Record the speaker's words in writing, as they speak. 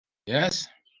Yes.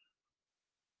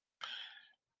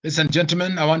 Ladies and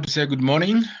gentlemen, I want to say good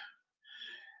morning.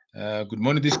 Good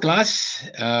morning, this class.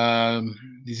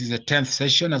 This is the 10th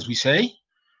session, as we say,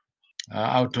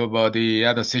 out of the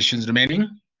other sessions remaining.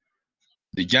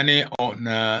 The journey on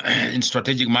in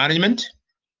strategic management,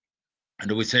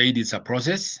 and we say it is a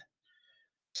process.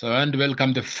 So, and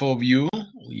welcome the four of you.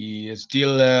 We are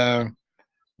still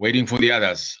waiting for the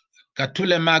others.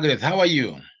 Katule Margaret, how are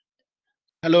you?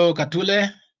 Hello,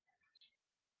 Katule.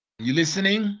 Are you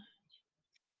listening?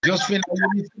 Josephine, are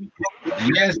you listening?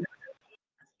 Yes.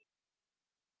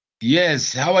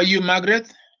 Yes. How are you,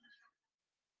 Margaret?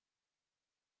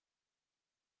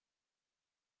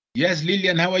 Yes,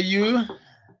 Lillian, how are you?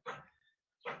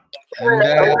 And,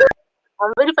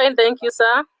 I'm very fine, thank you,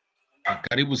 sir.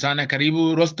 Karibu sana,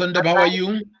 karibu. Rostondab, how are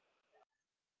you?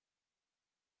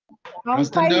 I'm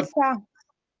fine, sir.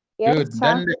 Yes, Good. sir.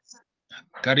 Then,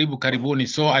 karibu, karibuni.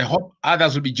 So I hope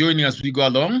others will be joining as we go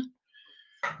along.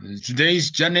 Today's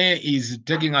journey is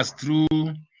taking us through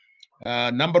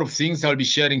a number of things I'll be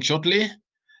sharing shortly.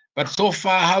 But so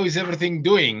far, how is everything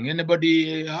doing?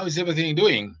 Anybody, how is everything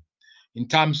doing in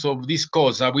terms of this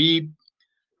course? Are we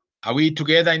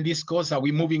together in this course? Are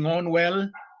we moving on well?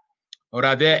 Or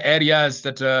are there areas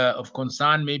that are of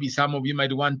concern? Maybe some of you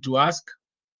might want to ask.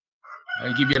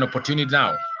 I'll give you an opportunity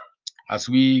now as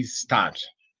we start.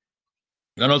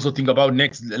 You can also think about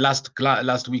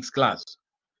last week's class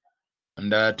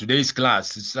and today's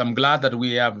class. I'm glad that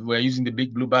we're using the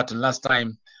big blue button. Last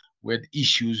time we had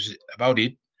issues about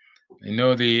it. I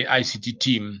know the ICT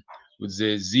team with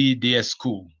the ZDS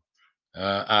school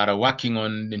are working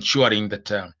on ensuring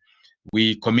that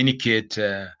we communicate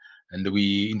and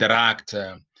we interact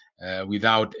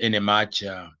without any much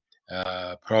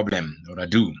problem or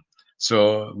ado.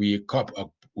 So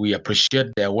we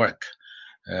appreciate their work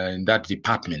in that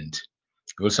department.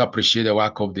 We also appreciate the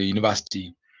work of the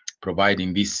university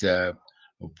providing this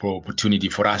opportunity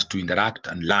for us to interact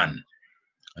and learn.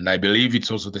 And I believe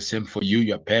it's also the same for you,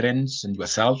 your parents and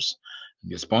yourselves, and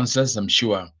your sponsors. I'm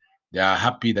sure they are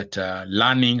happy that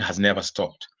learning has never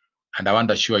stopped. And I want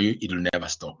to assure you it will never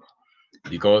stop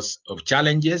because of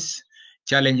challenges.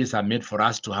 Challenges are made for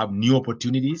us to have new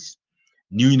opportunities,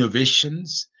 new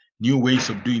innovations, new ways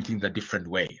of doing things a different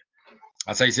way.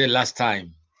 As I said last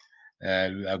time,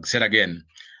 I'll say it again,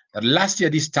 that last year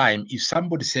this time, if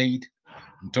somebody said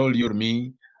and told you or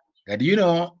me that, you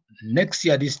know, next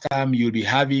year this time you'll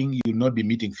not be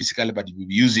meeting physically, but you'll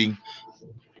be using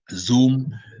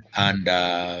Zoom and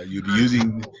you'll be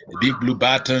using the big blue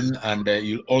button and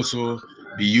you'll also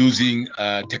be using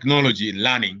technology in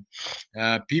learning,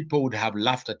 people would have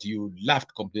laughed at you,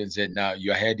 completely and said, now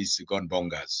your head is gone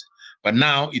bonkers. But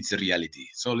now it's a reality.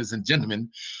 So ladies and gentlemen,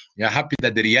 we are happy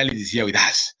that the reality is here with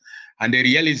us. And the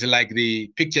reality is like the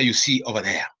picture you see over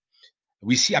there.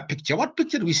 We see a picture. What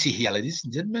picture do we see here, ladies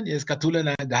and gentlemen? Yes,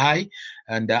 Katula and Hai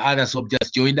and others who have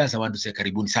just joined us. I want to say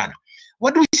karibuni sana.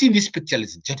 What do we see in this picture,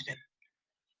 ladies and gentlemen?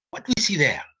 What do we see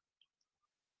there?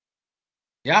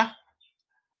 Yeah?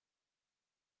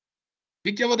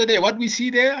 Picture of the day. What we see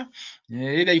there?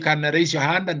 Either you can raise your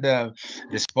hand and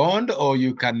respond, or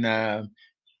you can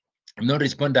not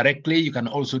respond directly. You can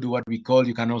also do what we call,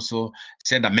 you can also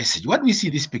send a message. What we see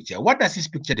in this picture? What does this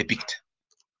picture depict?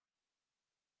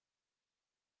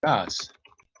 Does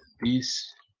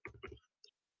this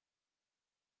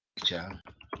picture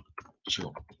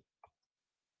show?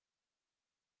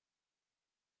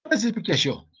 What does this picture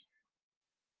show?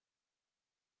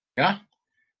 Yeah?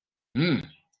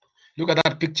 Look at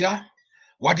that picture.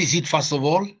 What is it, first of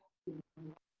all?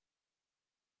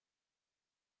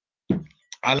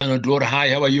 Alan Odor, hi,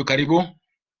 how are you, Karibu?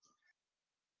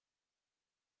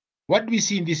 What do we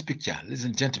see in this picture, ladies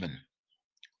and gentlemen?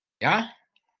 Yeah?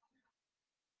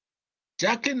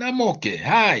 Jacqueline Amoke,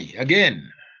 hi, again.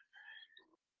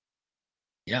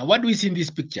 Yeah, what do we see in this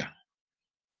picture?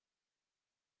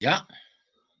 Yeah?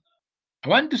 I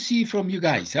want to see from you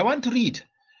guys. I want to read.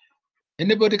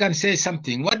 Anybody can say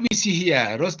something. What we see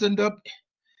here, Rostendop?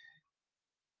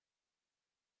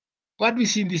 What we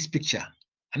see in this picture?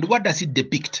 And what does it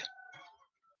depict?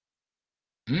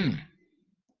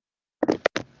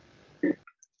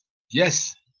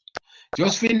 Yes.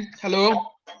 Josephine,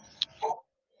 hello.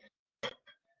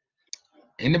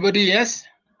 Anybody? Yes.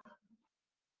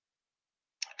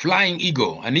 Flying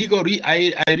eagle. An eagle.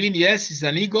 Irene, yes, it's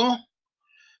an eagle.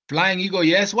 Flying eagle,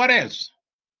 yes. What else?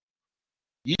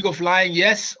 Eagle flying,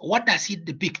 yes. What does it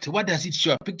depict? What does it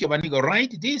show? A picture of an eagle,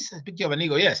 right? It is a picture of an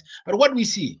eagle, yes. But what we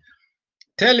see?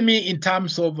 Tell me in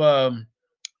terms of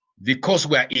the course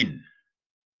we're in.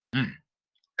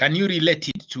 Can you relate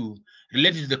it to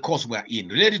the course we're in?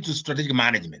 Relate it to strategic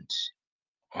management.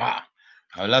 Wow.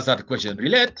 I'll ask that question.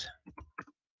 Relate.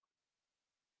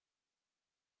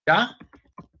 Yeah.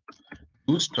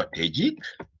 To strategic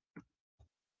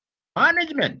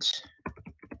management.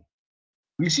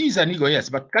 We see it's an ego, yes,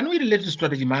 but can we relate to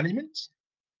strategic management?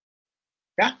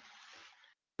 Yeah.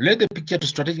 Relate the picture to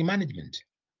strategic management.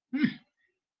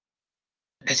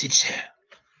 Does it say?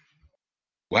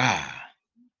 Wow.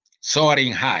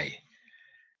 Soaring high.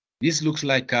 This looks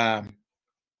like in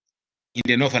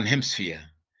the northern hemisphere.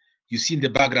 You see in the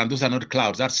background, those are not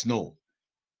clouds, that's snow.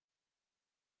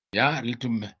 Yeah,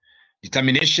 little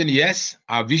determination, yes.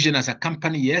 Our vision as a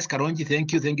company, yes. Karonji,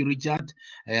 thank you, Richard.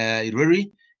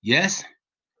 Iruri, yes.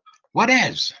 What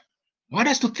else? What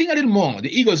else to think a little more? The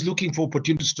ego is looking for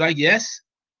opportunity to strike, yes.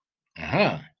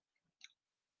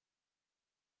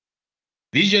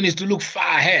 Vision is to look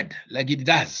far ahead, like it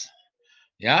does.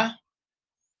 Yeah.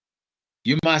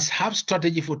 You must have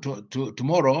strategy for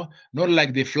tomorrow, not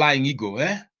like the flying ego,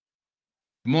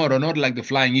 Tomorrow, not like the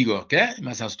flying ego, okay? You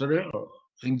must have strategy.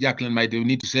 I think Jacqueline might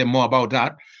need to say more about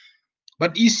that.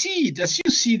 But you see it, as you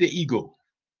see the ego,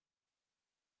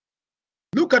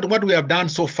 look at what we have done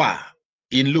so far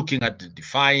in looking at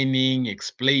defining,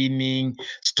 explaining,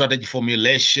 strategy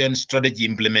formulation, strategy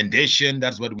implementation.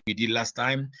 That's what we did last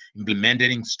time,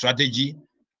 implementing strategy.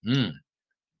 Look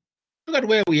at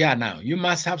where we are now. You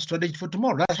must have strategy for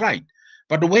tomorrow. That's right.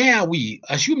 But where are we?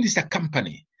 Assume this is a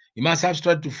company. You must have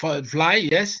strategy to fly.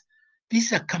 Yes. This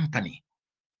is a company.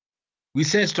 We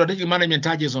say strategic management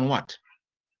touches on what?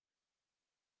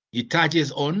 It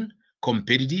touches on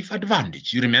competitive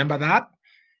advantage. You remember that?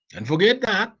 And forget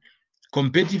that.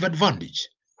 Competitive advantage.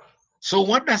 So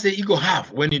what does the ego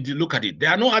have when you look at it? There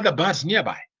are no other birds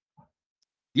nearby.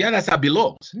 The others are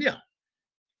below. Yeah.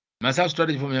 Must have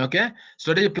strategy for me, okay?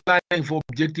 Strategy planning for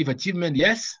objective achievement,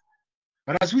 yes.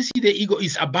 But as we see, the ego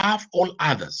is above all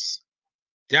others.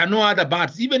 There are no other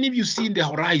birds. Even if you see in the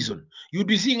horizon, you'd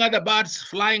be seeing other birds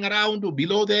flying around or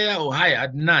below there or higher,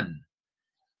 none.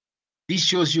 This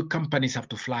shows you companies have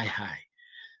to fly high.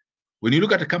 When you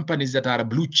look at the companies that are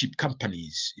blue chip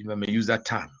companies, if I may use that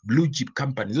term, blue chip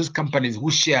companies, those companies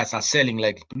whose shares are selling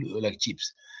like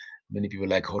chips. Many people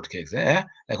like hotcakes,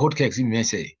 like hotcakes, you may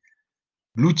say.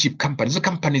 Blue chip companies, those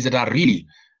companies that are really,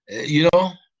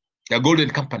 they're golden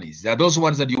companies. They're those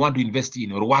ones that you want to invest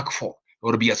in or work for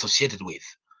or be associated with.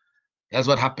 That's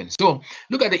what happens. So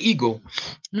look at the ego.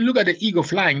 Look at the ego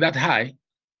flying that high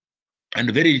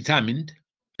and very determined,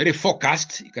 very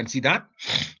focused. You can see that.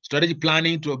 Strategy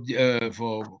planning to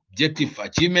for objective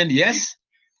achievement. Yes.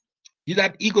 See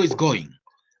that ego is going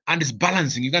and it's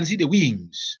balancing. You can see the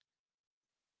wings.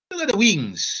 Look at the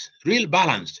wings, real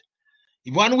balanced.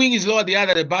 If one wing is lower, the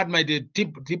other, the bird might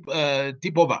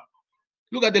tip over.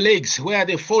 Look at the legs, where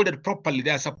they folded properly. They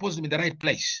are supposed to be in the right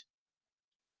place.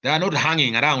 They are not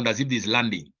hanging around as if this is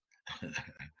landing.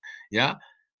 Yeah.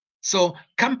 So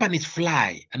companies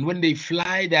fly, and when they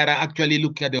fly, they are actually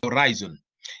looking at the horizon.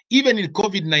 Even in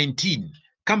COVID-19,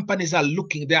 companies are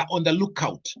looking, they are on the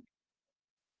lookout.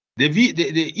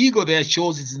 The ego there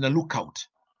shows it's in the lookout.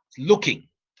 It's looking,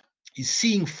 it's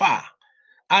seeing far.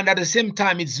 And at the same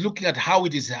time, it's looking at how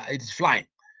it is flying.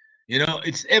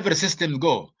 It's every system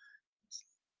go.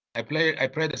 I pray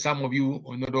that some of you,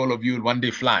 or not all of you, one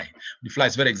day fly. The fly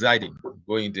is very exciting,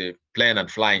 going the plane and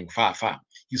flying far, far.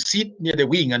 You sit near the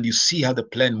wing and you see how the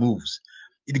plane moves.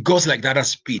 It goes like that at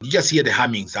speed. You just hear the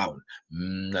humming sound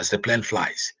as the plane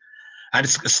flies. And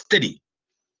it's steady.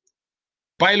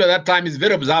 Pilot at that time is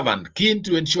very observant, keen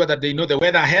to ensure that they know the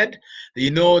weather ahead,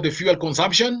 they know the fuel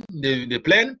consumption, the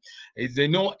plane, they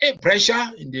know air pressure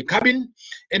in the cabin,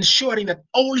 ensuring that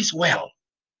all is well,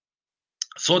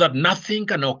 so that nothing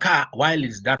can occur while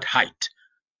it's that height.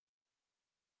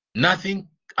 Nothing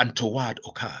untoward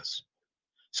occurs.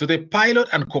 So the pilot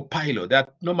and co-pilot,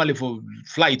 that normally for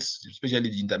flights, especially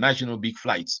the international big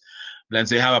flights, then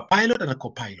they have a pilot and a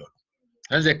co-pilot.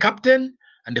 And the captain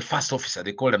and the first officer,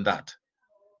 they call them that.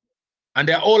 And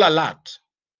they're all alert.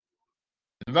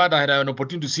 In fact, I had an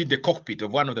opportunity to see the cockpit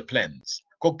of one of the planes.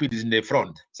 Cockpit is in the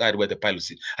front side where the pilot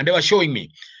sits. And they were showing me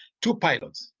two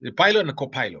pilots, the pilot and the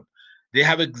co-pilot. They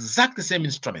have exactly the same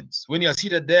instruments. When you're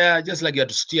seated there, just like you're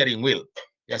at a steering wheel.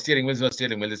 Your steering wheel is not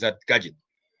steering wheel, it's that gadget.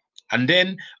 And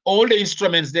then all the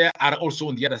instruments there are also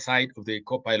on the other side of the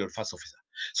co-pilot first officer.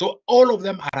 So all of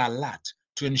them are alert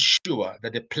to ensure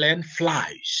that the plane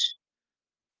flies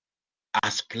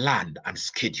as planned and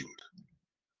scheduled.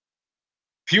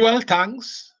 Fuel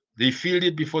tanks, they filled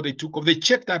it before they took off. They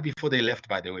checked that before they left,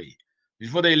 by the way.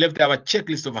 Before they left, they have a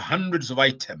checklist of hundreds of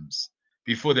items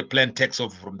before the plane takes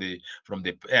off from the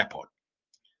airport.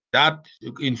 That,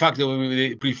 in fact,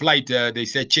 pre-flight, they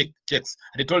said checks.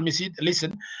 And they told me, see,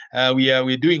 listen,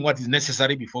 we're doing what is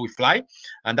necessary before we fly.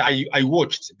 And I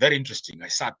watched, very interesting. I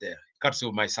sat there, cuts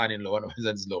of my son-in-law, one of my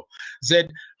sons-in-law,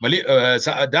 said,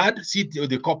 Dad, see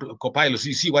the co-pilot,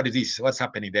 you see what it is, what's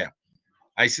happening there.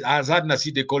 I sat in a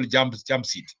seat they call jump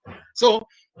seat. So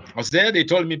I was there. They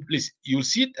told me, please, you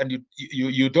sit and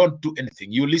you don't do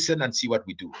anything. You listen and see what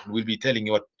we do. We'll be telling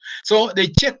you what. So they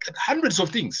check hundreds of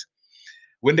things.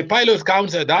 When the pilot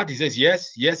counts at that, he says,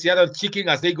 yes. The other checking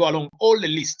as they go along all the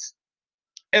lists.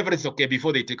 Everything's okay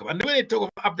before they take off. And when they take off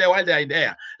up there while they're in the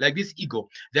air, like this Eagle,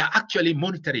 they're actually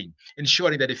monitoring,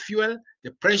 ensuring that the fuel,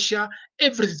 the pressure,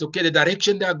 everything's okay. The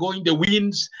direction they're going, the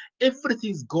winds,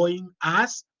 everything's going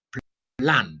as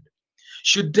planned.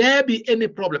 Should there be any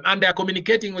problem, and they're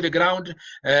communicating with the ground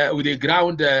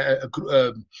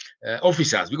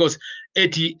officers, because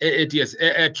ATS,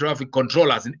 air traffic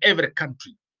controllers in every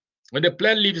country. When the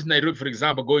plane leaves Nairobi, for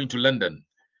example, going to London,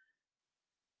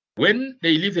 when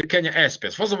they leave the Kenya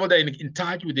airspace, first of all, they're in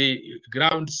touch with the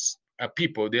grounds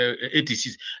people, the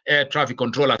ATCs, air traffic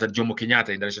controllers at Jomo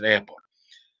Kenyatta International Airport.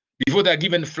 Before they're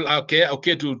given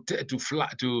okay to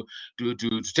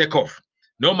take off,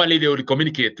 normally they would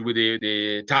communicate with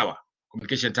the tower,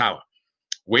 communication tower.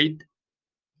 Wait,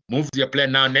 move your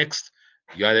plane now next.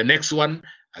 You are the next one,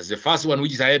 as the first one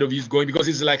which is ahead of you is going, because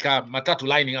it's like a matatu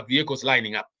lining up, vehicles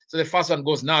lining up. So the first one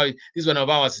goes now, this one of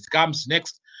ours, it comes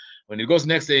next. When it goes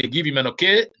next, they give him an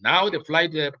okay. Now the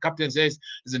flight captain says,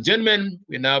 ladies and gentlemen,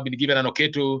 we've now been given an okay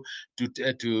to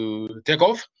take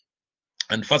off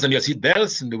and fasten your seat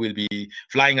belts, and they will be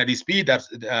flying at this speed.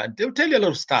 They'll tell you a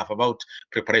lot of stuff about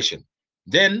preparation.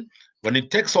 Then when it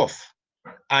takes off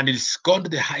and it's gone to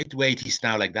the height where it is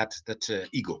now, like that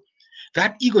Eagle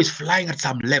is flying at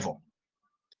some level.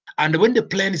 And when the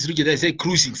plane is reaching, they say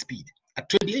cruising speed at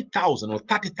 28,000 or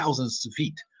 30,000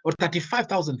 feet or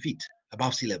 35,000 feet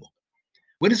above sea level.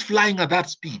 When it's flying at that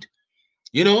speed,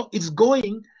 it's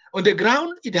going on the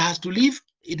ground. It has to leave.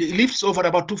 It lifts over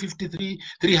about 250,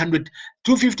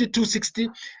 260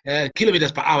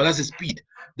 kilometers per hour. That's the speed.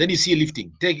 Then you see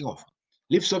lifting, taking off.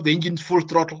 Lifts off the engine full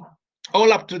throttle,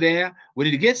 all up to there. When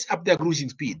it gets up their cruising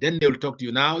speed, then they will talk to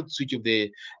you now. Switch off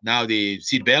the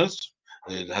seat belts.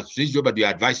 But you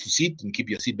are advised to sit and keep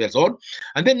your seat belts on.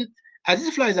 And then as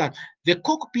it flies out, the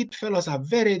cockpit fellows are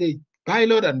the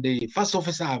pilot and the first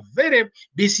officer are very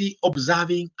busy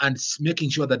observing and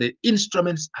making sure that the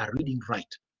instruments are reading right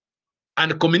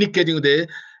and communicating with the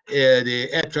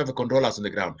air traffic controllers on the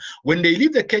ground. When they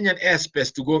leave the Kenyan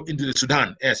airspace to go into the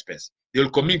Sudan airspace, they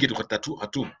will communicate with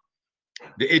Khartoum.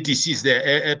 The ATCs, the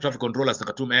air traffic controllers at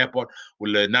Khartoum Airport,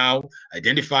 will now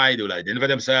identify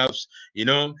themselves.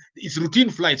 It's routine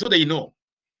flight, so they know.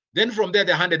 Then from there,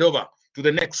 they're handed over to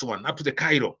the next one, up to the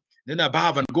Cairo. Then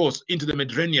above and goes into the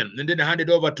Mediterranean. And then they handed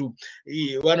over to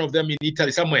one of them in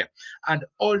Italy somewhere. And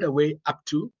all the way up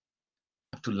to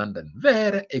London.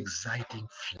 Very exciting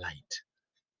flight.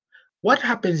 What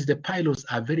happens is the pilots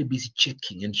are very busy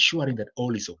checking, ensuring that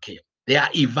all is okay. They are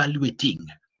evaluating,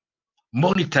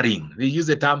 monitoring. They use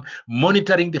the term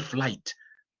monitoring the flight.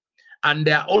 And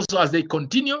they are also, as they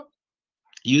continue,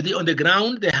 on the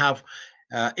ground, they have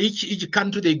each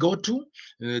country they go to,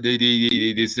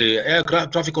 these air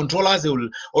traffic controllers, they will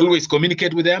always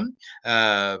communicate with them,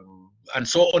 and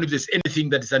so on, if there's anything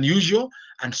that is unusual,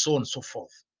 and so on and so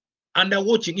forth. And they're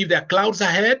watching. If there are clouds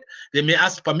ahead, they may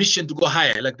ask permission to go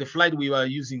higher, like the flight we were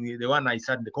using, the one I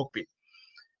sat in the cockpit.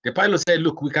 The pilot said,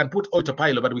 look, we can put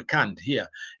autopilot, but we can't here,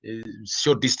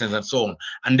 short distance and so on.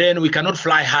 And then we cannot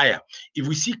fly higher. If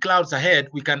we see clouds ahead,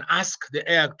 we can ask the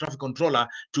air traffic controller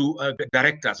to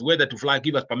direct us, whether to fly,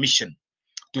 give us permission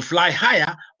to fly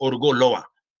higher or go lower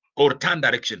or turn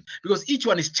direction, because each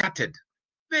one is charted,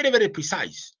 very, very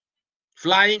precise.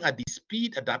 Flying at the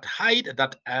speed, at that height, at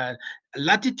that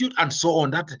latitude, and so on,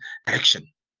 that direction.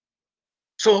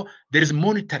 So there is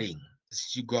monitoring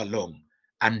as you go along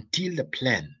until the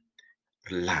plane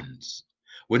lands.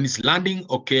 When it's landing,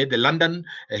 okay, the London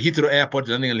Heathrow Airport,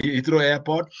 landing at Heathrow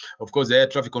Airport, of course, the air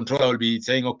traffic controller will be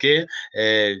saying, okay,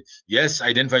 yes,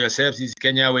 identify yourselves. This is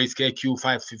Kenya Airways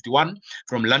KQ551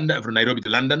 from Nairobi to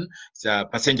London. It's a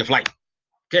passenger flight.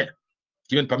 Okay.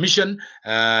 Given permission,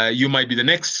 you might be the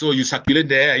next, so you circulate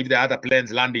the air if there are other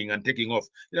planes landing and taking off.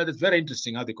 That's very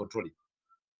interesting how they control it.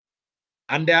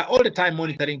 And they are all the time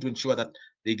monitoring to ensure that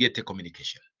they get the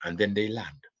communication, and then they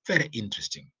land. Very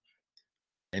interesting.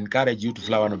 I encourage you to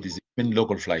fly one of these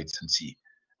local flights and see,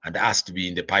 and ask to be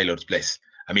in the pilot's place.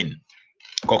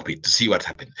 Cockpit, to see what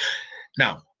happened.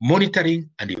 Now, monitoring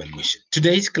and evaluation.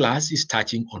 Today's class is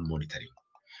touching on monitoring.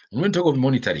 When we talk of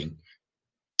monitoring,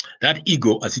 That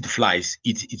ego, as it flies,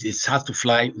 it has to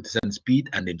fly with a certain speed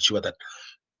and ensure that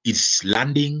it's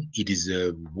landing, it is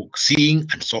seeing,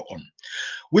 and so on.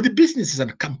 With the businesses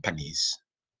and companies,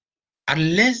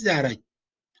 unless there are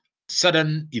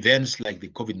sudden events like the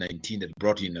COVID-19 that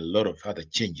brought in a lot of other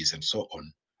changes and so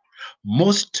on,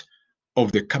 most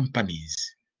of the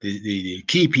companies, the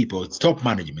key people, top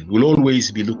management, will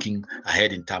always be looking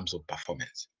ahead in terms of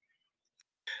performance.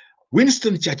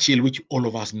 Winston Churchill, which all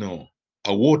of us know,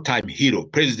 a wartime hero,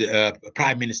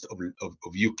 Prime Minister of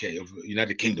UK, of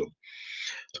United Kingdom.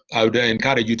 I would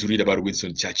encourage you to read about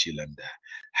Winston Churchill and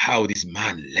how this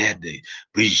man led the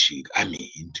British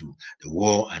army into the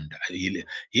war, and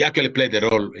he actually played the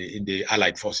role in the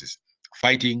Allied forces,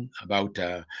 fighting about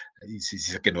the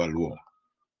Second World War.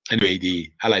 Anyway,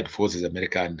 the Allied forces,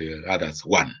 America and the others,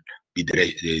 won with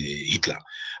Hitler.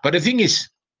 But the thing is,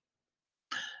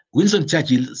 Winston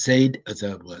Churchill said, as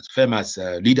a famous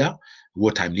leader,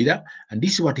 wartime leader, and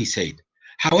this is what he said: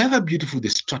 however beautiful the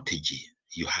strategy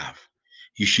you have,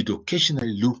 you should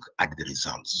occasionally look at the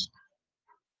results.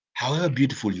 However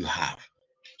beautiful you have,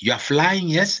 you are flying,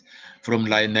 yes, from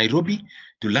Nairobi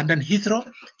to London Heathrow.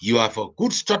 You have a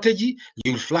good strategy.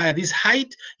 You will fly at this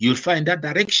height. You will fly in that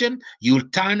direction. You will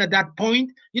turn at that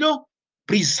point,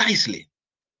 precisely.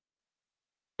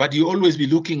 But you always be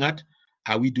looking at,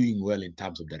 are we doing well in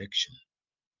terms of direction?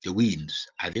 The winds,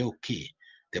 are they okay?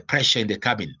 The pressure in the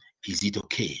cabin, is it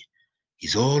okay?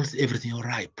 Is everything all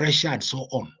right? Pressure and so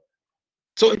on.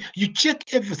 So you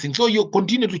check everything. So you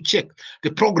continue to check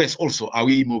the progress also. Are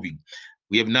we moving?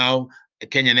 We have now a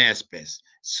Kenyan airspace,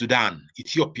 Sudan,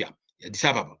 Ethiopia, Addis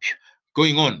Ababa,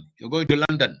 going on. You're going to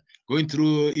London, going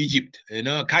through Egypt,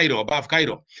 Cairo, above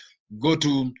Cairo, go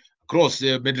to across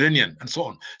the Mediterranean and so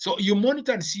on. So you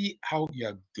monitor and see how you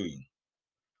are doing.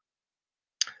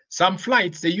 Some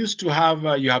flights, they used to have,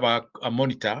 you have a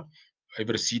monitor.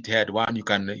 Every seat had one. You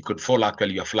could follow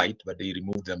actually your flight, but they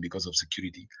removed them because of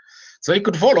security. So you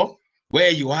could follow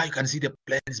where you are. You can see the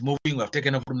plane is moving. We have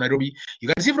taken off from Nairobi. You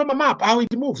can see from a map how it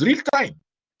moves, real time.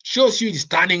 Shows you it's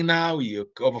turning now. You're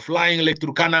overflying Lake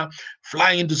Turkana,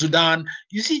 flying into Sudan.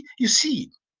 You see it.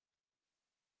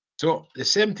 So the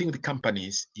same thing with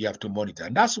companies, you have to monitor.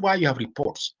 And that's why you have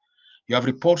reports. You have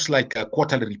reports like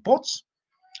quarterly reports.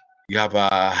 You have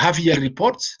half-year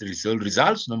reports, the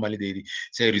results. Normally they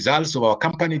say results of our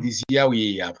company this year.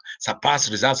 We have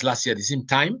surpassed results last year at the same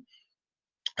time.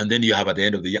 And then you have at the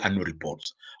end of the year annual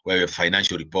reports, where you have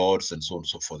financial reports and so on and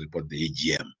so forth, report the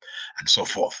AGM and so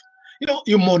forth.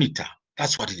 You monitor.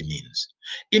 That's what it means.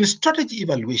 In strategy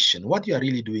evaluation, what you are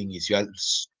really doing is you are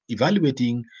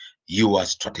evaluating your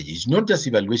strategy. It's not just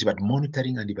evaluation, but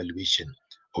monitoring and evaluation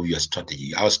of your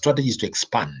strategy. Our strategy is to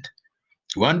expand.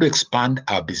 We want to expand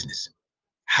our business.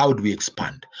 How do we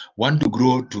expand? We want to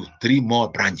grow to 3 more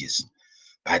branches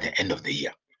by the end of the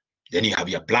year. Then you have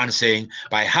your plan saying,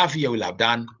 by half year, we'll have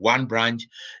done 1 branch.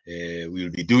 We'll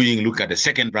be look at the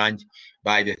 2nd branch.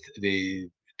 By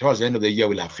towards the end of the year,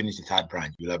 we'll have finished the 3rd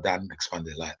branch. We'll have done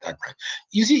expanded the 3rd branch.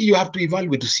 You see, you have to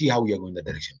evaluate to see how we are going in that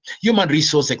direction. Human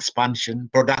resource expansion,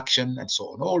 production, and so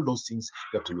on. All those things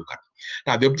you have to look at.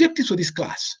 Now, the objectives for this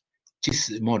class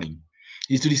this morning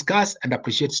is to discuss and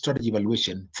appreciate strategy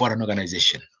evaluation for an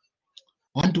organization.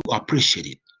 I want to appreciate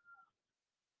it.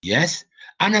 Yes?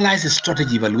 Analyze the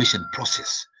strategy evaluation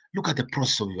process. Look at the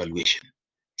process of evaluation.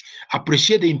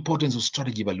 Appreciate the importance of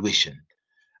strategy evaluation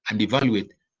and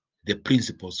evaluate the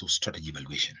principles of strategy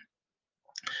evaluation.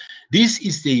 This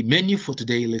is the menu for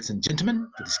today, ladies and gentlemen,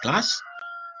 for this class.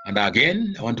 And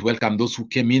again, I want to welcome those who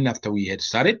came in after we had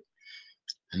started.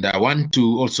 And I want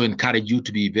to also encourage you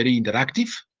to be very interactive.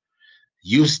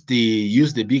 Use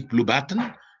the big blue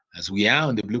button, as we are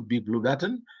on the big blue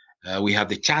button. We have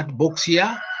the chat box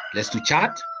here. Let's do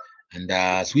chat. And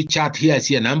as we chat here, I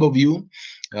see a number of you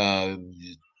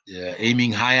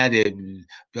aiming higher.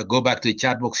 Go back to the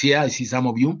chat box here. I see some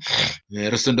of you.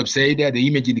 Rostondop said the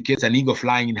image indicates an eagle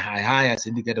flying in high as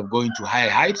indicator of going to higher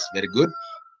heights. Very good.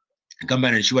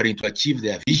 Company ensuring to achieve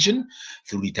their vision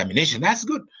through determination. That's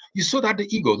good. You saw that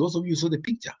the eagle. Those of you saw the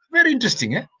picture. Very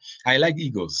interesting, eh? I like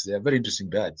eagles. They're very interesting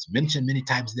birds. Mentioned many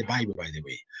times in the Bible, by the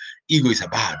way. Eagle is a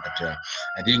bird, but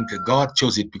I think God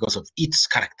chose it because of its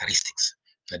characteristics.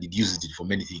 That it uses it for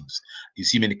many things. You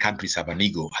see many countries have an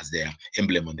eagle as their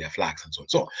emblem on their flags and so on.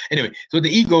 So anyway, so the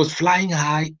eagle is flying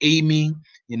high, aiming,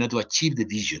 to achieve the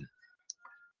vision.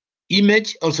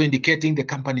 Image also indicating the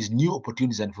company's new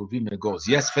opportunities and fulfillment goals.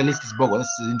 Yes, Felix Bogo,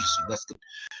 that's interesting. That's good.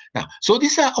 Now, so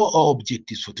these are our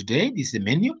objectives for today. This is the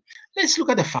menu. Let's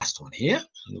look at the first one here.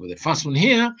 The first one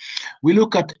here, we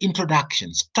look at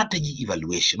introduction, strategy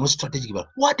evaluation. What strategy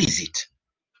evaluation? What is it?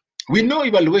 We know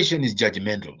evaluation is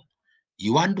judgmental.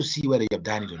 You want to see whether you have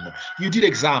done it or not. You did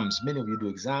exams. Many of you do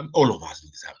exams. All of us do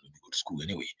exams when we go to school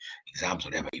anyway. Exams,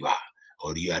 whatever you are.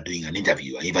 Or you are doing an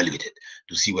interview, you are evaluated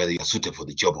to see whether you are suited for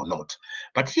the job or not.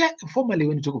 But here, formally,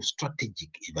 when you talk of strategic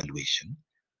evaluation,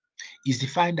 is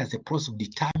defined as the process of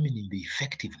determining the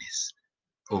effectiveness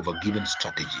of a given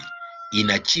strategy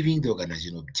in achieving the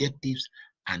organizational objectives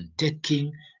and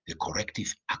taking the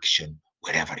corrective action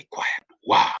wherever required.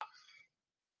 Wow.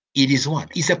 It is what?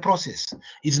 It's a process.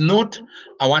 It's not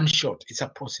a one shot. It's a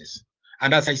process.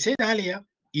 And as I said earlier,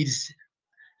 it's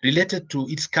related to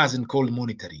its cousin called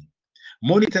monitoring.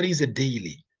 Monitoring is a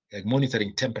daily, like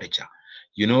monitoring temperature.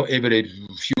 You know, every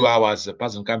few hours, a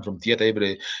person comes from theater,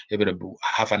 every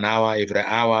half an hour,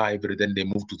 then they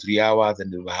move to 3 hours,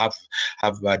 and they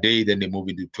have a day, then they move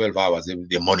into 12 hours,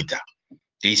 they monitor.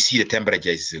 They see the temperature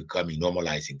is coming,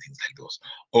 normalizing, things like those.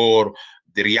 Or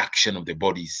the reaction of the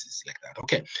body is like that.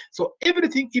 Okay, so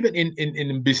everything, even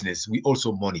in business, we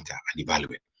also monitor and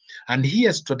evaluate. And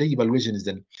here, strategic evaluation is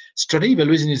then, strategic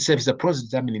evaluation itself is a process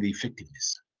determining the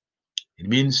effectiveness. It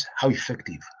means how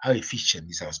effective, how efficient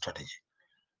is our strategy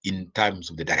in terms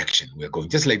of the direction we're going,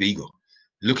 just like the ego,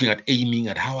 looking at aiming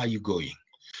at how are you going.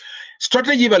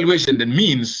 Strategy evaluation then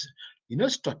means, you know,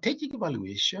 strategic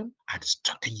evaluation and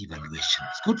strategy evaluation.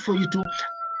 It's good for you to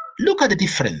look at the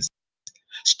difference.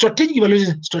 Strategic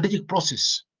evaluation, strategic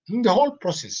process, the whole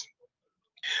process.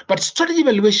 But strategy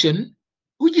evaluation,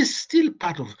 which is still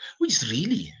part of, which is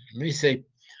really, let me say,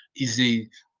 is a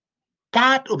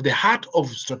part of the heart of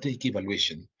strategic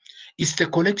evaluation, is the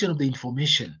collection of the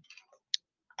information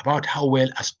about how well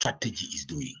a strategy is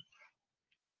doing.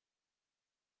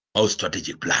 Our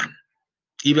strategic plan.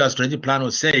 If our strategic plan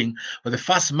was saying for the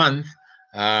first month,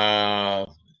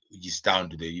 which is down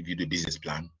to the, if you do business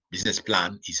plan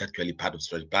is actually part of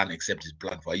strategic plan, except it's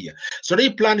planned for a year.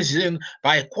 Strategic plan is saying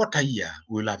by a quarter year,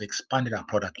 we'll have expanded our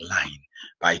product line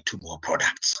by 2 more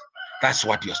products. That's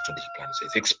what your strategic plan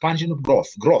says. Expansion of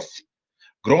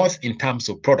growth in terms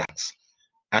of products,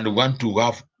 and we want to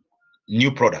have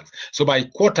new products. So by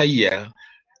quarter year,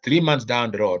 3 months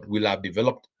down the road, we'll have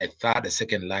developed a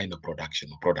second line of production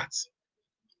of products.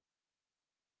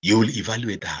 You will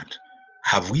evaluate that.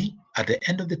 Have we, at the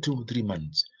end of the 2 or 3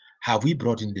 months, have we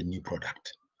brought in the new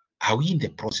product? Are we in the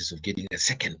process of getting a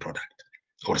second product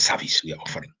or service we are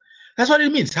offering? That's what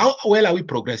it means. How well are we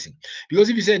progressing? Because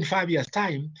if you say in 5 years'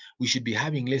 time, we should be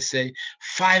having, let's say,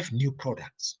 5 new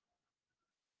products.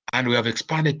 And we have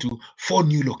expanded to 4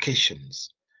 new locations.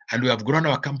 And we have grown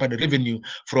our company revenue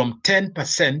from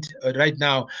 10%. Right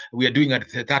now, we are doing at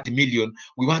 30 million.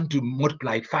 We want to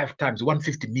multiply it 5 times,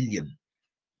 150 million.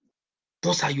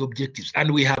 Those are your objectives.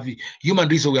 And we have human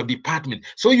resource, we have department.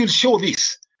 So you'll show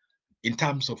this in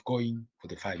terms of going for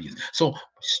the 5 years. So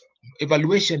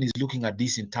evaluation is looking at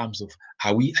this in terms of,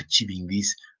 are we achieving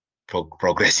this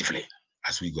progressively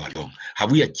as we go along?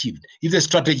 Have we achieved? If the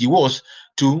strategy was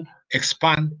to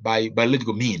expand by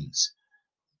biological means,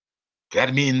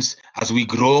 that means as we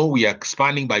grow, we are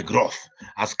expanding by growth.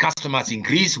 As customers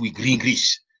increase, we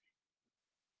increase.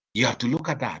 You have to look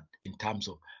at that in terms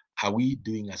of, are we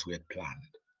doing as we had planned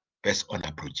based on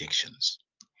our projections?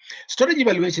 Strategy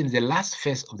evaluation is the last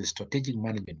phase of the strategic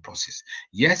management process.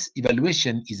 Yes,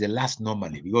 evaluation is the last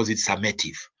normally because it's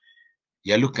summative.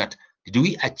 You look at, do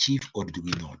we achieve or do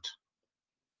we not?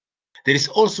 There is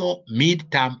also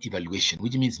mid-term evaluation,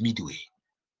 which means midway.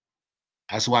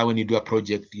 That's why when you do a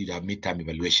project, you have mid-term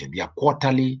evaluation. They are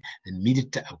quarterly,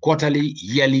 and quarterly,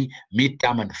 yearly,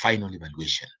 mid-term, and final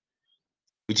evaluation,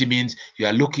 which means you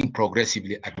are looking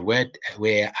progressively at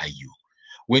where are you.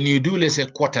 When you do, let's say,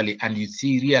 quarterly, and you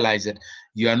realize that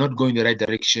you are not going the right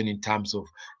direction in terms of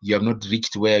you have not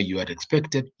reached where you had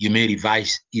expected, you may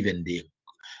revise even the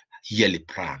yearly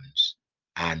plans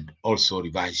and also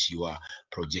revise your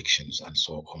projections and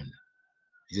so on.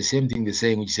 It's the same thing the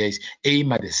saying which says,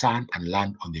 aim at the sun and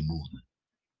land on the moon.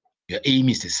 Your aim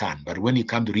is the sun, but when you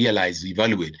come to realize,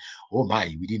 evaluate, oh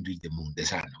my, we didn't reach the moon, the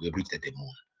sun, we have reached the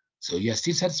moon. So you are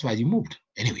still satisfied, you moved.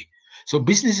 Anyway, so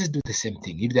businesses do the same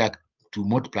thing. If they are to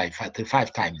multiply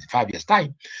 5 times in 5 years'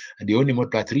 time, and they only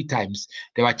multiply 3 times,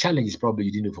 there were challenges probably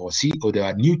you didn't foresee, or there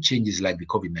are new changes like the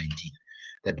COVID-19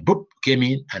 that boop came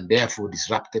in and therefore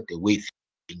disrupted the way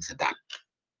things are done.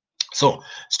 So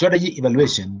strategy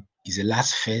evaluation is the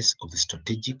last phase of the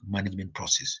strategic management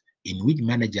process in which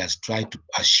managers try to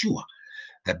assure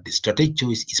that the strategic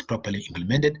choice is properly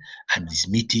implemented and is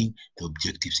meeting the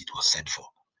objectives it was set for.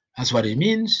 That's what it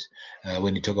means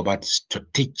when you talk about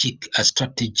strategic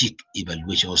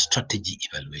evaluation or strategy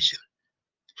evaluation.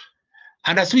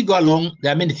 And as we go along,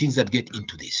 there are many things that get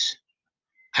into this.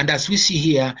 And as we see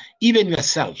here, even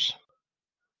yourselves,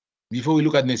 before we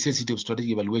look at necessity of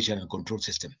strategic evaluation and control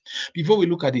system, before we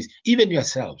look at this, even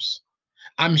yourselves,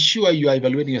 I'm sure you are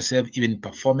evaluating yourself even in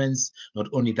performance. Not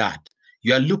only that,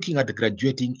 you are looking at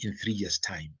graduating in 3 years'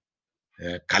 time,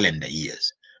 calendar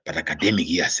years, but academic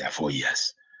years are 4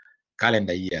 years.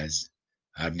 Calendar years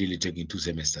are really taking 2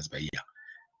 semesters per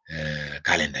year.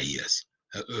 Calendar years.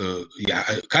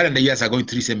 Calendar years are going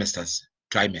 3 semesters,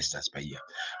 trimesters per year.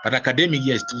 But academic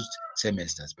year is 2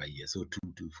 semesters per year, so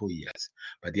 2 to 4 years.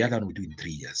 But the other one we do in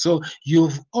 3 years. So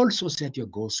you've also set your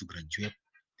goals to graduate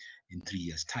in 3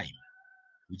 years' time,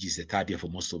 which is the 3rd year for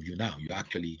most of you now. You're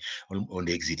actually on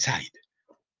the exit side.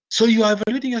 So you are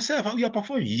evaluating yourself, how you are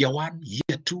performing. Year 1,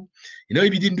 year 2. You know,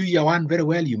 if you didn't do year 1 very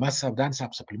well, you must have done some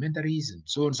supplementaries and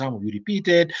so on. Some of you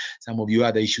repeated, some of you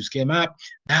other issues came up.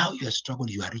 Now you are struggling,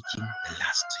 you are reaching the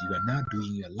last. You are now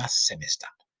doing your last semester.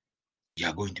 You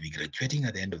are going to be graduating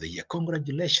at the end of the year.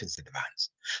 Congratulations, advance.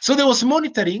 So there was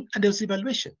monitoring and there was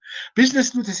evaluation.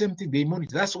 Business do the same thing. They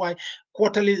monitor. That's why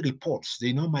quarterly reports,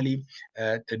 they normally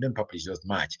they don't publish just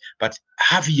much, but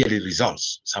half-yearly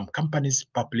results. Some companies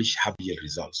publish half-yearly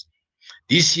results.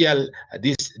 This year,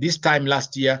 this time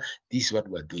last year, this is what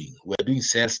we're doing. We're doing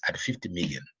sales at 50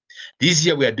 million. This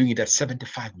year, we are doing it at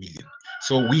 75 million.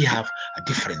 So we have a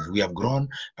difference. We have grown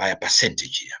by a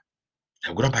percentage here. We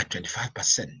have grown by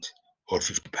 25%. Or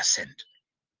 50%,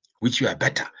 which we are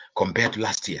better compared to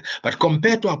last year. But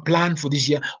compared to our plan for this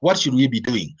year, what should we be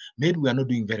doing? Maybe we are not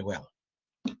doing very well.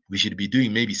 We should be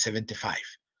doing maybe 75,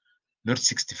 not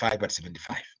 65, but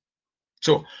 75.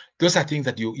 So those are things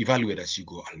that you evaluate as you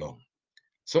go along.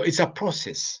 So it's a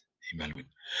process.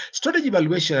 Strategy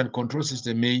evaluation and control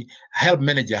system may help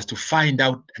managers to find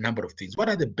out a number of things. What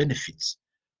are the benefits?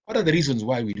 What are the reasons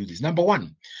why we do this? Number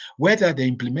one, whether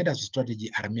the implementers of strategy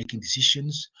are making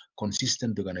decisions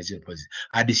consistent with organizational policies.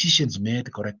 Are decisions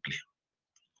made correctly?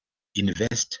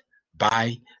 Invest,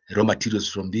 buy raw materials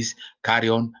from this, carry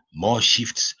on, more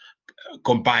shifts,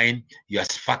 combine your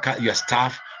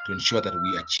staff to ensure that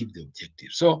we achieve the objective.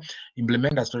 So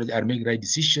implementers strategy are making right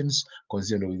decisions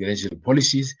consistent with organizational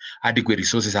policies. Adequate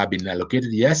resources have been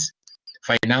allocated, yes.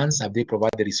 Finance, have they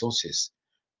provided the resources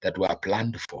that were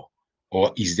planned for?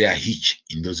 Or is there a hitch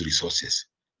in those resources?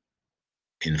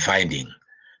 In finding,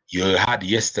 you heard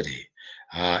yesterday,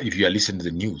 if you are listening to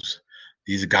the news,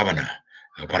 this governor,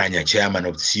 Paranya, chairman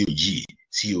of the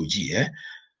COG,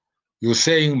 you're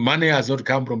saying money has not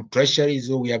come from treasury,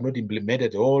 so we have not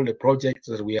implemented all the projects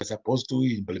that we are supposed to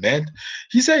implement.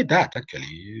 He said that, actually,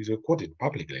 he's quoted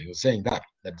publicly. He was saying that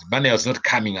money was not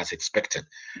coming as expected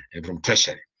from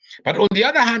treasury. But on the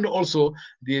other hand, also,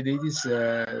 these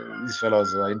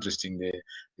fellows are interesting.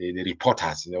 The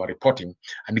reporters, they were reporting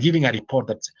and giving a report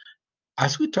that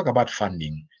as we talk about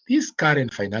funding, this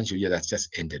current financial year that's just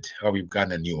ended, or we've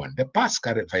got a new one, the past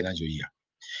current financial year,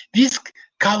 these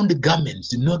county governments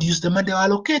did not use the money they were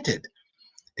allocated.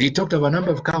 They talked of a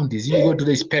number of counties. You go to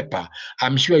this paper,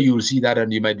 I'm sure you will see that,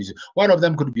 and you might be one of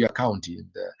them could be a county. And,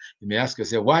 you may ask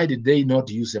yourself, why did they not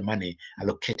use the money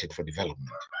allocated for development?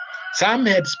 Some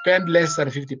had spent less than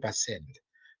 50%,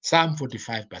 some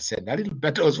 45%, a little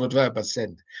better was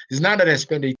 45%. It's not that they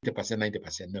spent 80%,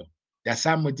 90%, no. There are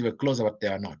some which were closer, but they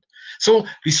are not. So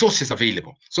resources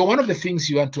available. So one of the things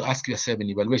you want to ask yourself in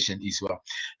evaluation is, well,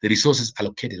 the resources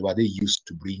allocated, were they used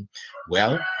to bring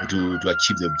well, or to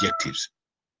achieve the objectives?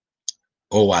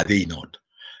 Or were they not?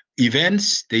 The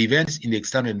events in the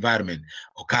external environment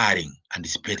occurring,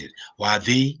 anticipated, were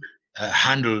they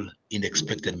handled in the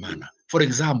expected manner? For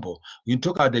example, when you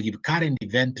talk about the current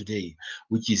event today,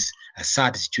 which is a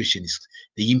sad situation, is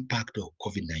the impact of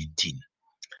COVID-19.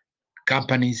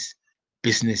 Companies,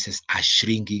 businesses are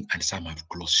shrinking, and some have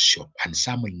closed shop, and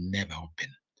some will never open.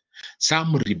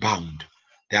 Some will rebound.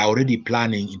 They are already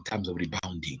planning in terms of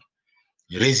rebounding.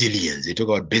 Resilience, they talk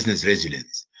about business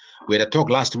resilience. We had a talk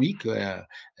last week,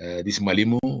 this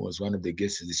Mwalimu was one of the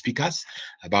guests, the speakers,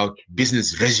 about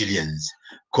business resilience,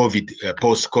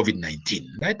 post-COVID-19.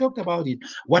 And I talked about it,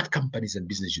 what companies and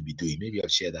business should be doing. Maybe I'll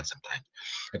share that sometime.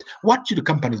 But what should the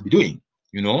companies be doing,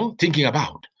 thinking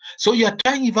about? So you are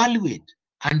trying to evaluate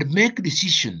and make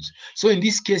decisions. So in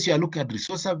this case, you are looking at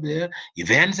resources out there,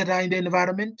 events that are in the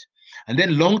environment, and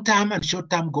then long-term and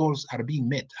short-term goals are being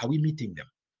met. Are we meeting them?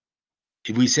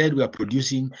 If we said we are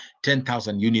producing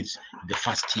 10,000 units in the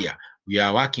first year, we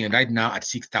are working right now at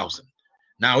 6,000.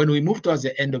 Now, when we move towards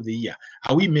the end of the year,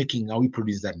 are we producing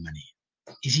that money?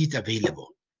 Is it available?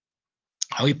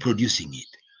 Are we producing it?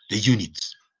 The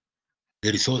units,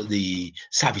 the resource, the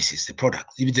services, the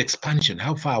products. If it's expansion,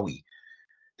 how far are we?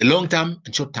 The long-term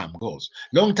and short-term goals.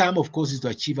 Long-term, of course, is to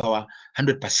achieve our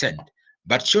 100%,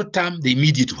 but short-term, the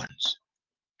immediate ones.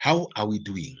 How are we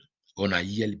doing? on a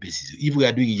yearly basis. If we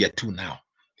are doing year 2 now,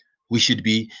 we should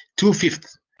be 2/5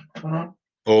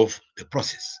 of the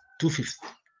process, 2/5,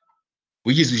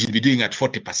 which is we should be doing at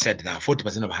 40% now,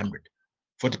 40% of 100,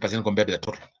 40% compared to the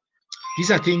total.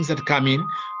 These are things that come in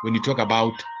when you talk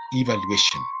about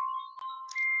evaluation.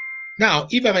 Now,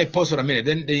 if I may pause for a minute,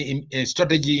 then the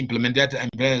strategy implemented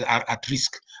are at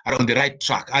risk, are on the right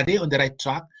track. Are they on the right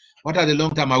track? What are the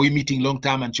long-term? Are we meeting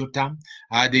long-term and short-term?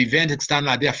 Are the event external,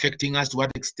 are they affecting us? To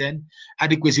what extent?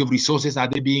 Adequacy of resources, are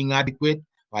they being adequate?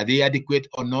 Are they adequate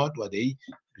or not?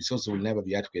 Resources will never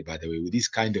be adequate, by the way. With this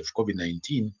kind of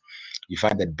COVID-19, you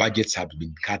find that budgets have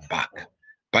been cut back.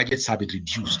 Budgets have been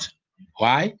reduced.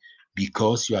 Why?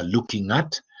 Because you are looking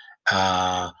at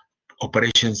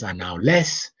operations are now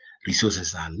less,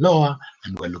 resources are lower,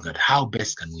 and we're looking at how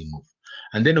best can we move.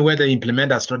 And then whether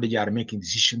implement our strategy are making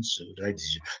decisions, right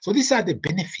decisions. So these are the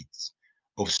benefits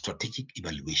of strategic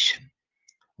evaluation.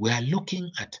 We are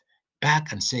looking at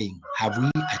back and saying, have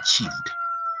we achieved?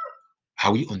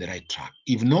 Are we on the right track?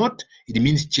 If not, it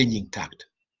means changing tact.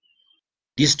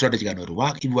 This strategy cannot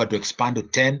work. If we were to expand to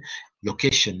 10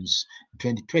 locations in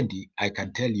 2020, I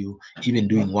can tell you, even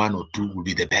doing 1 or 2 will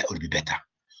be better,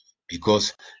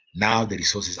 because now the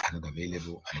resources are not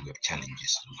available and we have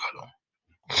challenges to go along.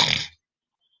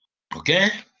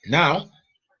 Okay, now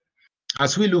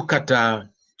as we look at the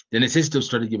necessity of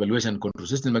strategy evaluation and control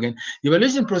system again, the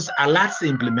evaluation process alerts the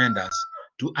implementers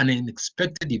to an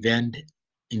unexpected event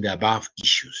in the above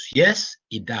issues. Yes,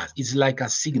 it does. It's like a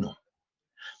signal.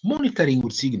 Monitoring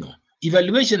would signal.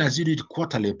 Evaluation, as you do it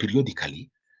quarterly or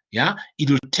periodically, yeah, it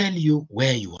will tell you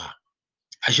where you are.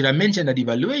 I should have mentioned that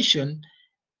evaluation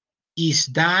is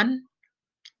done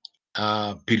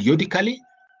periodically,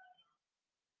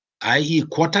 i.e.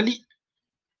 quarterly,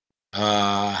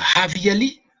 half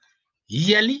yearly,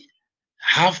 yearly,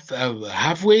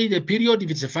 halfway the period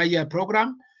if it's a 5-year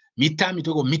program, midterm, you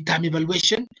talk about midterm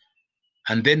evaluation,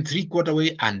 and then 3/4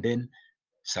 way, and then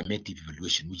summative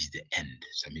evaluation, which is the end,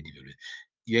 summative evaluation.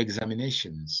 Your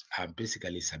examinations are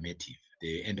basically summative.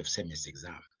 The end of semester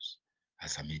exams are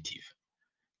summative.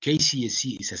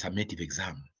 KCSE is a summative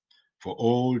exam for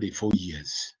all the 4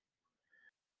 years.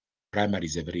 Primary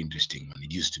is a very interesting one.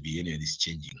 It used to be, this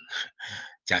changing.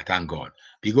 Thank God.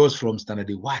 Because from standard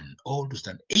 1 all to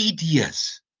standard 8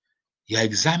 years, you are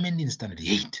examined in standard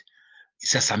 8.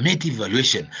 It's a summative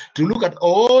evaluation to look at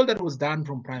all that was done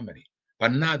from primary.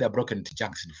 But now they're broken into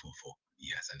chunks in 4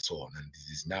 years and so on. And this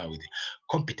is now with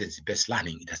competency-based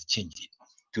learning, it has changed it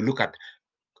to look at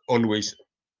always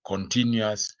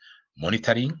continuous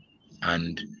monitoring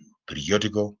and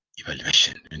periodical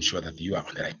evaluation to ensure that you are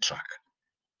on the right track.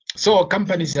 So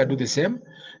companies that do the same,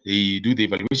 they do the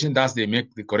evaluation, thus they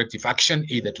make the corrective action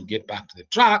either to get back to the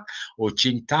track or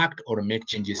change tact or make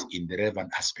changes in the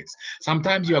relevant aspects.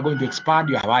 Sometimes you are going to expand,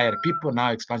 you have hired people,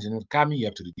 now expansion is not coming, you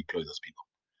have to redeploy those people.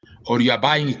 Or you are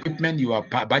buying equipment you are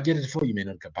budgeted for, you may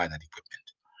not buy that equipment.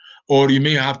 Or you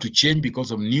may have to change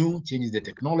because of new changes in the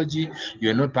technology.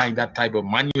 You're not buying that type of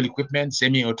manual equipment,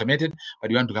 semi-automated,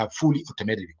 but you want to have fully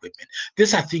automated equipment.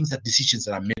 These are things that decisions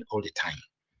that are made all the time.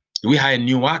 Do we hire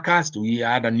new workers? Do we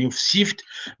add a new shift?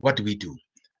 What do we do?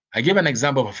 I gave an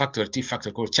example of a factory, tea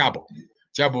factory called Chabo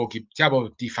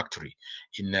Tea Factory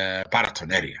in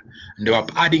Paraton area. And they were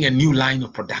adding a new line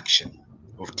of production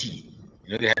of tea.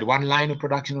 They had one line of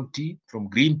production of tea, from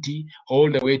green tea all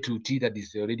the way to tea that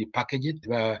is already packaged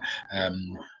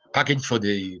for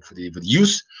the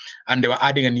use, and they were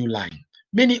adding a new line.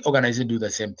 Many organizations do the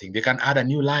same thing. They can add a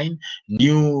new line,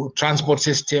 new transport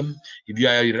system. If you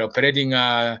are operating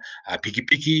a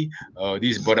piki,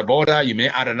 this border, you may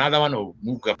add another one or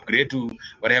upgrade to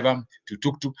whatever, to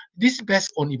tuk-tuk. This is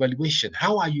based on evaluation.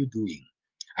 How are you doing?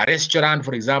 A restaurant,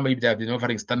 for example, if they have been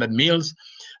offering standard meals,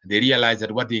 they realize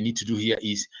that what they need to do here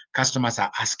is customers are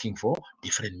asking for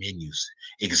different menus,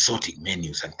 exotic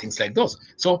menus and things like those.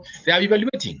 So they are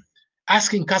evaluating,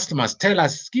 asking customers, tell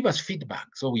us, give us feedback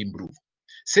so we improve.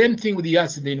 Same thing with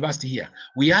us in the university here.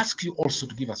 We ask you also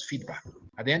to give us feedback.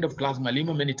 At the end of class,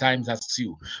 Malimo many times asks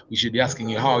you, we should be asking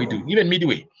you, how are we doing? Even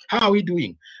midway, how are we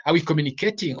doing? Are we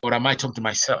communicating, or am I talking to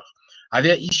myself? Are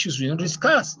there issues we don't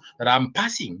discuss that I'm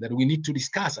passing that we need to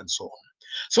discuss, and so on?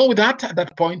 So with that, at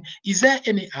that point, is there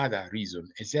any other reason?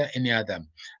 Is there any other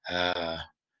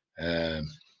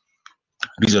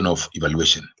reason of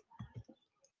evaluation?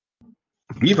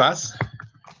 Give us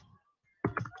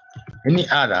any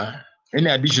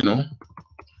additional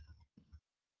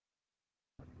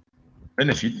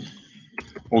benefit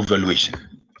of evaluation,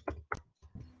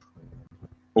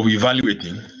 of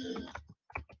evaluating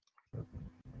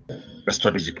the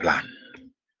strategic plan.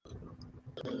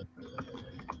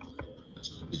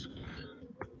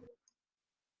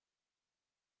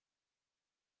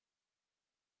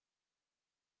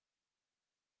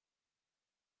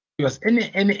 give us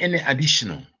any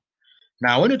additional.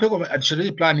 Now, when we talk about a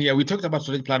strategic plan here, we talked about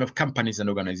strategic plan of companies and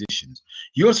organizations.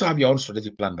 You also have your own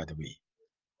strategic plan, by the way.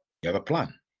 You have a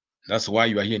plan. That's why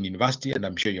you are here in university, and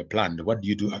I'm sure you're planned. What do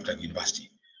you do after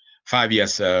university? 5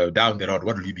 years down the road,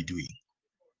 what will you be doing?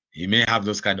 You may have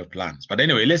those kind of plans. But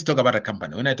anyway, let's talk about a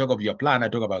company. When I talk of your plan, I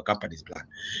talk about a company's plan.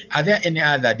 Are there any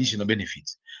other additional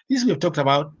benefits? This we have talked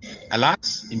about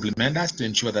alerts, implementers to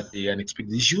ensure that the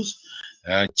unexpected issues,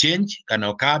 change can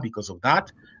occur because of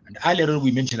that. And earlier on,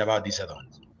 we mentioned about these other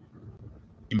ones.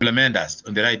 Implementers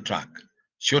on the right track,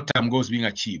 short-term goals being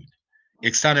achieved,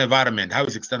 external environment, how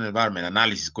is external environment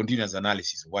analysis, continuous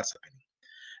analysis of what's happening,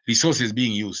 resources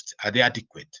being used, are they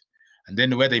adequate? And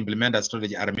then whether implementers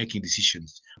strategy are making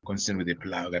decisions consistent with the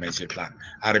plan, organizational plan.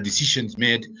 Are decisions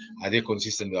made, are they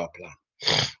consistent with our plan?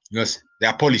 Because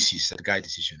there are policies that guide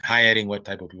decision. Hiring, what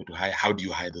type of people to hire, how do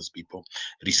you hire those people?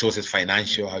 Resources,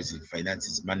 financial, how is the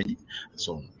finances managed, and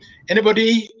so on.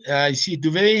 Anybody, I see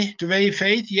Duvey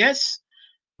Faith, yes?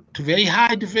 Duvey,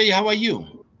 hi, Duvey, how are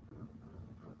you?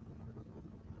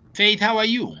 Faith, how are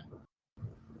you?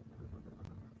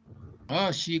 Oh,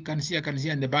 I can see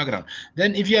in the background.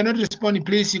 Then if you are not responding,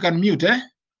 please, you can mute, eh?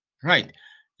 Right.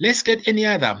 Let's get any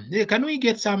other. Can we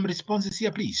get some responses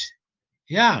here, please?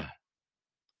 Yeah.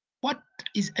 What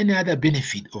is any other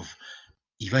benefit of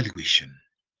evaluation?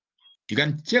 You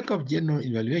can check off general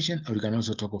evaluation, or you can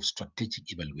also talk of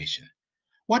strategic evaluation.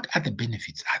 What other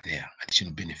benefits are there?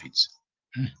 Additional benefits.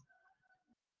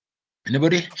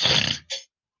 Anybody?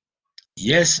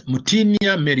 Yes,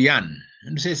 Mutinia Marianne.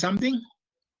 Want to say something?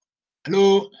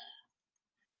 Hello?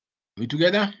 Are we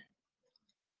together?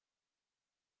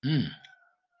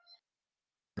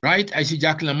 Right, I see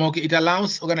Jacqueline Amoke. It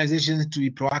allows organizations to be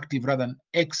proactive rather than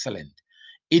excellent.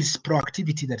 It's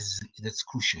proactivity that's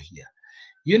crucial here.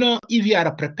 You know, if you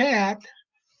are prepared,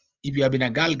 if you have been a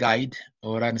Girl Guide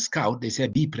or a Scout, they say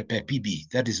be prepared, PB.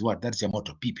 That is what? That's your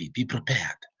motto, PP. Be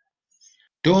prepared.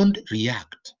 Don't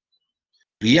react.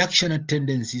 Reactionary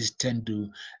tendencies tend to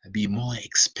be more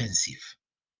expensive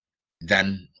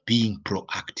than being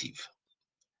proactive.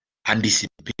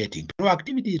 Anticipating.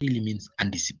 Proactivity really means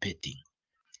anticipating.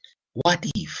 What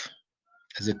if?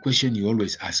 As a question you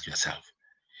always ask yourself.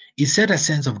 It set a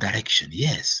sense of direction.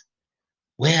 Yes.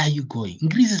 Where are you going?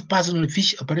 Increases personal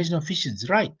operational efficiency,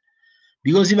 right?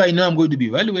 Because if I know I'm going to be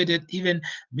evaluated, even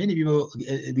many people,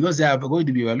 because they are going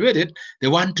to be evaluated, they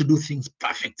want to do things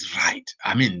perfect, right?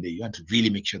 I mean, they want to really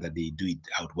make sure that they do it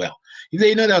out well. If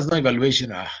they know there's no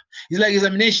evaluation, it's like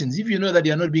examinations. If you know that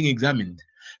you are not being examined,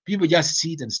 people just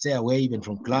sit and stay away even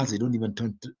from class. They don't even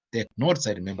turn to take notes.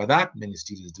 I remember that. Many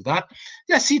students do that.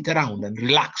 Just sit around and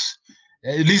relax,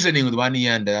 listening with one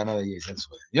ear and another ear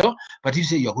elsewhere. You know? But if you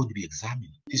say you're going to be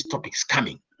examined, this topic is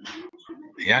coming.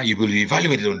 Yeah, you will be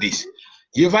evaluated on this.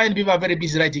 You find people are very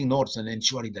busy writing notes and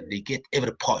ensuring that they get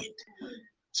every point.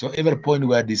 So every point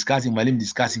we're discussing, Malim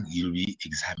discussing, you'll be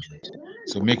examined.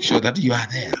 So make sure that you are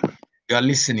there. You are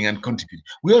listening and contributing.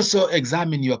 We also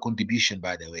examine your contribution,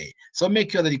 by the way. So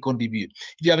make sure that you contribute.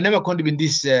 If you have never contributed in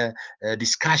these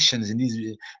discussions, in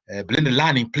these blended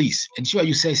learning, please ensure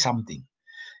you say something.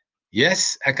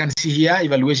 Yes, I can see here,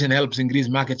 evaluation helps increase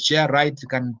market share, right? You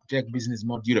can take business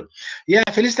more durable. Yeah,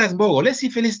 Felicitas Mbogo. Let's see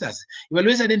Felicitas.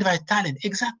 Evaluation identify talent.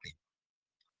 Exactly.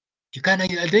 You can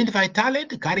identify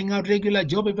talent. Carrying out regular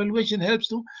job evaluation helps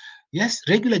too. Yes,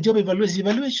 regular job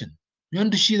evaluation. You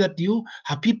want to see that you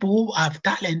have people who have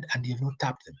talent and you have not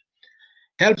tapped them.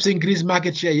 Helps increase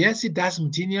market share. Yes, it does,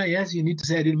 Mutinia. Yes, you need to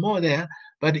say a little more there.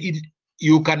 But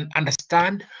you can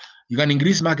understand, you can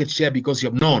increase market share because you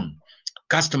have known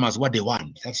customers what they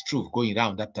want. That's true, going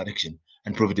around that direction,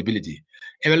 and profitability.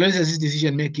 Evaluation assists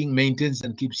decision making, maintains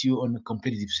and keeps you on a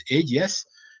competitive edge. Yes,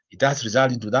 it does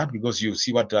result into that because you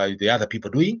see what the other people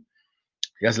doing.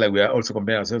 Just like we are also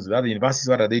comparing ourselves with other universities.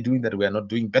 What are they doing that we are not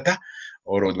doing better,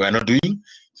 or we are not doing,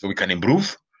 so we can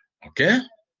improve? Okay.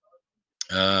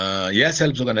 Yes,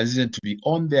 helps organizations to be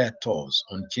on their toes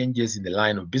on changes in the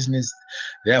line of business,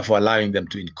 therefore allowing them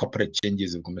to incorporate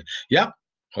changes of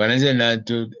organization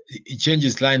to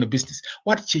changes line of business.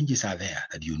 What changes are there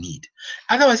that you need?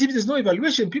 Otherwise, if there's no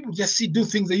evaluation, people just do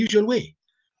things the usual way.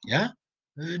 Yeah,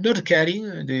 not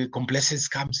caring. The complacency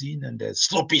comes in and the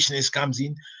sloppiness comes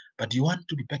in. But you want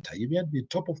to be better. You want to be at the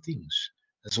top of things.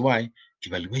 That's why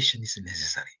evaluation is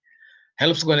necessary.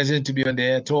 Helps organization to be on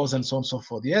their toes and so on and so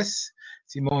forth. Yes.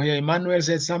 See more here. Emmanuel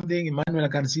said something. Emmanuel, I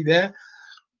can see there.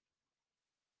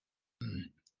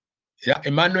 Yeah,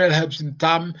 Emmanuel helps in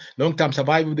long-term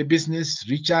survival of the business.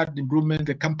 Richard, improvement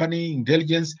the company,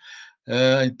 intelligence.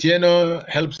 Tieno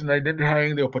helps in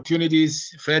identifying the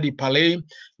opportunities. Freddie Palais,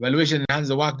 evaluation enhance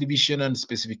the work division and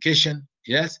specification.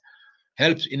 Yes,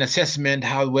 helps in assessment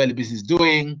how well the business is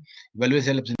doing.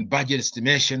 Evaluation helps in budget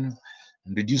estimation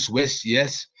and reduce waste.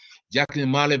 Yes. Jacqueline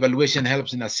Marlowe evaluation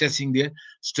helps in assessing the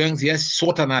strengths. Yes.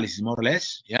 SWOT analysis, more or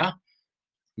less. Yeah.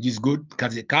 Which is good.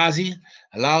 Kazi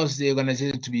allows the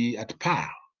organization to be at par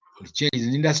with changes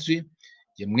in industry.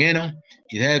 Jemngeno,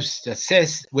 it helps to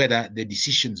assess whether the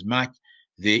decisions match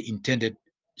the intended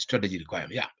strategy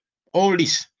requirement. Yeah. All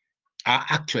these are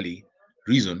actually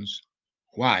reasons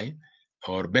why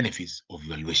or benefits of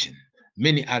evaluation.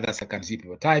 Many others I can see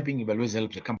people typing. Evaluation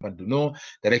helps the company to know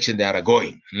direction they are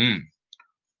going.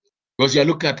 Because you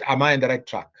look at, am I on the right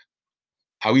track?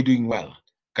 Are we doing well?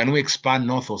 Can we expand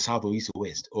north or south or east or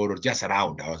west, or just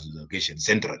around our location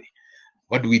centrally?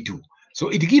 What do we do? So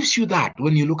it gives you that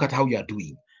when you look at how you are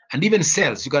doing. And even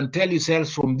sales, you can tell you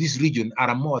sales from this region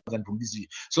are more than from this region.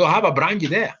 So have a branch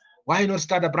there. Why not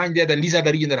start a branch there than this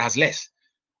other region that has less?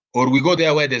 Or we go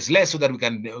there where there's less so that we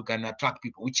can attract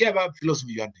people, whichever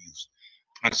philosophy you want to use,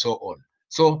 and so on.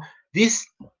 So this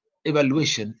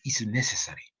evaluation is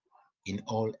necessary in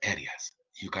all areas.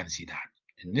 You can see that.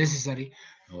 Necessary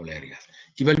in all areas.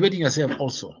 Evaluating yourself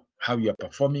also, how you are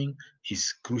performing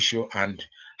is crucial, and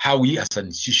how we as an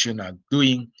institution are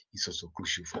doing is also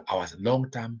crucial for our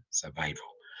long-term survival.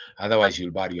 Otherwise,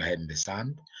 you'll bury your head in the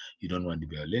sand. You don't want to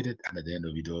be evaluated, and at the end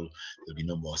of it all, there'll be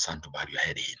no more sand to bury your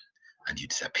head in, and you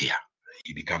disappear.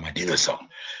 You become a dinosaur.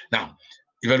 Now,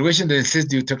 evaluation, the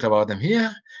necessity, you talked about them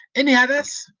here. Any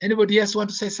others? Anybody else want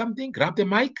to say something? Grab the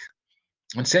mic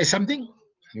and say something.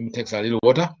 Let me take a little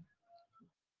water.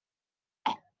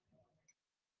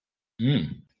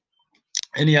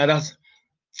 Any others?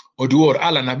 Oduor,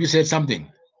 Alan, have you said something?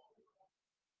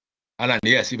 Alan,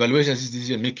 yes, evaluation is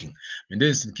decision making.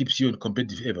 Maintenance keeps you in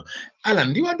competitive favor.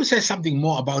 Alan, do you want to say something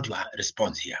more about your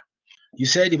response here? You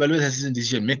said evaluation is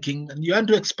decision making, and you want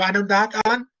to expand on that,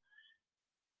 Alan?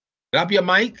 Grab your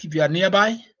mic if you are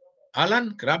nearby.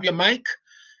 Alan, grab your mic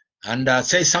and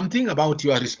say something about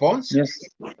your response. Yes.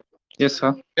 Yes,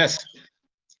 sir. Yes.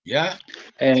 Yeah.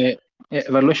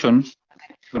 Evaluation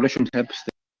helps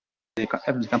the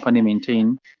company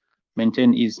maintain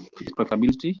its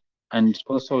profitability, and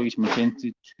also it maintains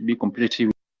it to be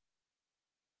competitive.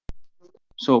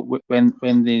 So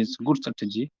when there's good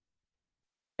strategy,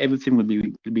 everything will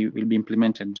be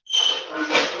implemented.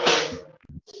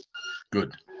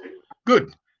 Good.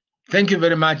 Thank you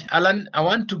very much, Alan. I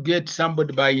want to get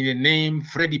somebody by the name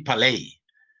Freddie Palais.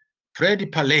 Freddie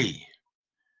Palais.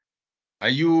 Are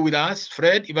you with us?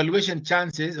 Fred, evaluation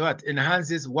chances, what?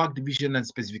 Enhances work division and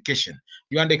specification.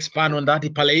 You want to expand on that,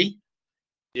 Palais?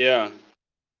 Yeah.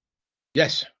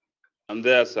 Yes. I'm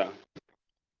there, sir.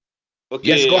 Okay.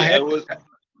 Yes, go ahead.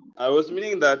 I was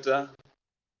meaning that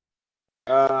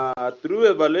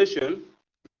through evaluation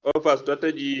of a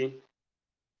strategy,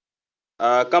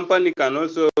 a company can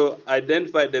also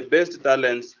identify the best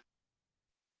talents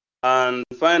and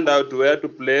find out where to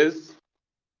place,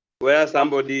 where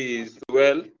somebody is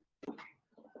well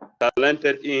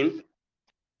talented in,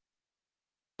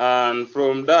 and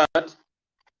from that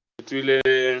it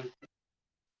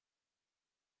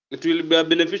will be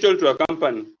beneficial to a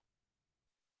company.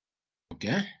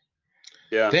 Okay.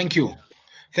 Yeah. Thank you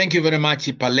very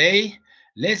much, Palais.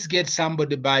 Let's get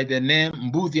somebody by the name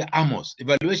Mbuthia Amos.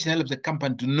 Evaluation helps the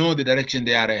company to know the direction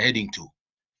they are heading to.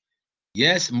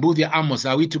 Yes, Mbuthia Amos,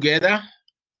 are we together?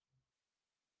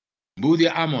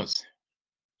 Mbuthia Amos.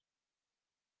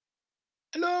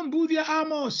 Hello, Mbuthia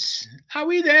Amos. Are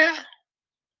we there?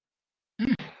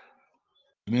 You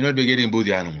may not be getting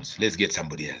Mbuthia Amos. Let's get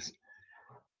somebody else.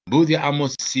 Mbuthia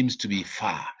Amos seems to be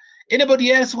far.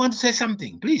 Anybody else want to say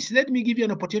something? Please, let me give you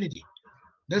an opportunity.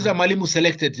 That's a Malimu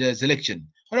selected selection.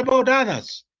 What about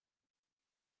others?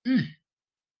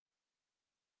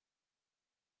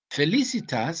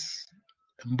 Felicitas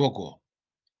Mbogo.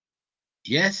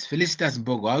 Yes, Felicitas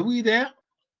Mbogo. Are we there?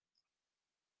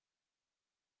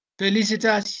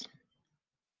 Felicitas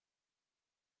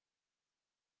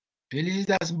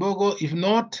Mbogo. If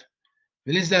not,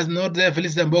 Felicitas not there.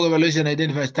 Felicitas Mbogo evaluation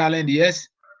identifies talent. Yes.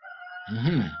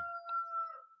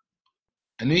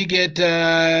 And we get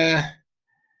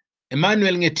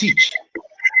Emmanuel Ngetich,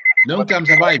 long-term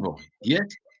survival. Yes.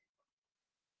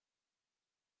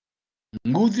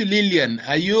 Nguthi Lillian,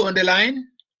 are you on the line?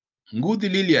 Nguthi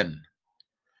Lillian.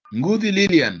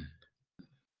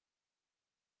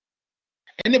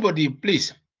 Anybody,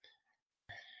 please.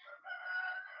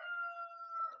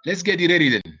 Let's get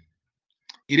Ireri then.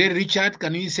 Ireri Richard,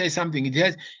 can you say something?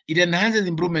 It enhances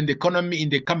improvement in the economy, in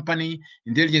the company,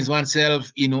 intelligence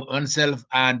oneself, oneself,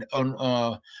 and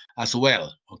on as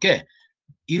well. Okay.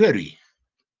 Ireri.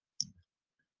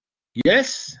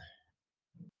 Yes.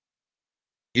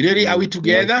 Ireri, are we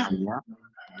together?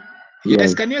 Yes,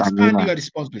 Yes, can you expand Samina. your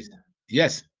response, please?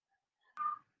 Yes.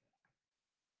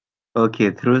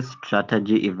 Okay, through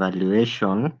strategy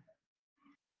evaluation,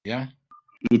 Yeah.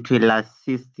 it will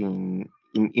assist in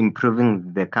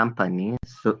improving the company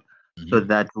so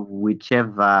that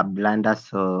whichever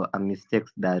blunders or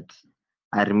mistakes that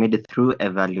are made through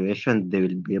evaluation, they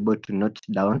will be able to note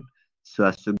down so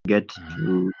as to get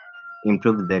to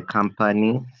improve the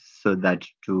company so that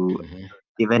to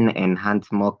even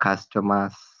enhance more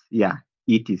customers. Yeah,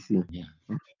 etc.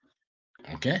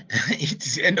 Okay.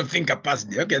 It's the end of think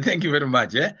capacity. Okay, thank you very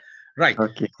much. Yeah. Right.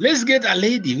 Okay. Let's get a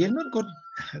lady. We're not got.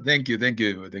 Thank you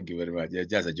very much. Yeah,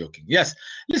 just a joking. Yes,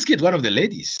 let's get one of the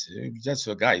ladies. Just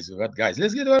for guys, we've got guys.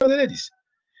 Let's get one of the ladies.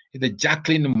 Either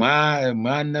Jacqueline,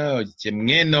 Mana,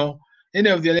 Chemngeno, any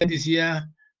of the ladies here,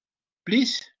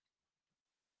 please.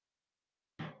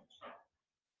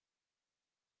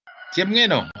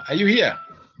 Chemngeno, are you here?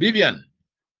 Vivian,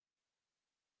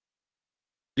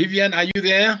 are you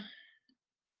there?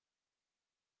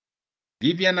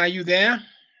 Vivian, are you there?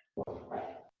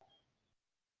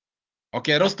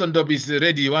 Okay, Rostondop is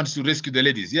ready. He wants to rescue the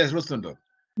ladies. Yes, Rostondop.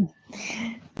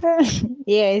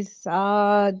 Yes,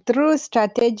 through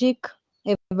strategic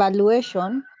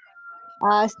evaluation,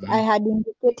 as I had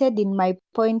indicated in my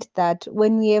point that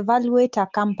when we evaluate a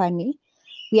company,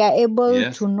 we are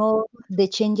able to know the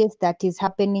changes that is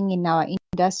happening in our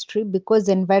industry because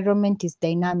the environment is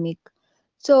dynamic.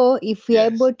 So if we are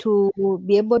able to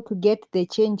get the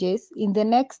changes, in the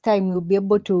next time we'll be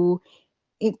able to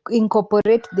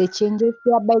incorporate the changes,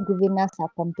 thereby giving us a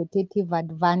competitive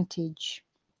advantage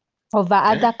over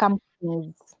other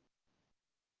companies.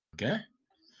 Okay.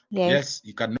 Yes,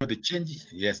 you can know the changes.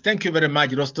 Yes, thank you very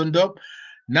much, Rostondop.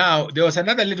 Now, there was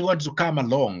another lady who wanted to come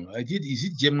along. Is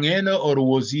it Chemngeno or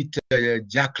was it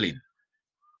Jacqueline?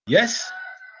 Yes?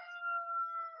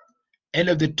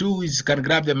 Any of the two can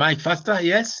grab the mic faster?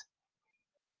 Yes?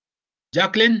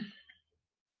 Jacqueline?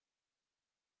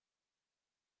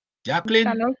 Jacqueline?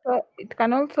 It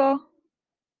can also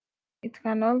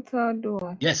do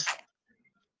what? Yes.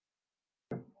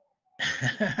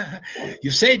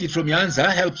 You said it from your answer,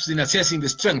 helps in assessing the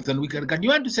strength. And can you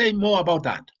want to say more about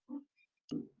that?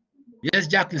 Yes,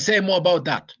 Jacqueline, say more about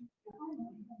that.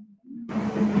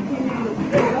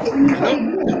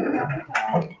 Hello?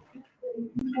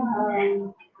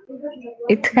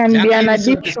 It can be an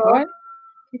addition.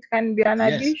 It can be an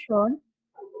addition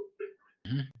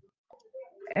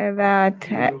that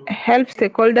helps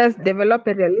stakeholders develop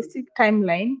a realistic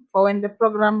timeline for when the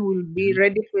program will be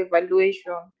ready for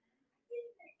evaluation.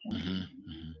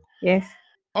 Yes.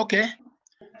 Okay.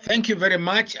 Thank you very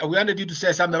much. We wanted you to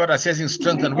say something about assessing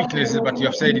strengths and weaknesses, but you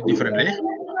have said it differently.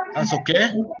 That's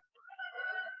okay.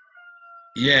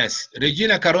 Yes.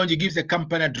 Regina Karonji gives the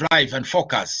company a drive and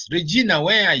focus. Regina,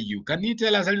 where are you? Can you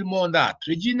tell us a little more on that?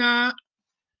 Regina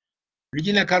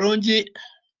Karonji.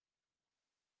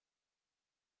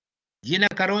 Regina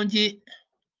Karonji.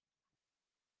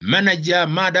 Manager,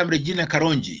 Madam Regina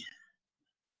Karonji.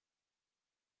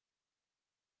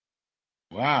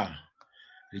 Wow.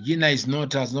 Regina has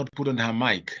not put on her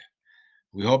mic.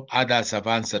 We hope others have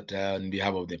answered on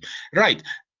behalf of them. Right.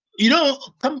 You know,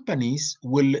 companies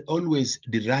will always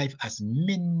derive as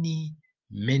many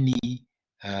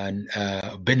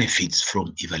benefits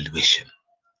from evaluation.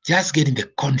 Just getting the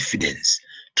confidence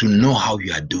to know how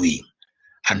you are doing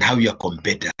and how your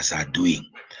competitors are doing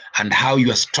and how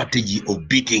your strategy of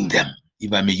beating them,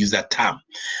 if I may use that term,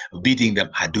 beating them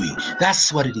are doing.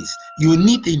 That's what it is. You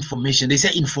need the information. They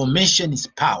say information is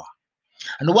power.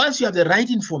 And once you have the right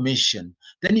information,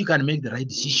 then you can make the right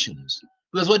decisions.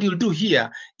 Because what you'll do here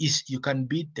is you can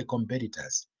beat the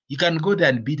competitors. You can go the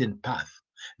unbeaten path.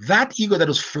 That ego that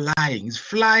was flying is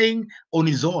flying on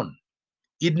its own.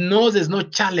 It knows there's no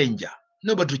challenger,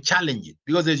 nobody to challenge it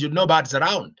because there's no birds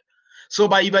around. So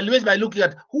by evaluating, by looking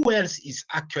at who else is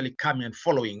actually coming and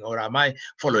following, or am I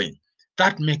following,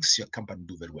 that makes your company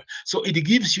do very well. So it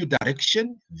gives you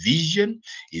direction, vision,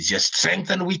 it's your strengths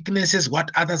and weaknesses, what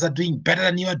others are doing better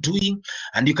than you are doing,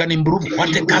 and you can improve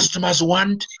what the customers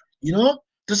want. You know,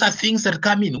 those are things that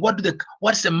come in.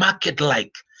 What's the market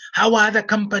like? How are other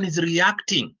companies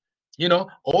reacting? You know,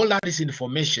 all that is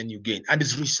information you gain, and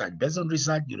it's research. Based on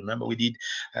research, you remember we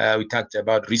talked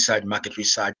about research, market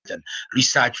research, and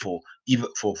research for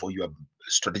your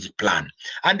strategic plan.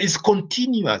 And it's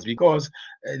continuous because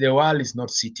the world is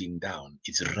not sitting down,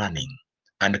 it's running.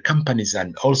 And companies are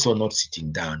also not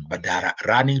sitting down, but they are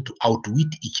running to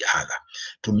outwit each other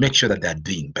to make sure that they are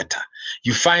doing better.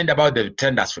 You find about the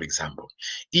tenders, for example.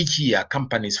 Each year,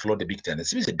 companies float the big tenders.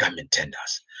 These are government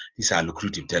tenders. These are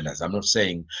lucrative tenders. I'm not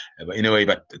saying in a way,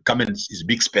 but government is a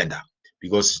big spender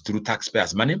because through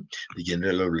taxpayers' money, they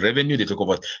generate a lot of revenue. They talk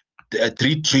about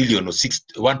 3 trillion or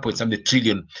 1 point something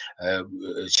trillion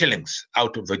shillings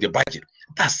out of the budget.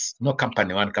 That's no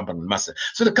company, one company master.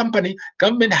 So the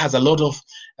government has a lot of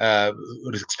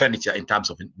expenditure in terms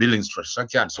of building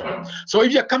infrastructure and so on. So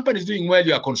if your company is doing well,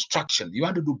 your construction, you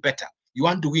want to do better. You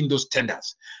want to win those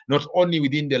tenders, not only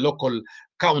within the local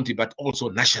county, but also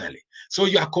nationally. So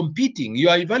you are competing. You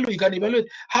can evaluate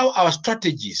how our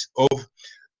strategies of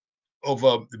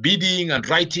bidding and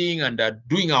writing and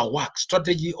doing our work,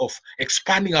 strategy of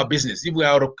expanding our business. If we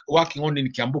are working on in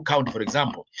Kiambu County, for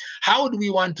example, how do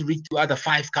we want to reach to other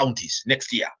 5 counties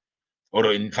next year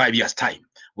or in 5 years' time?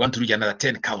 We want to reach another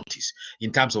 10 counties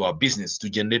in terms of our business to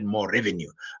generate more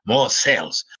revenue, more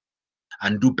sales,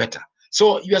 and do better.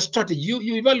 So your strategy,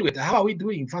 you evaluate, how are we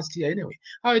doing first year anyway?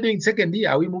 How are we doing second year?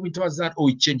 Are we moving towards that or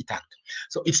we change tact?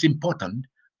 So it's important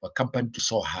for a company to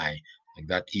soar high like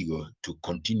that ego to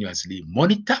continuously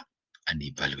monitor and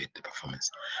evaluate the performance.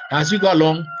 Now, as we go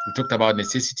along, we talked about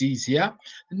necessities here.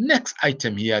 The next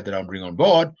item here that I'm bringing on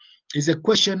board is a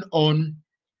question on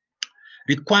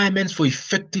requirements for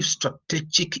effective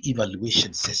strategic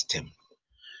evaluation system.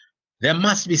 There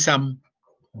must be some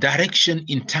direction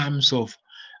in terms of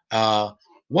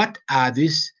what are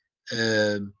these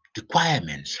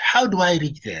requirements? How do I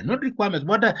reach there? Not requirements.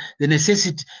 What are the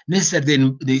necessary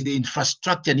the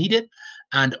infrastructure needed,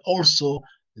 and also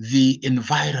the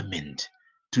environment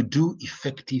to do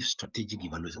effective strategic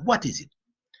evaluation? What is it?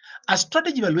 A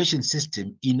strategy evaluation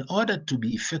system, in order to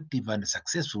be effective and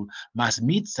successful, must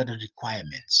meet certain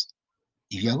requirements.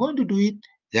 If you are going to do it,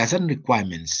 there are certain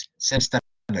requirements, certain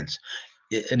standards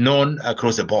known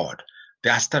across the board.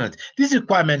 There are standards. These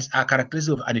requirements are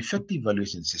characteristics of an effective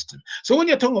evaluation system. So when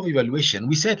you're talking of evaluation,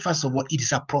 we said, first of all, it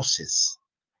is a process.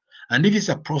 And if it's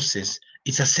a process,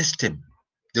 it's a system.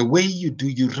 The way you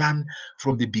run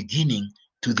from the beginning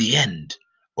to the end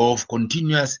of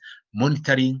continuous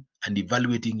monitoring and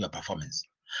evaluating your performance.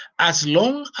 As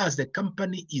long as the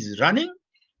company is running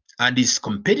and is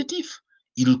competitive,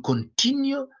 it will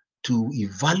continue to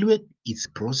evaluate its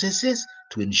processes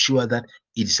to ensure that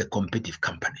it is a competitive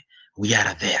company. We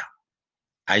are there.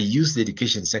 I use the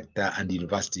education sector and the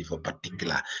university in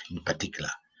particular,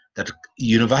 that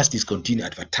universities continue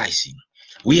advertising.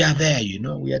 We are there,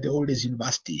 we are the oldest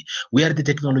university. We are the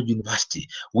technology university.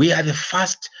 We are the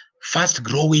fast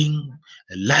growing,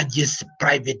 largest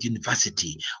private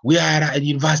university. We are a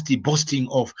university boasting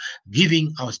of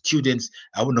giving our students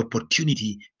an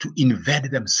opportunity to invent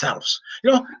themselves.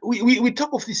 We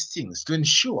talk of these things to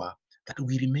ensure that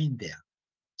we remain there.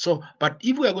 So, but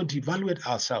if we are going to evaluate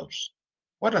ourselves,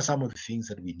 what are some of the things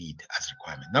that we need as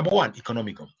requirement? Number one,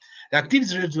 economical. The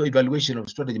activities related to evaluation of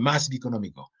strategy must be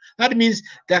economical. That means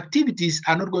the activities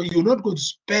are not going, you're not going to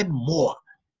spend more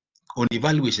on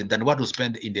evaluation than what was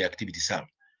spent in the activity itself.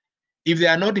 If they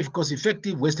are not, of course,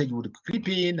 effective, wastage would creep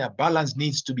in. A balance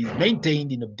needs to be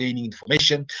maintained in obtaining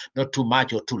information, not too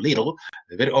much or too little.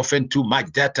 Very often, too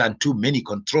much data and too many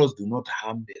controls do not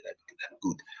harm the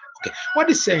good. Okay, what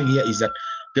it's saying here is that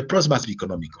the process must be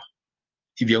economical.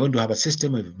 If you're going to have a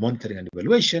system of monitoring and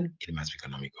evaluation, it must be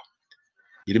economical.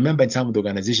 You remember in some of the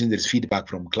organizations, there's feedback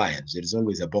from clients. There's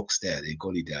always a box there. They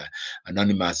call it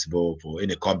anonymous for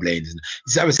any complaints.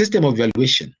 It's a system of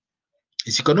evaluation.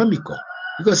 It's economical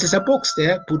because there's a box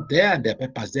there, put there, and there are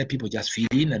papers there. People just fill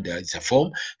in, and it's a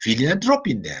form, fill in and drop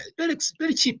in there. Very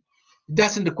cheap. It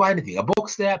doesn't require anything. A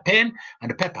box there, pen,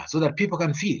 and a paper so that people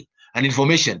can fill. And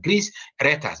information, please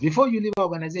rate us. Before you leave our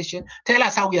organization, tell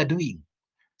us how we are doing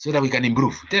so that we can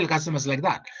improve. Tell customers like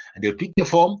that. And they'll pick the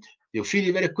form, they'll fill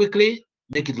it very quickly,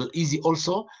 make it easy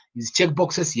also. These check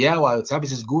boxes, yeah, our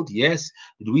service is good, yes.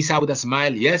 Do we serve with a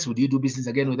smile? Yes. Would you do business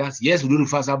again with us? Yes. Would you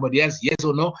refer somebody else? Yes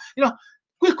or no?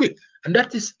 Quick. And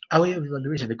that is our way of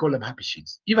evaluation. They call them happy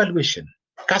sheets. Evaluation,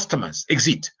 customers,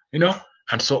 exit,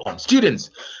 and so on.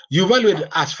 Students, you evaluate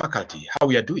as faculty how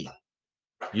we are doing.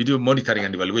 You do monitoring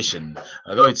and evaluation.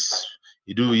 Although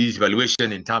you do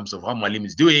evaluation in terms of how Malim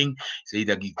is doing, so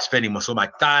either spending so much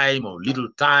time or little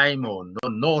time or no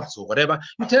notes or whatever.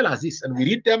 You tell us this, and we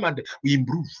read them and we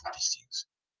improve these things.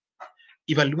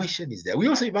 evaluation is there. We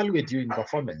also evaluate you in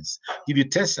performance, give you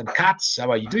tests and cards.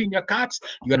 How are you doing your cards?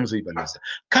 You can also evaluate.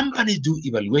 Companies do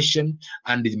evaluation,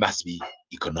 and it must be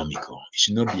economical. It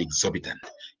should not be exorbitant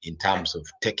in terms of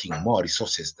taking more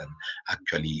resources than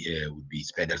actually would be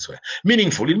spent elsewhere.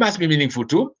 Meaningful. It must be meaningful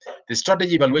too. The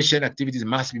strategy evaluation activities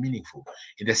must be meaningful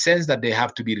in the sense that they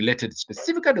have to be related to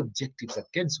specific objectives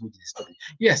against which the strategy.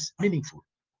 Yes, meaningful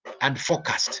and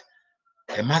focused.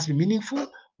 It must be meaningful.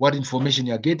 What information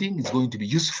you're getting is going to be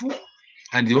useful,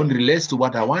 and it only relates to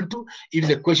what I want to. If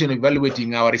the question of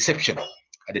evaluating our reception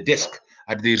at the desk,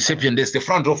 at the reception desk, the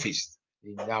front office,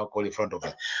 we now call it front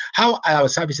office. How are our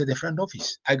service at the front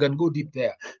office? I can go deep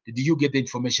there. Did you get the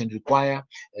information required?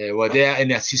 Were there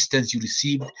any assistance you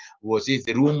received? Was it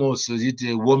the room, or was it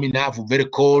warm enough or very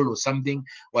cold or something?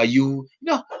 Were you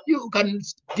can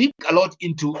dig a lot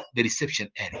into the reception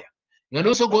area. You can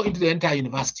also go into the entire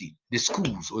university, the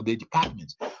schools or the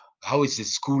departments. How is the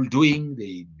school doing?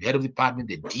 The head of the department,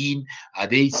 the dean, are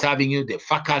they serving you? The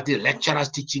faculty, the lecturers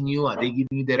teaching you, are they giving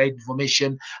you the right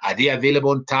information? Are they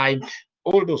available on time?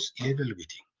 All those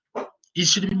evaluating. It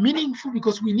should be meaningful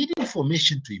because we need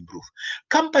information to improve.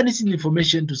 Companies need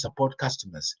information to support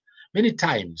customers. Many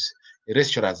times,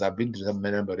 restaurants, I've been to some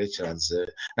number of restaurants,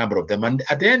 number of them, and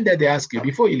at the end they ask you,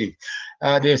 before you leave,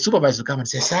 the supervisor will come and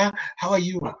say, sir, how are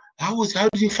you? How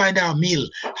did you find our meal?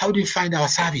 How do you find our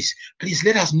service? Please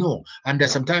let us know. And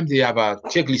sometimes they have a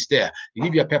checklist there. You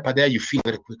give your paper there, you fill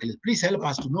very quickly. Please help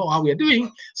us to know how we are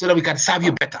doing so that we can serve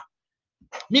you better.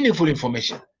 Meaningful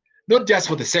information. Not just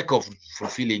for the sake of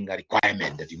fulfilling a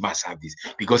requirement that you must have this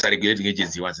because a regulating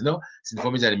agency wants. No, it's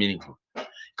information that is meaningful.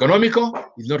 Economical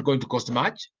is not going to cost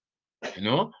much.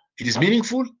 It is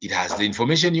meaningful. It has the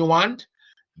information you want.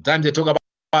 Sometimes they talk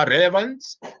about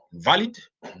relevance, valid.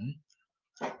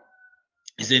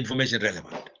 Is the information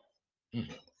relevant?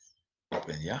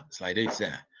 Yeah, slide 8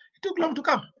 there. It took long to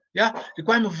come. Yeah,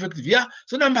 requirement of effective. Yeah.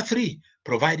 So number 3,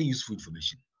 providing useful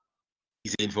information.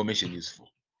 Is the information useful?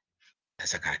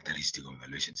 That's a characteristic of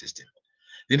evaluation system.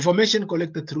 The information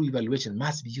collected through evaluation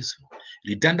must be useful.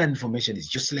 Redundant information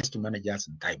is useless to managers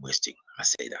and time wasting. I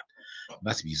say that. It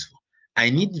must be useful. I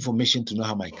need information to know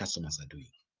how my customers are doing.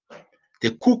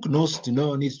 The cook needs to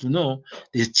know,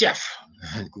 the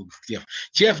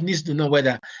chef needs to know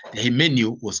whether the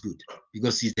menu was good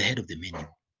because he's the head of the menu.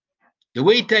 The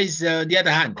waiter is, on the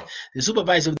other hand, the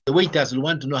supervisor of the waiters will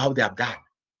want to know how they have done.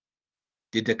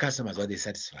 Did the customers, were they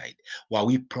satisfied? Were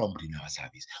we prompt in our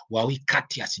service? Were we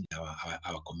courteous in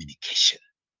our communication?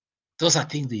 Those are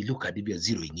things they look at if you're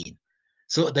zeroing in.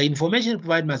 So the information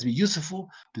provided must be useful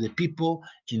to the people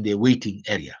in the waiting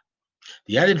area.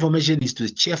 The other information is to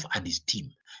the chef and his team.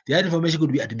 The other information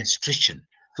could be administration.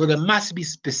 So they must be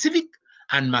specific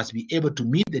and must be able to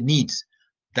meet the needs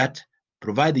that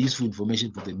provide the useful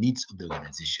information for the needs of the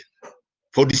organization.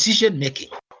 For decision making,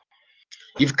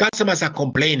 if customers are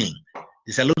complaining,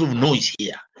 there's a lot of noise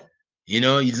here.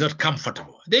 It's not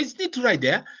comfortable. There's need to write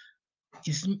there.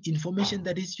 It's information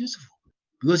that is useful.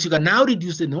 Because you can now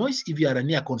reduce the noise. If you are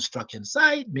near a construction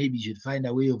site, maybe you should find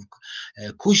a way of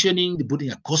cushioning,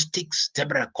 putting acoustics,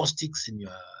 temporary acoustics in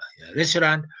your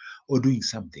restaurant, or doing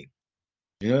something.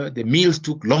 The meals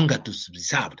took longer to be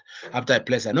served. After I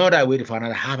placed an order, I waited for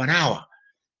another half an hour.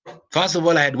 First of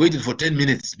all, I had waited for 10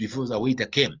 minutes before the waiter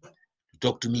came to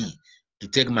talk to me, to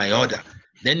take my order.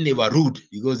 Then they were rude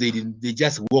because they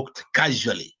just walked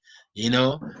casually.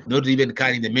 Not even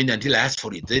carrying the menu until I asked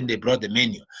for it. Then they brought the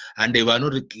menu, and they were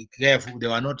not careful. They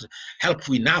were not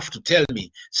helpful enough to tell me,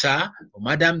 sir, or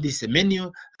madam, this is a menu,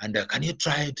 and can you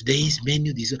try today's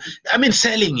menu?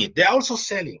 Selling it. They're also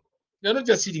selling. You're not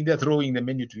just sitting there throwing the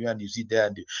menu to you, and you sit there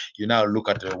and you now look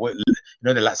at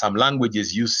some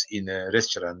languages used in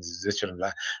restaurants.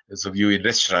 Those of you in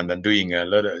restaurant and doing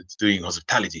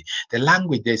hospitality, the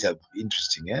language there is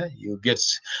interesting. Yeah, you get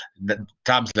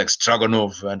terms like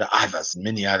stroganoff and others,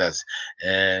 many others.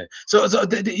 You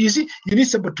see, you need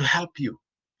somebody to help you.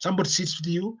 Somebody sits with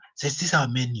you, says, "This is our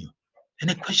menu.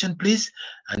 Any question, please?"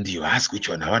 And you ask which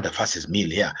one. I want the fastest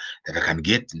meal here that I can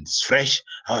get, and it's fresh.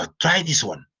 Try this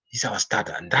one. This is our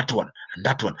starter, and that one, and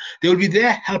that one. They will be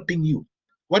there helping you.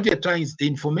 What they're trying is the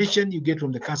information you get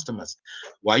from the customers.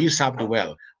 Were you served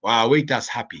well? Were our waiters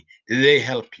happy? Did they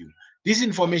help you? This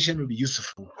information will be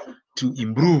useful to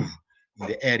improve in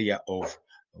the area of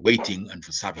waiting and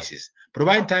for services.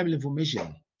 Provide timely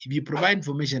information. If you provide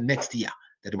information next year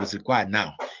that was required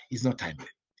now, it's not timely.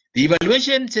 The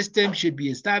evaluation system should be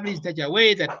established in such a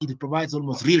way that it provides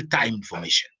almost real-time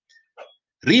information.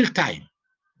 Real-time.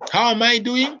 How am I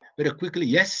doing? Very quickly,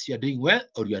 yes, you're doing well,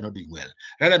 or you are not doing well.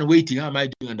 Rather than waiting, how am I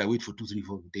doing? And I wait for 2, 3,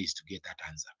 4 days to get that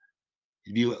answer.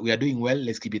 If we are doing well,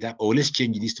 let's keep it up, or let's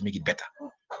change this to make it better.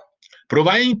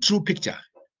 Providing true picture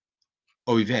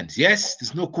of events. Yes,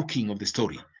 there's no cooking of the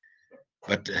story,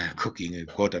 but cooking,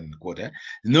 quote unquote,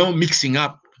 no mixing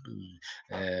up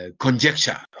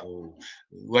conjecture or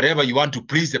whatever you want to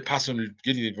please the person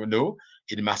getting it. No,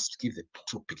 it must give the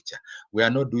true picture. We are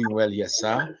not doing well here,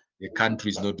 sir. The country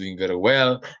is not doing very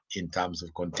well in terms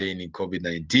of containing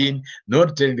COVID-19.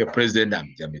 Not telling the president,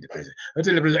 I'm the president. Not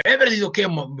telling the president, everything is okay,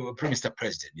 Mr.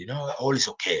 President. You know, all is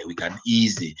okay. We can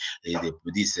ease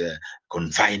these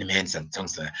confinements and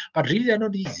things like that. But really, they're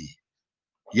not easy.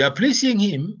 You are pleasing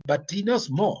him, but he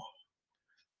knows more.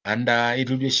 And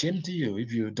it will be a shame to you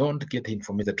if you don't get the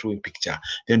information, the true picture,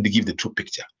 then to give the true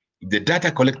picture. If the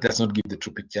data collector does not give the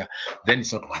true picture, then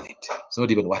it's not worth it. It's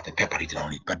not even worth the paper written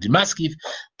on it. But you must give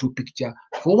true picture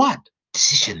for what?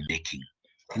 Decision making.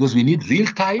 Because we need real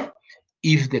time.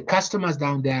 If the customers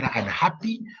down there are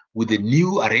unhappy with the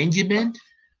new arrangement,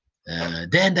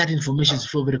 then that information is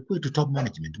flow very quick to top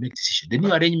management to make decision. The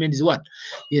new arrangement is what?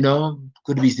 You know,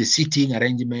 could be the seating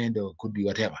arrangement or could be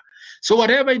whatever. So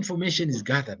whatever information is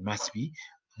gathered must be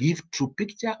give true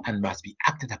picture and must be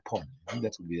acted upon. I think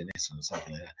that would be the next one or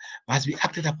something like that. Must be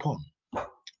acted upon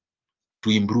to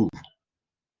improve.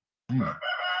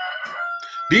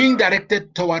 Being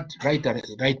directed toward right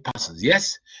persons.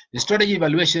 Yes, the strategy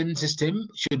evaluation system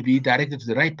should be directed to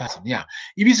the right person. Yeah,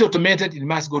 if it's automated, it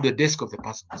must go to the desk of the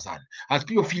person concerned. As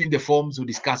people fill in the forms who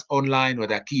discuss online or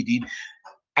they're keyed in,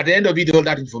 at the end of it, all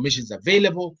that information is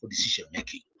available for decision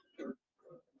making.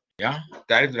 Yeah,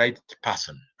 direct the right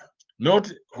person.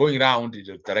 Not going around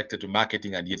directed to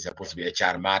marketing and yet it's supposed to be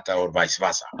HR matter or vice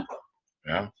versa.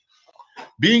 Yeah.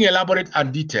 Being elaborate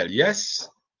and detailed. Yes.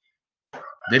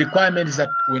 The requirement is that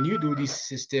when you do this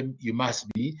system, you must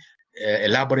be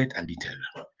elaborate and detailed.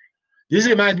 This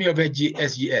reminds me of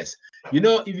SGS. You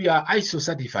know, if you are ISO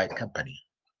certified company,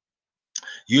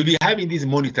 you'll be having these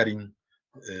monitoring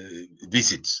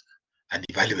visits and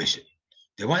evaluation.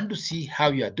 They want to see how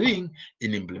you are doing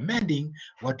in implementing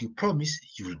what you promise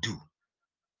you will do.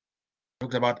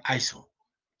 Talked about ISO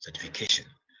certification.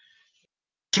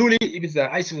 Truly, if it's an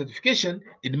ISO certification,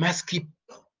 it must keep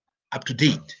up to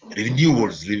date,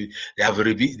 renewals, they have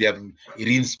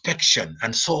reinspection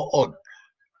and so on.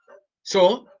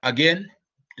 So again,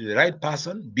 the right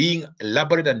person being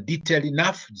elaborate and detailed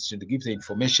enough to give the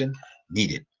information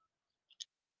needed.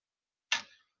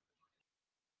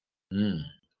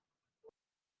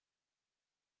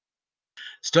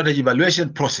 Strategy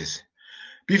evaluation process.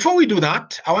 Before we do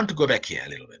that, I want to go back here a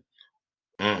little bit.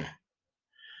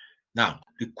 Now,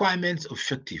 requirements of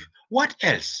effective. What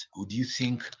else would you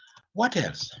think? What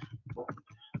else?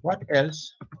 What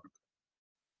else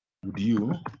would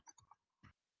you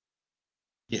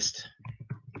suggest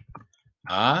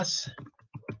as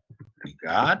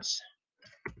regards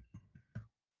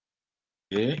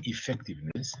the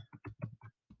effectiveness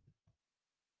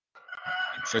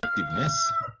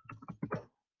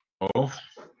of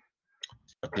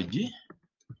strategy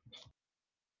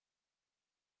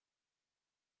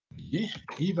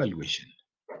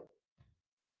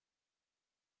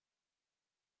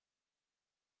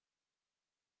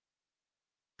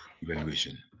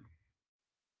evaluation?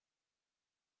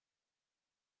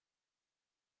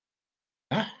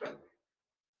 Huh?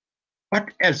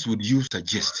 What else would you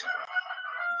suggest?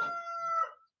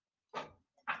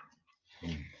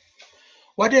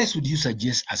 What else would you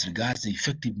suggest as regards the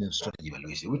effectiveness of strategy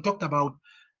evaluation? We talked about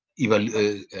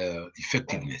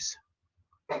effectiveness.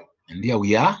 And here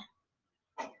we are.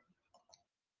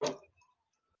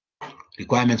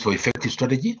 Requirements for effective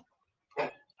strategy.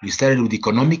 We started with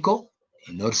economical,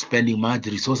 not spending much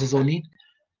resources on it.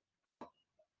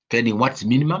 Spending what's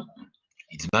minimum.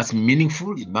 It must be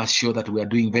meaningful. It must show that we are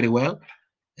doing very well.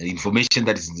 The information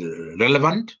that is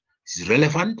relevant is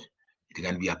relevant. It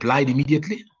can be applied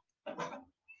immediately.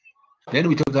 Then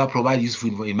we talk about provide useful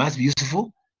information. It must be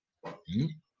useful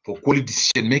for quality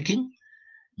decision making.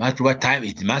 Must provide time.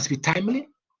 It must be timely,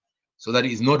 so that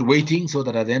it is not waiting. So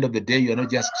that at the end of the day, you are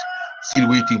not just still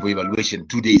waiting for evaluation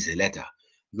 2 days later,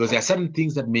 because there are certain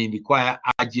things that may require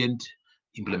urgent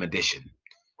implementation.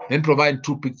 Then provide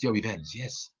true picture of events.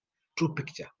 Yes, true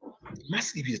picture. It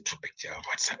must give you a true picture of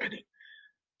what's happening.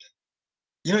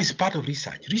 You know, it's part of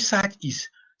research. Research is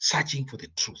searching for the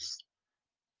truth,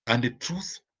 and the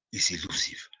truth is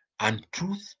elusive, and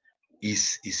truth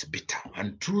is bitter,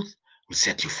 and truth will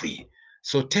set you free.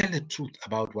 So tell the truth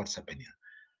about what's happening.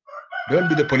 Don't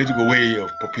do the political way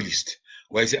of populist,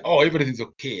 where you say, oh, everything's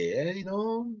okay, you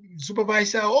know,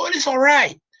 supervisor, oh, it's all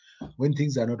right. When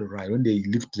things are not all right, when they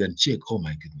lift and check, oh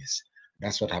my goodness,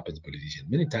 that's what happens to politicians.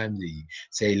 Many times they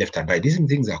say left and right, these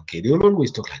things are okay. They will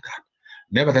always talk like that.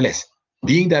 Nevertheless,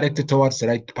 being directed towards the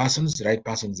right persons. The right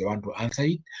persons, they want to answer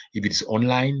it. If it's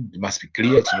online, it must be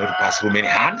clear. It's not to pass through many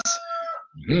hands.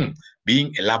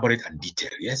 Being elaborate and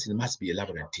detailed. Yes, it must be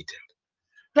elaborate and detailed.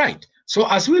 Right. So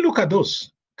as we look at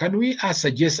those, can we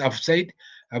suggest?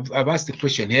 I've asked the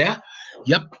question here.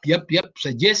 Yep.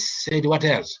 Suggest, said what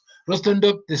else?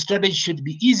 Rostondop, the strategy should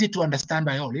be easy to understand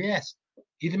by all. Yes.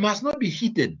 It must not be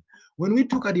hidden. When we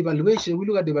look at evaluation,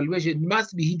 it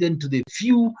must be hidden to the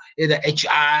few, either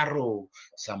HR or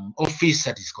some office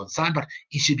that is concerned, but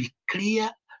it should be clear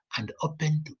and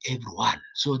open to everyone.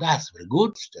 So that's very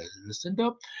good.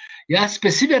 Rostondop. Yeah,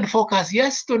 specific and focus.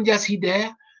 Yes, don't just hit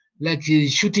there like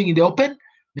shooting in the open.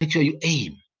 Make sure you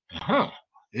aim.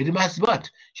 It must what?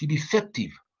 Should be effective.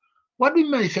 What do you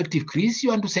mean by effective, Chris? You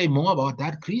want to say more about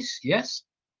that, Chris? Yes?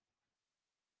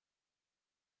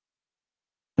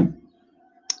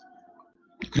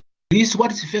 Chris,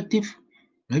 what is effective?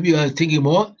 Maybe you are thinking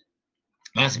more.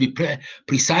 Must be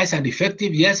precise and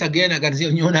effective. Yes, again, I can see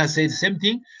Nyona said the same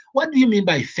thing. What do you mean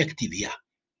by effective here?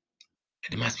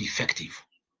 It must be effective.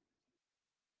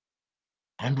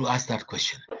 I want to ask that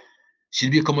question.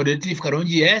 Should be accommodative,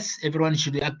 Karonji? Yes. Everyone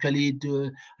should actually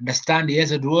understand.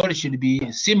 Yes, the word should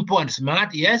be simple and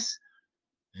smart. Yes.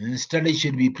 Strategy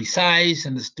should be precise,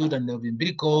 understood, and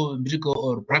empirical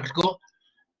or practical.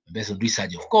 Based on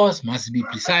research, of course, must be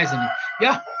precise. And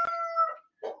yeah,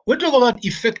 we talk about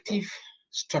effective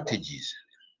strategies.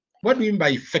 What do you mean by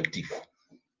effective?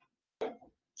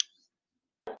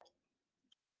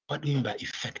 What do you mean by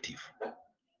effective?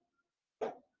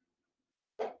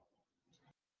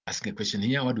 Asking a question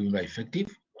here. What do you mean by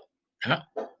effective? Huh?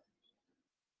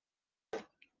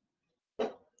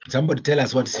 Somebody tell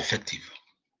us what is effective.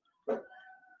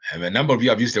 And a number of you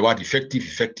have used the word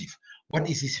effective. What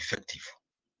is this effective?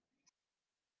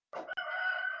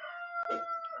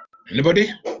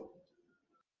 Anybody?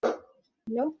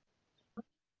 Hello?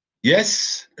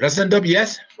 Yes? Rasandop,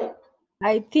 yes?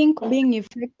 I think being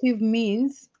effective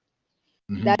means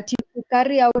that if you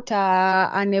carry out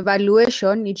an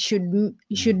evaluation, it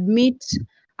should meet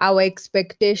our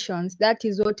expectations. That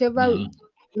is, whatever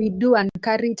we do and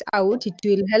carry it out, it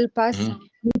will help us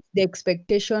meet the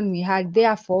expectation we had.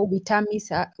 Therefore, we term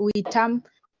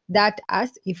that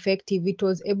as effective. It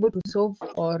was able to solve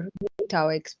or meet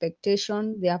our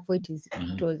expectation. Therefore, it was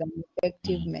an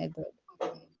effective method.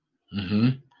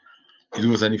 It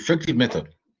was an effective method.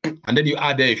 And then you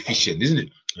add the efficient, isn't it?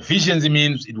 Efficiency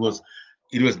means it was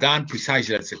done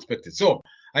precisely as expected. So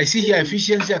I see here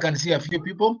efficiency. I can see a few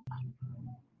people.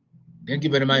 Thank you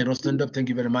very much, Rostondop. Thank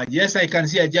you very much. Yes, I can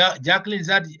see a Jacqueline. Is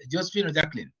that Josephine or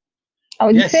Jacqueline? I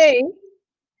would say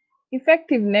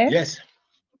effectiveness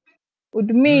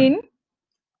would mean.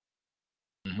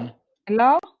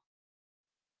 Hello?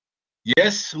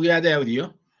 Yes, we are there with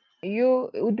you. You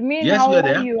would mean yes, how we are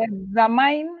there. you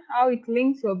examine how it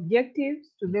links your objectives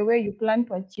to the way you plan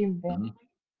to achieve them.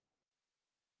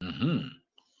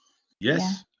 Yes.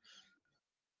 Yeah.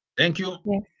 Thank you.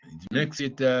 Yes. It makes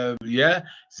it,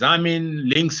 examine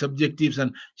links, objectives,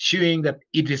 and showing that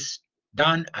it is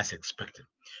done as expected.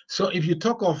 So if you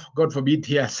talk of, God forbid,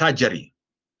 here, surgery,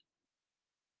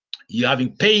 you're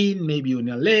having pain, maybe on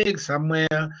your leg somewhere,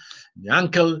 the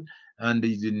ankle, and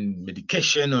in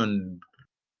medication on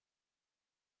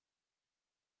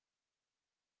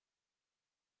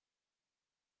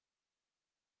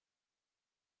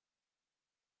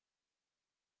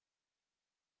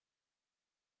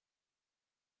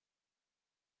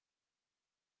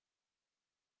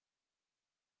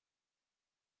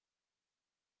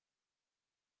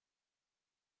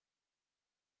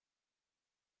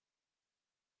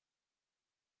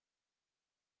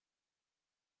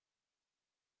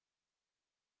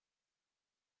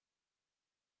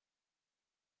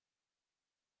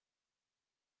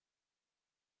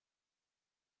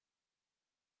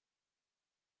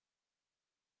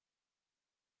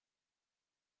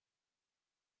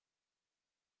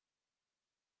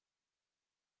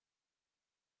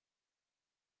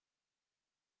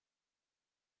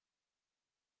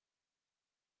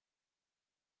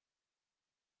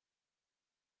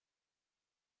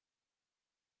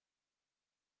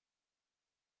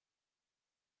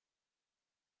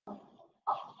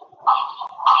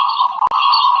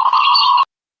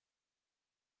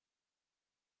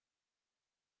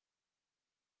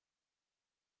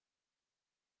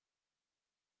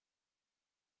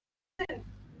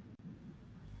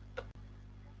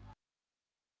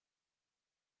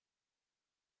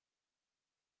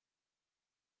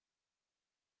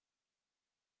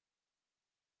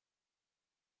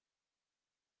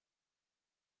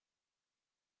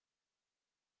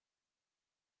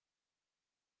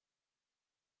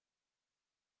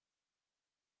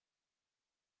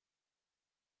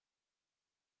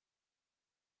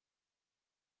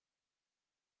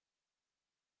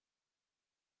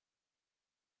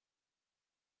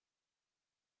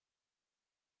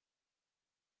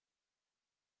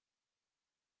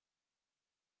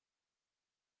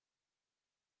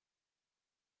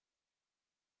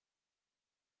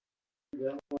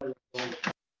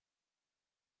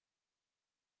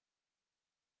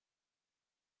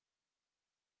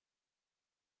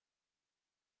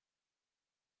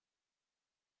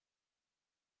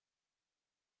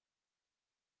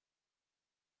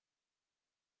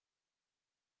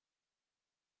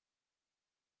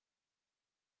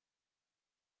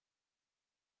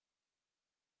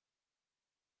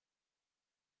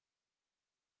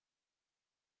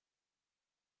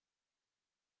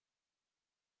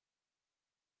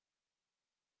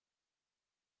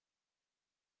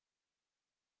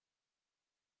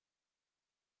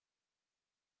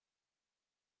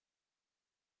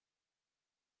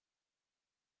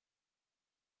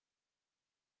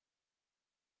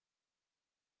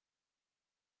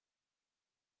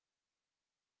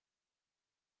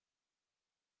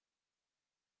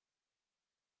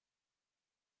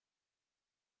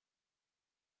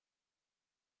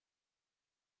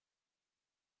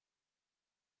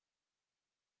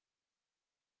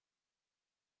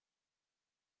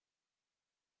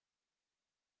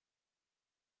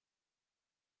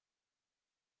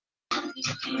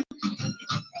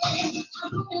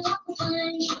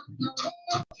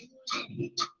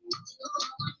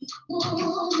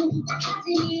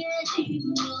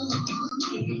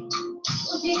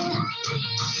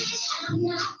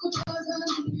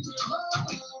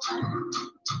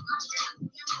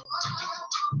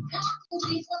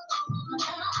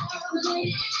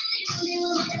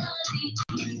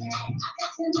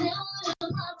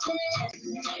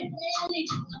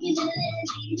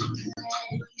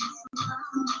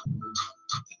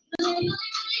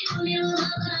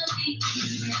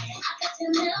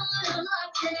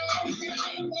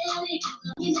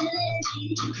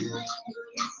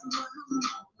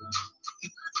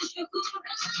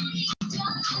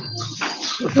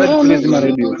Fred, please zima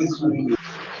radio.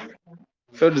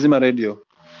 Fred, zima radio.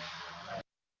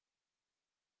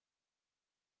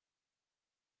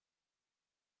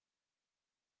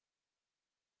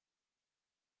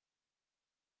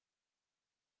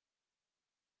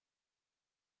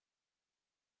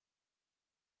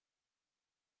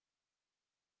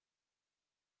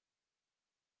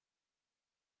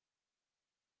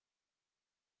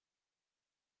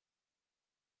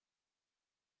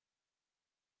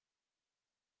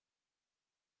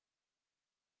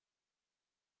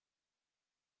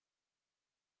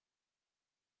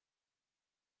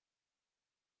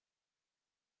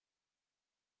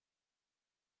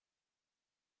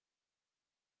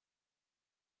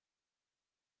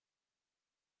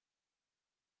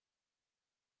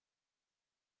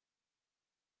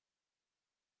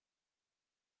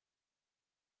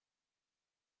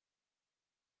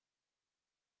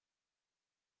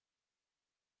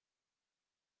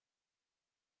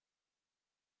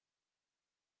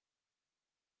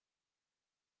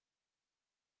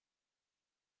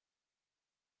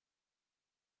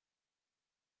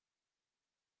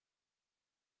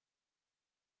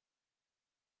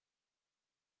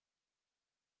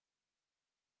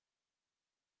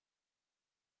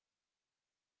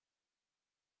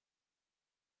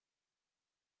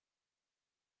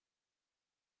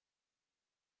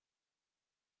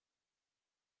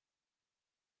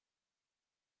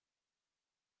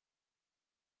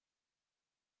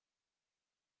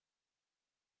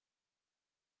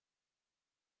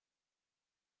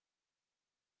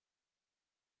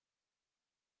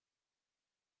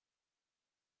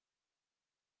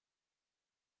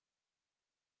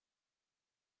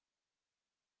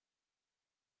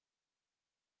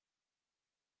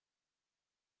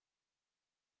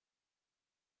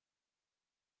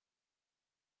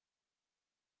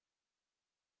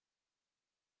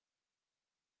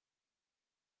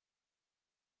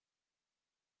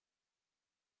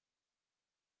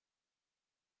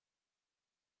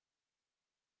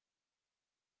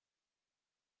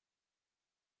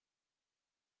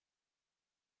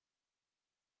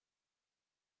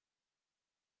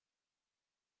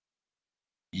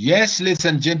 Yes, ladies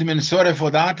and gentlemen, sorry for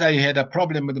that. I had a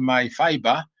problem with my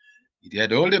fiber. It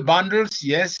had all the bundles,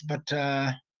 yes, but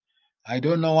I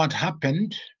don't know what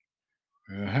happened.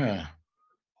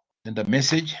 Send a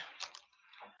message.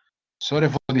 Sorry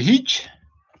for the hitch.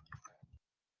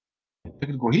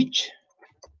 Technical hitch.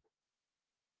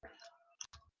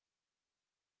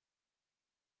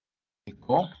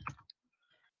 Technical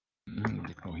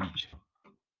hitch.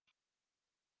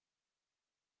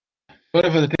 Sorry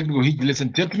for the technical hitch, ladies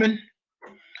and gentlemen.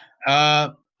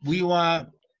 We were.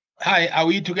 Hi, are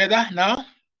we together now?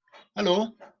 Hello.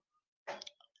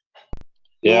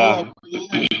 Yeah.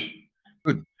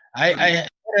 Good. I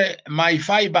my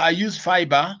fiber. I use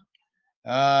fiber.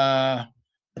 The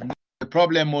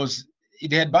problem was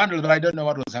it had bundled, but I don't know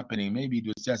what was happening. Maybe it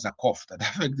was just a cough that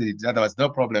affected it. Otherwise, no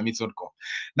problem. It's on cough.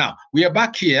 Now, we are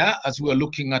back here as we are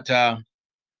looking at the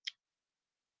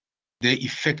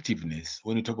effectiveness.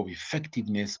 When we talk of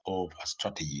effectiveness of a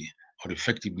strategy or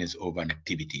effectiveness of an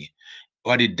activity,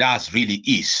 what it does really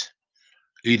is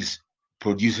it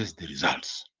produces the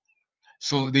results.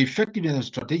 So the effectiveness of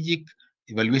strategic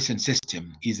evaluation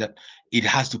system is that it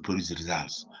has to produce the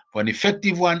results. For an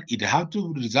effective one, it has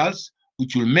to produce results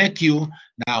which will make you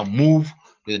now move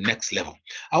to the next level.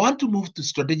 I want to move to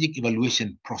strategic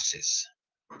evaluation process.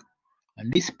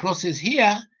 And this process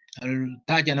here, I'll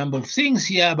touch a number of things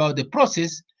here about the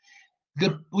process.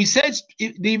 We said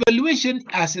the evaluation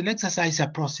as an exercise, a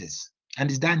process, and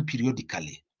is done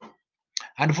periodically.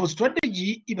 And for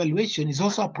strategy evaluation is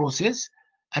also a process,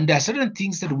 and there are certain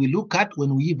things that we look at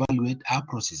when we evaluate our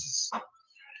processes.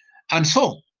 And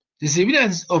so, the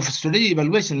evidence of strategic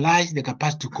evaluation lies in the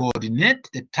capacity to coordinate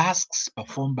the tasks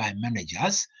performed by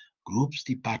managers, groups,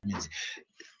 departments.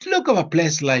 Look at a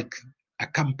place like a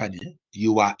company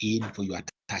you are in for your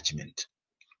attachment.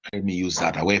 Let me use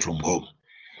that, away from home.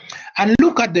 And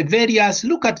look at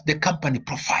the company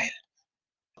profile.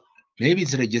 Maybe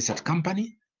it's a registered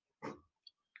company.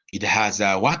 It has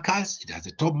workers, it has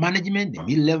the top management, the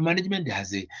mid-level management, it has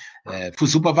the full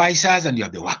supervisors, and you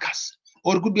have the workers.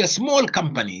 Or it could be a small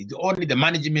company, only the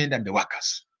management and the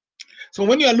workers. So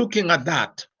when you are looking at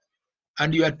that,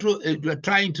 and you are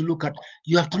trying to look at,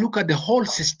 you have to look at the whole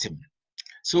system.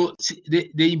 So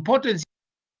the importance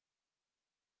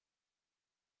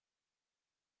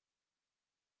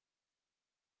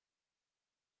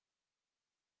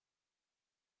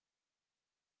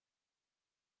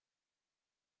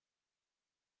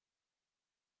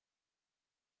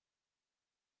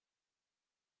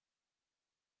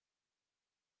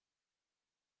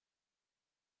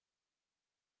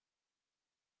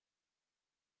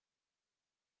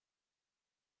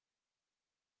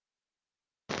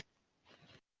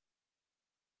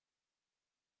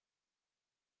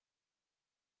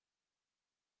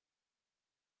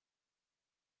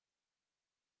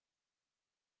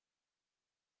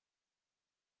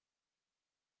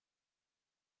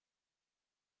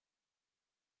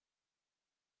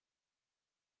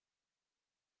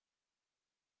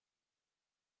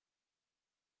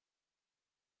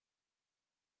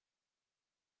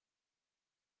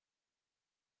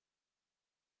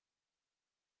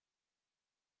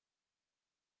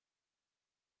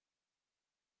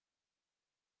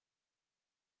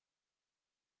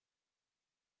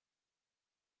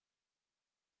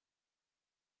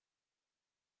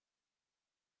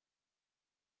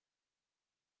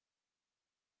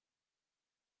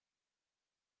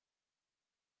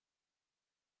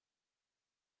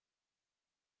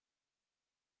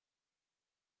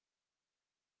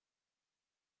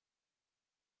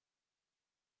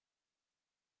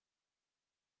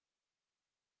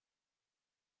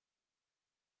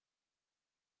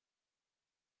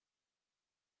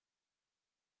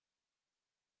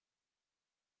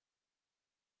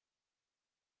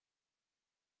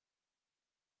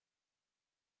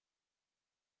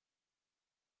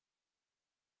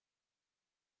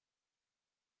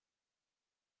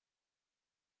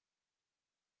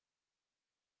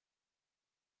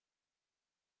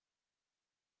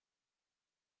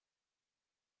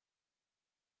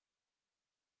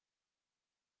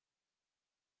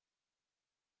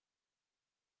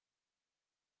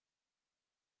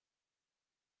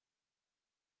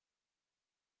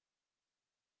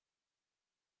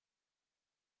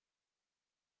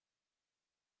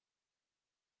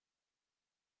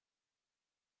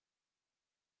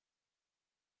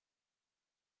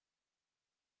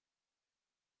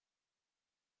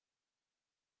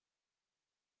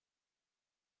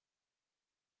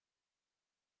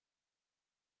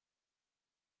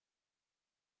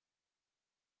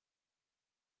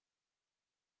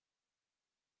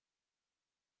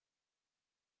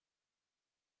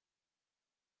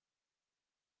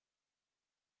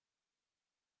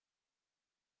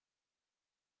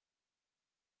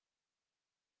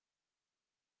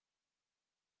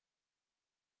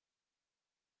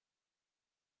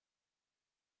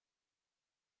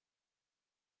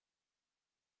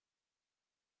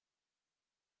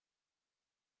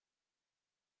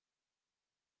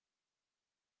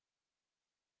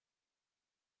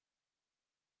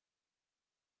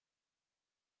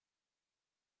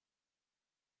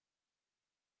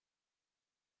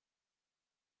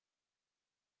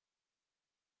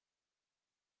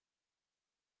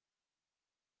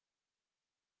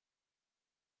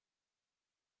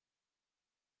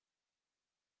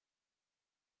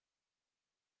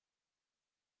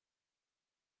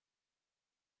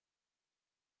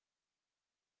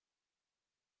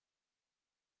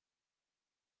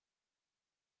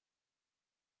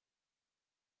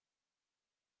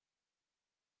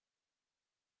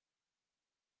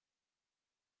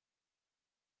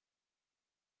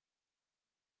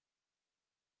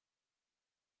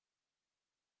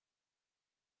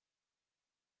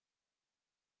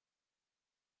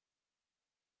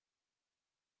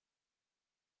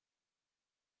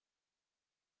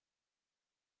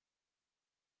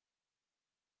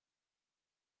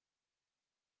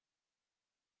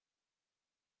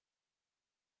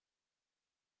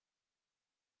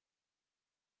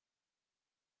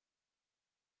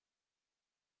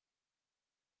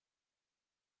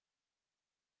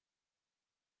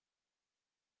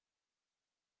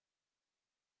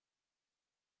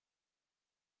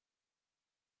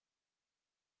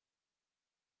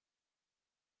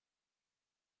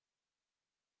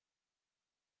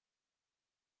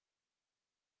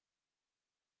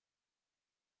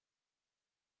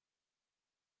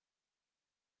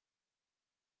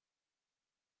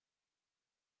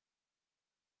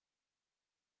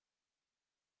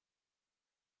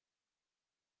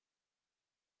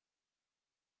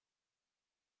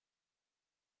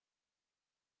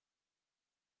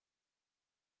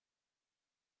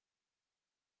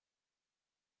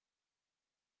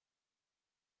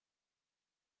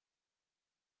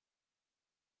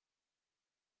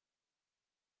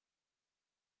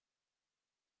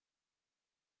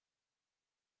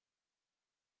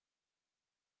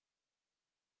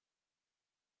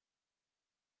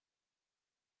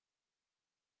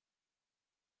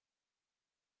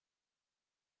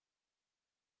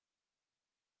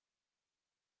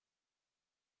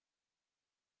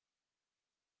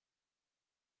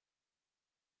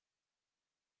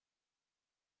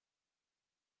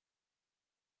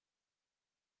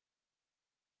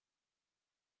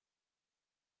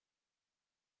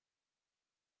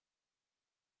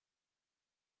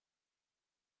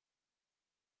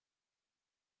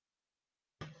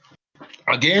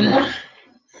Again,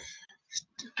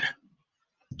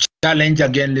 challenge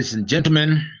again, ladies and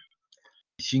gentlemen.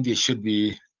 I think they should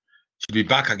be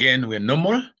back again. We're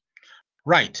normal,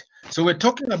 right? So we're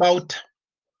talking about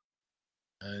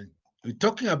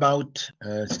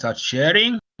start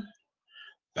sharing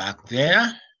back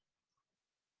there,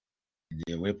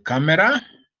 the web camera.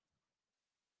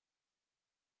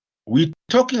 We're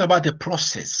talking about the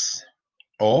process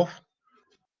of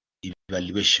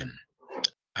evaluation.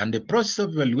 And the process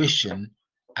of evaluation,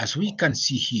 as we can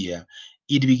see here,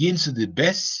 it begins with the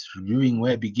best, reviewing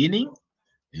where beginning,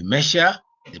 you measure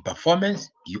the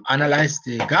performance, you analyze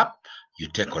the gap, you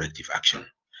take corrective action.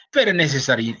 Very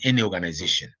necessary in any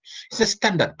organization. It's a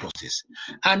standard process.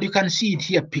 And you can see it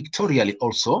here pictorially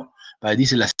also by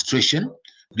this illustration,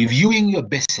 reviewing your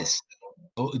basis,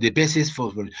 the basis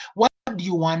for what do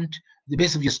you want, the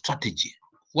base of your strategy.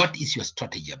 What is your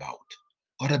strategy about?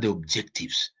 What are the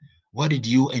objectives? What did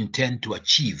you intend to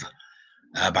achieve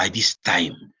by this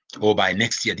time, or by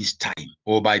next year this time,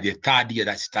 or by the third year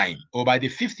that's time, or by the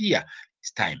fifth year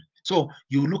this time? So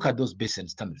you look at those basic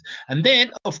standards. And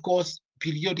then, of course,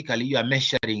 periodically you are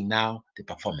measuring now the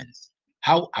performance.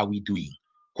 How are we doing?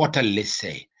 Quarterly, let's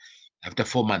say, after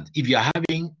 4 months. If you are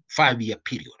having 5-year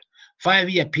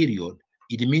period,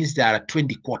 it means there are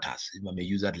 20 quarters, if I may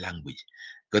use that language.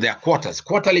 Because there are quarters.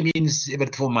 Quarterly means every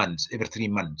 4 months, every 3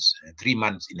 months, 3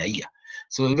 months in a year.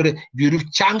 So if you do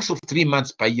chunks of 3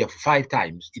 months per year for 5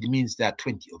 times, it means there are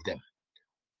 20 of them.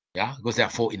 Yeah, because there are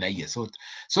 4 in a year. So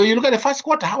you look at the first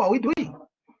quarter, how are we doing?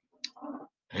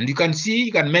 And you can see,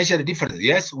 you can measure the difference.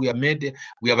 Yes, we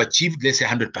have achieved, let's say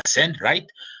 100%, right?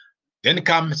 Then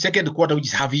come second quarter, which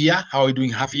is half year. How are we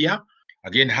doing half year?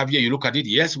 Again, half year, you look at it.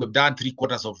 Yes, we've done 3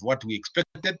 quarters of what we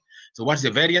expected. So what's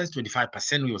the variance?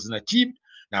 25% we wasn't achieved.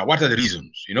 Now, what are the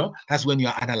reasons? You know, that's when you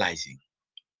are analyzing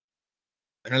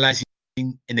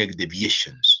any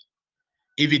deviations.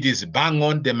 If it is bang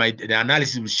on, the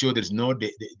analysis will show there's no the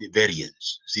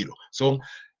variance, 0. So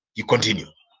you continue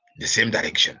in the same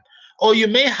direction. Or you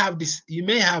may have this,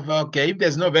 okay, if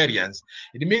there's no variance,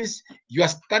 it means your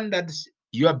standards,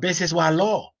 your bases were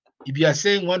low. If you are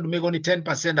saying you want to make only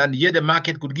 10%, and yet the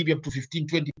market could give you up to 15,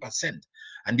 20%,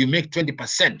 and you make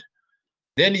 20%,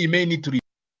 then you may need to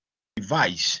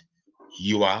revise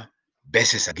your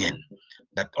basis again.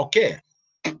 That, okay,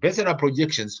 based on our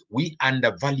projections, we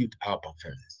undervalued our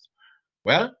performance.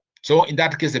 Well, so in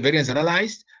that case, the variance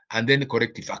analyzed, and then the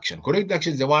corrective action. Corrective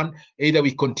action is the one, either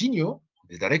we continue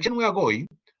the direction we are going,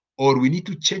 or we need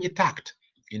to change a tact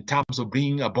in terms of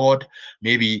bringing aboard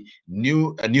maybe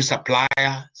a new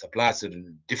suppliers of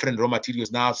different raw materials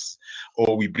now,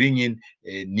 or we bring in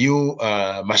a new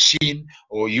machine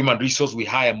or human resource, we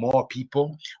hire more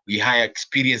people, we hire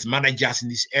experienced managers in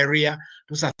this area.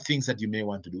 Those are things that you may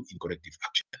want to do in corrective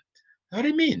action. That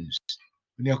it means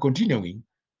when you are continuing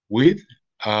with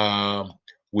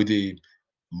the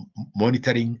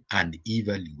monitoring and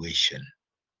evaluation.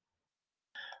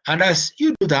 And as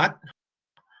you do that,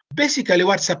 basically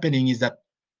what's happening is that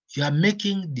you are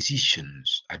making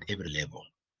decisions at every level,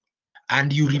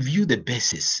 and you review the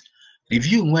basis,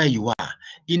 reviewing where you are.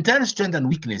 Internal strength and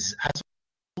weaknesses, as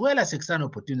well as external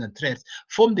opportunities and threats,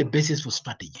 form the basis for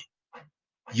strategy.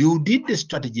 You did the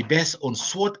strategy based on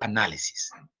SWOT analysis,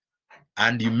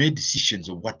 and you made decisions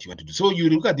of what you want to do. So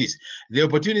you look at this. The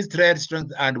opportunities, threats,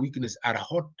 strength, and weakness are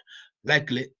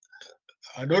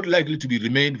not likely to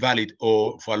remain valid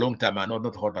or for a long time, are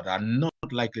not hot, but are not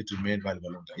likely to remain valid for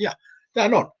a long time. Yeah, they are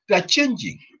not. They are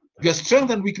changing. Your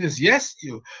strength and weakness, yes,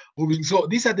 you moving. So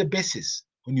these are the basis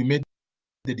when you made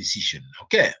the decision.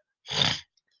 Okay.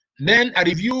 Then a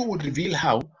review would reveal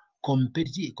how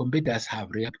competitors have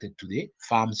reacted to the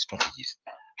firm's strategies.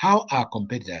 How are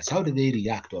competitors? How do they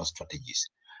react to our strategies?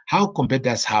 How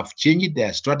competitors have changed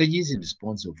their strategies in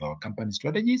response to our company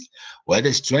strategies,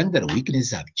 whether strength and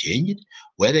weaknesses have changed,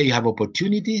 whether you have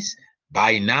opportunities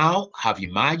by now have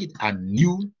emerged and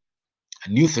new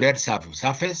threats have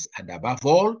surfaced, and above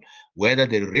all, whether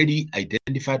the already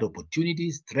identified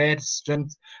opportunities, threats,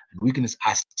 strengths, and weaknesses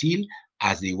are still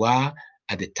as they were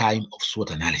at the time of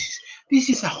SWOT analysis. This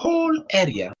is a whole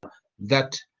area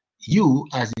that you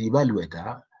as the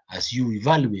evaluator, as you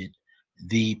evaluate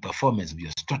the performance of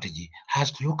your strategy,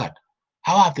 has to look at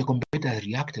how have the competitors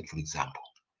reacted, for example.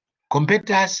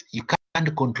 Competitors, you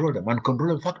can't control them.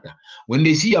 Uncontrollable factor. When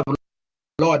they see you have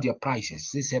lowered your prices,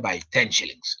 they say by 10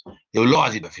 shillings, they'll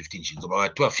lower it by 15 shillings, or by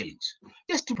 12 shillings,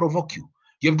 just to provoke you.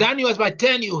 You've done yours by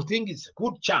 10, you think it's a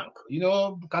good chunk. You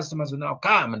know, customers will now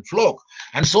come and flock,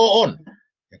 and so on.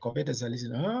 The competitors are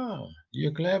listening, oh,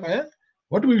 you're clever, eh?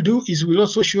 What we'll do is we'll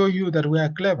also show you that we are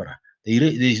cleverer. They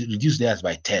reduce theirs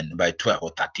by 10, by 12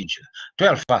 or 13 shillings.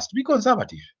 12 first, be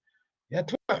conservative. Yeah,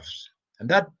 12. And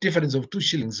that difference of 2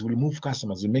 shillings will move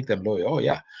customers, will make them loyal. Oh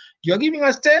yeah, you're giving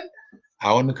us 10.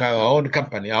 Our own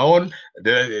company, our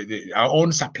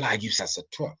own supply gives us a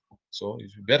 12. So you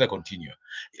better continue.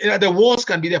 The wars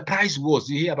can be the price wars.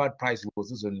 You hear about price wars,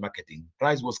 this is in marketing.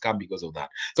 Price wars come because of that.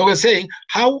 So we're saying,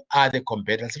 how are the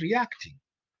competitors reacting?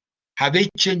 Have they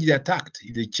changed their tact?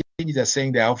 If they change, they're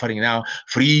saying they're offering now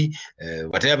free,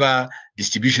 whatever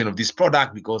distribution of this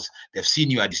product because they've seen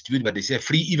you are distributing, but they say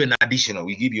free, even additional,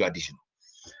 we give you additional.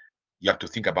 You have to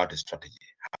think about a strategy,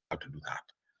 how to do that.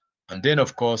 And then,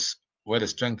 of course, where the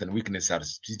strength and weakness are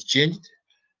changed.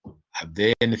 Have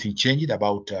there anything changed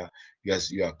about your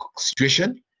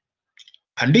situation?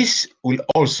 And this will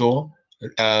also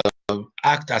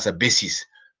act as a basis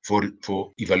for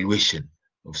evaluation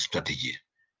of strategy.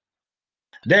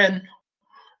 Then,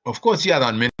 of course, the other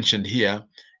one mentioned here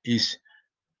is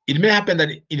it may happen that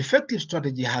effective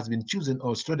strategy has been chosen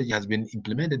or strategy has been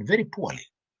implemented very poorly.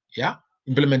 Yeah,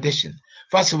 implementation.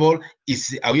 First of all,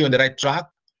 are we on the right track?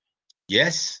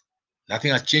 Yes.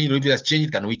 Nothing has changed. If it has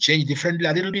changed, can we change differently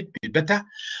a little bit better?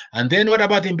 And then what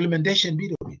about the implementation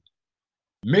bit of it?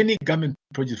 Many government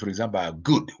projects, for example, are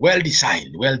good, well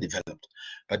designed, well developed,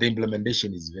 but the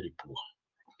implementation is very poor.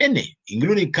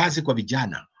 Including Kazi kwa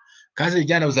Vijana. Kazi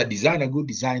Vijana was a good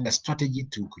design, a strategy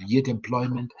to create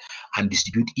employment and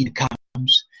distribute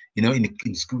incomes, in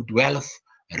good wealth,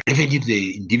 revenue to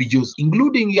the individuals,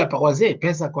 including wazee,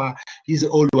 pesa kwa his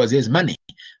old wazee's money,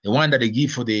 the one that they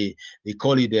give for they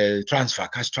call it the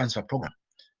cash transfer program.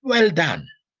 Well done.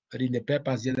 But in the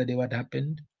papers the other day, what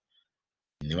happened?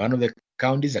 In one of the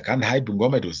counties, I can't hide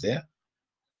Bungoma, it was there,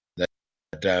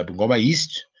 that Bungoma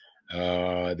East,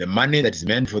 the money that is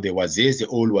meant for the wazees, the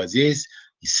old wazees,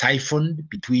 is siphoned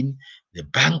between the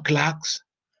bank clerks,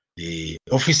 the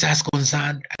officers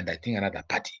concerned, and I think another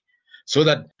party. So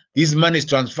that this money is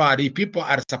transferred. If people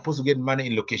are supposed to get money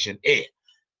in location A,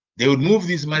 they would move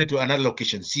this money to another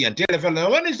location C and tell the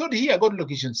fellow, when it's not here, go to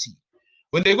location C.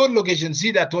 When they go to location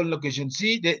C, they're told location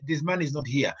C, this money is not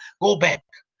here. Go back.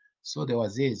 So there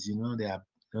was this, they are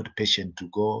not patient to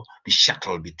go be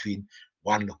shuttled between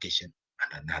one location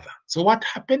and another. So what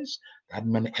happens? That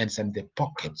money ends in the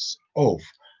pockets of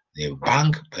the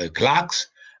bank clerks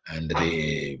and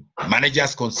the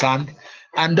managers concerned.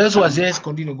 And those wazees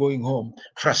continue going home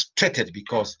frustrated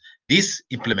because this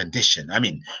implementation,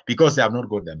 because they have not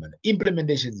got their money.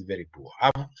 Implementation is very poor.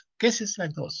 I have cases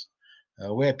like those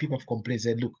where people have complained,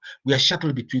 said, look, we are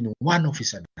shuttled between one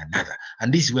office and another,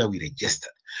 and this is where we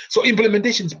registered. So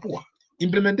implementation is poor.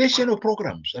 Implementation of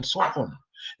programs and so on.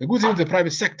 The good thing with the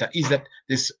private sector is that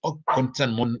there's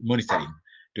constant monitoring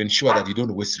to ensure that you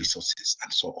don't waste resources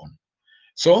and so on.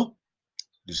 So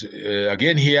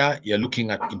again, here you're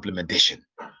looking at implementation.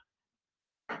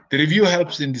 The review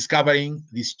helps in discovering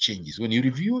these changes. When you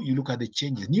review, you look at the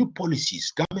changes. New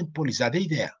policies, government policies, are they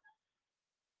there?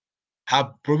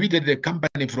 Have prohibited the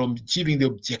company from achieving the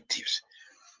objectives?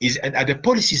 Are the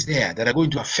policies there that are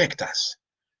going to affect us?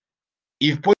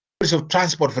 If policy of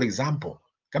transport, for example,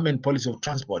 government policy of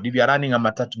transport, if you are running a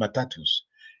matatus,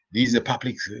 these are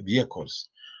public vehicles,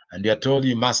 and they are told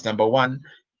you must, number one,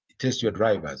 test your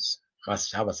drivers,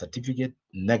 must have a certificate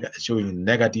showing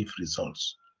negative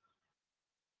results.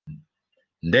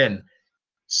 Then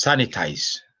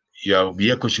sanitize. Your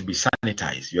vehicle should be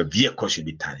sanitized. Your vehicle should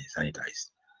be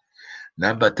sanitized.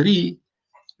 Number three,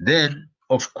 then,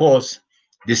 of course,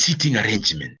 the seating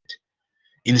arrangement.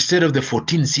 Instead of the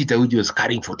 14-seater, which was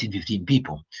carrying 14, 15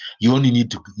 people, you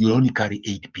only carry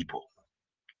 8 people.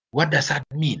 What does that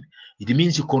mean? It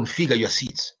means you configure your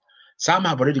seats. Some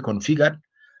have already configured,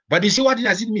 but you see what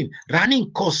does it mean? Running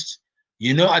costs,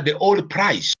 at the old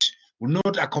price will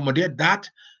not accommodate that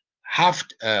half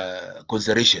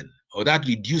consideration or that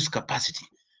reduced capacity,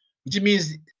 which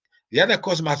means the other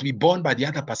cost must be borne by the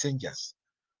other passengers.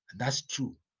 And that's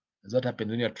true. That's what happens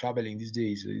when you're traveling these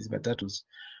days. These matatus,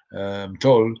 I'm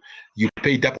told you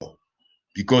pay double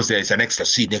because there's an extra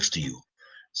seat next to you.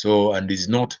 So, and it's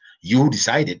not you who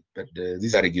decided, but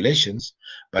these are regulations.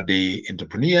 But the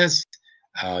entrepreneurs,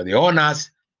 the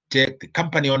owners, the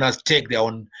company owners take their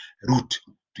own route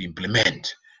to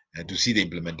implement and to see the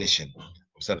implementation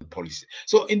of certain policy.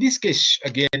 So in this case,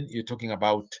 again, you're talking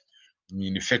about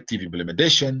ineffective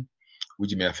implementation,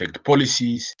 which may affect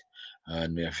policies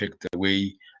and may affect the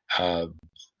way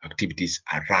activities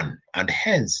are run, and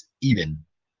hence even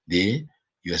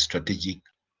your strategy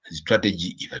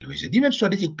evaluation. Even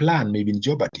strategic plan may be in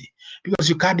jeopardy because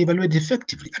you can't evaluate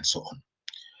effectively and so on.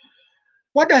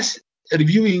 What does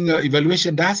reviewing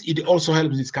evaluation does, it also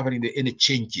helps discovering any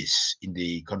changes in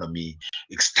the economy,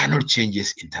 external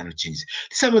changes, internal changes.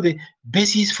 Some of the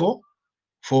basis for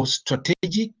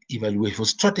strategic evaluation, for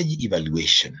strategy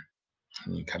evaluation.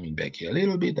 Coming back here a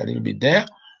little bit there.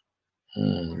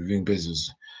 Reviewing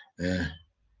basis.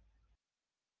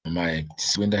 My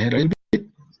went ahead a little bit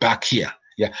back here.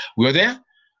 Yeah, we were there.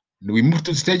 We moved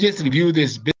to the stages, review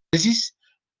this basis,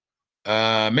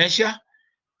 measure,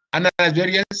 analyze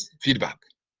variance, feedback.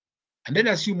 And then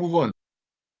as you move on,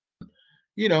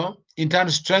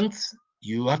 internal strengths,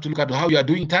 you have to look at how you are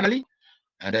doing internally,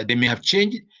 and they may have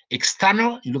changed.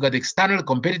 External, you look at the external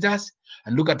competitors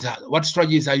and look at what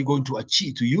strategies are you going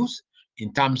to use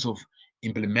in terms of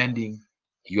implementing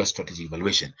your strategic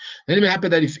evaluation. Then it may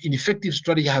happen that if ineffective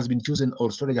strategy has been chosen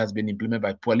or strategy has been implemented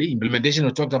by poorly, implementation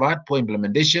we talked about, poor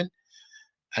implementation,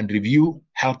 and review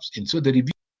helps. And so the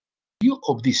review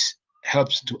of this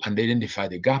helps to identify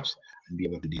the gaps and be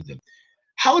able to deal with them.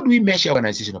 How do we measure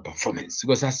organizational performance?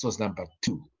 Because that was number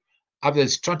 2. After the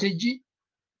strategy,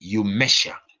 you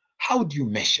measure. How do you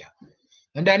measure?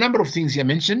 And there are a number of things here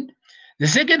mentioned. The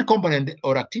second component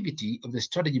or activity of the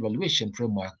strategy evaluation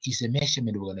framework is a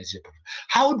measurement of organizational performance.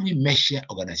 How do we measure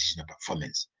organizational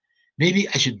performance? Maybe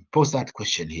I should pose that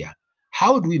question here.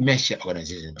 How do we measure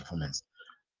organizational performance?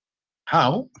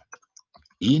 How,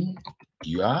 in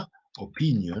your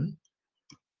opinion,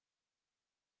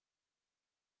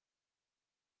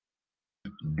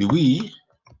 do we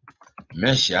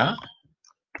measure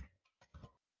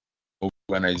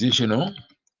organizational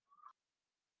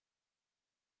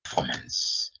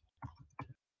performance?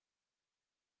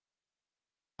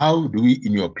 How do we,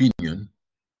 in your opinion,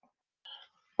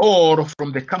 or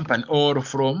from the company or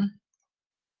from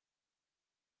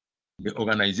the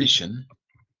organization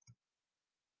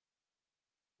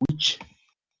which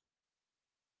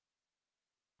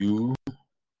you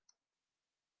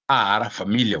are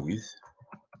familiar with,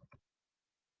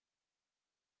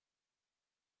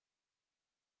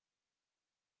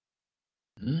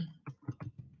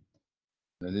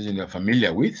 organization you're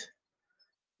familiar with,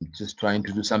 just trying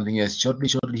to do something else shortly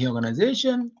here,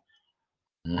 organization,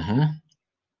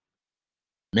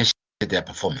 measure their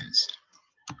performance.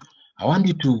 I want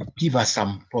you to give us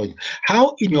some point.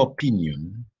 How, in your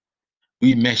opinion,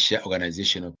 we measure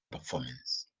organizational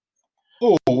performance?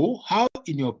 Or how,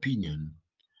 in your opinion,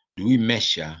 do we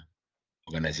measure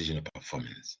organizational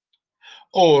performance?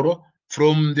 Or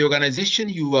from the organization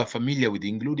you are familiar with,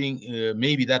 including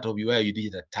maybe that of where you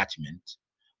did attachment,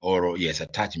 or yes,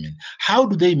 attachment, how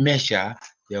do they measure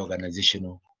the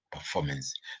organizational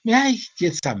performance? May I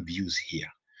get some views here?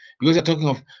 Because we're talking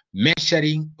of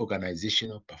measuring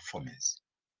organizational performance.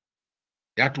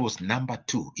 That was number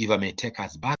 2. If I may take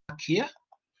us back here,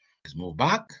 let's move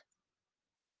back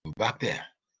there,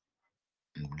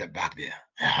 and back there.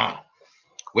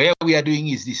 Where we are doing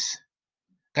is this.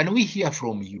 Can we hear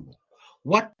from you?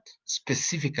 What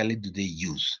specifically do they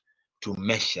use to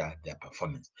measure their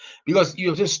performance? Because you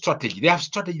have a strategy. They have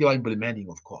strategy they are implementing,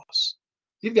 of course.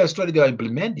 If they have strategy they are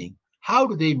implementing, how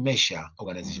do they measure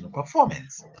organizational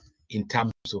performance in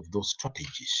terms of those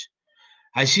strategies?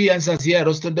 I see answers here.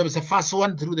 Rostondom is the first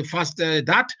one, through the first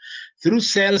through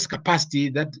sales capacity,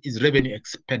 that is revenue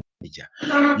expenditure.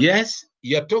 Yes,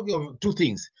 you are talking of 2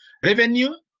 things: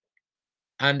 revenue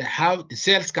and how the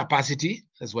sales capacity.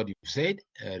 That's what you said.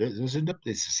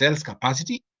 The sales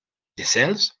capacity, the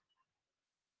sales,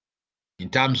 in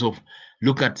terms of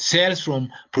look at sales from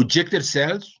projected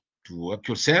sales to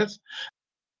actual sales.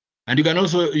 And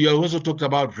you also talked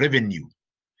about revenue.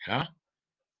 Yeah,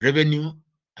 revenue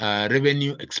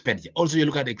expenditure. Also, you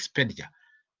look at expenditure.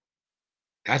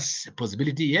 That's a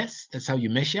possibility. Yes, that's how you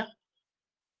measure.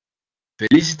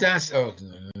 Felicitas. Oh,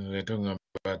 we're talking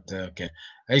about okay.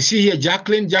 I see here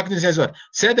Jacqueline. Jacqueline says what?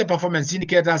 Set the performance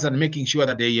indicators and making sure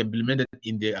that they implemented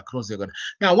across the organization.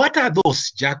 Now, what are those,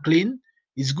 Jacqueline?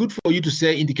 It's good for you to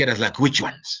say indicators like which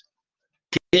ones?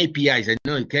 KPIs. I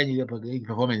know you can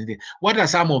performance. What are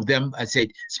some of them? I said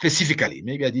specifically.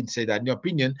 Maybe I didn't say that. In your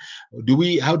opinion,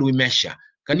 how do we measure?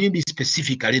 Can you be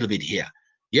specific a little bit here?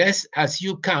 Yes, as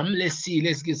you come, let's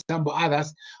get some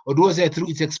others. Or do I say through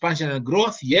its expansion and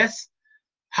growth? Yes.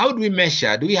 How do we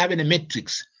measure? Do we have any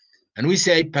metrics? And we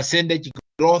say percentage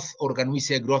growth, or can we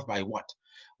say growth by what?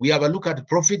 We have a look at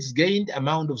profits gained,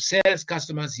 amount of sales,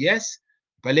 customers. Yes.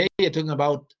 But later you're talking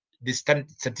about the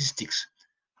statistics.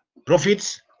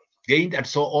 Profits gained and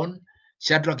so on.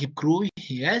 Shadrach Crew,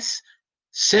 yes.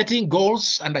 Setting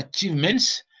goals and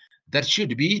achievements that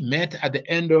should be met at the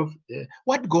end of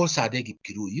what goals are they?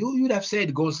 You would have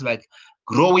said goals like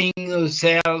growing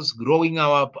sales, growing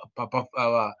our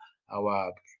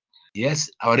Yes,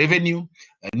 our revenue,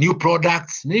 new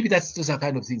products. Maybe that's just a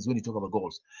kind of things when you talk about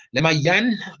goals.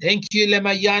 Lemayan, thank you,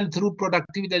 Lemayan, through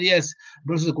productivity. Yes.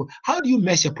 How do you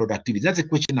measure productivity? That's a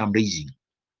question I'm raising.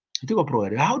 You talk about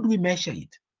productivity. How do we measure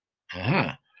it?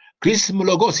 Chris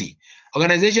Mulogosi,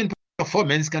 organization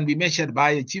performance can be measured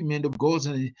by achievement of goals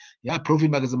and profit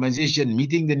maximization,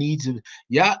 meeting the needs.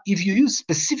 If you use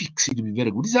specifics, it will be very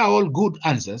good. These are all good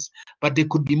answers, but they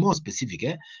could be more specific.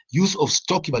 Use of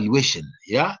stock evaluation.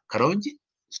 Karonji,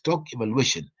 stock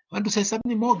evaluation. Want to say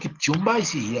something more? Kipchumba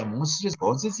is here. Most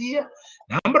responses here.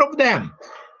 Number of them.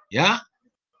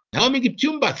 Naomi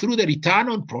Kipchumba through the return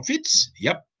on profits.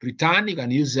 Return, you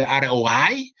can use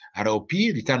ROI, ROP,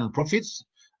 return on profits.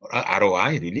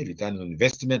 ROI, really, return on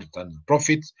investment, return on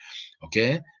profits.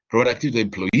 Okay, productive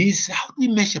employees. How do we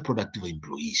measure productive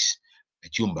employees?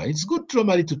 Chumba, it's good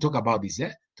normally to talk about this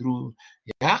through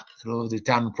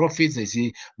return on profits. I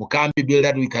see Mukambi build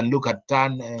that we can look at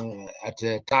turnover,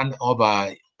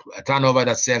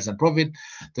 that sales and profit,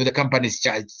 to the company's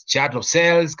chart of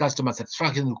sales, customer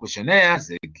satisfaction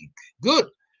questionnaires. Good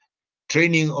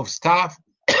training of staff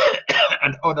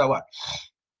and other what.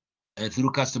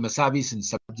 Through customer service and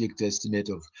subject to estimate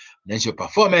of financial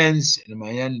performance and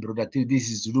my end productivity. This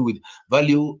is to do with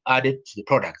value added to the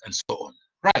product and so on.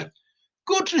 Right.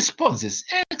 Good responses.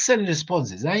 Excellent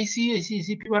responses. I see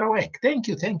people are awake. Thank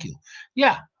you.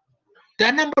 Yeah. There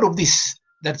are a number of this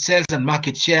that sales and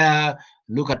market share,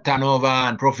 look at turnover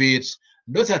and profits.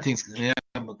 Those are things through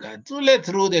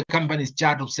the company's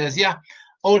chart of sales.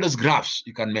 All those graphs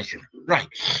you can measure. Right.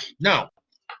 Now,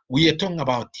 we are talking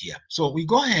about here. So we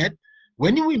go ahead.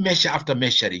 When we measure, after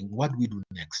measuring, what we do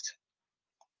next?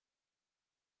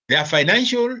 There are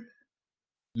financial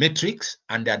metrics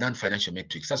and there are non-financial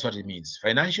metrics. That's what it means.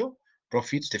 Financial,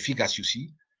 profits, the figures you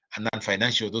see, and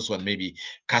non-financial, those one maybe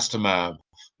customer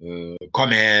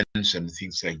comments and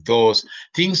things like those.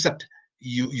 Things that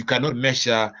you cannot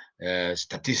measure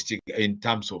statistic in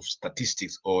terms of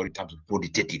statistics or in terms of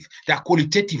qualitative. There are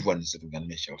qualitative ones that we can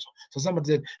measure also. So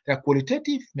somebody said there are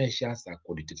qualitative measures, there are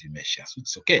qualitative measures.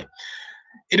 It's okay.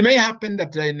 It may happen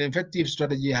that an effective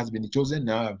strategy has been chosen.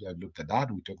 Now I've looked at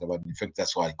that. We talked about, in fact,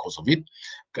 that's why because of it.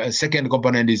 Second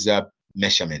component is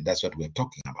measurement. That's what we're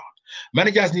talking about.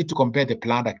 Managers need to compare the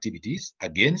planned activities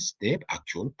against the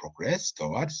actual progress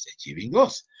towards achieving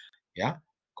those.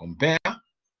 Compare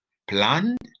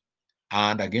planned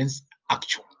and against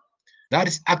actual. That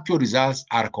is, actual results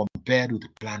are compared with the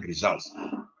planned results.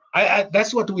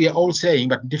 That's what we are all saying,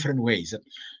 but in different ways.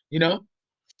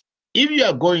 If you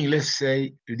are going, let's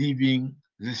say, leaving,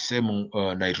 let's say,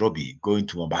 Nairobi, going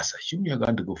to Mombasa, assume you are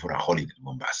going to go for a holiday in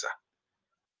Mombasa.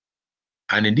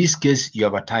 And in this case, you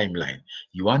have a timeline.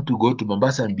 You want to go to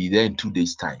Mombasa and be there in 2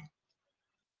 days' time.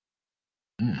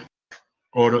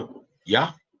 Or, you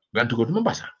want to go to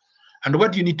Mombasa. And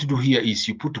what you need to do here is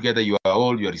you put together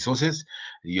all your resources.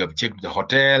 You have checked the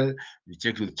hotel, you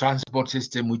checked the transport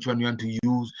system, which one you want to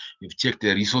use. You've checked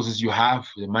the resources you have,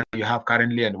 the money you have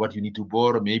currently, and what you need to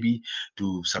borrow maybe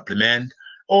to supplement.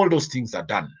 All those things are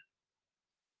done.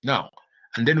 Now,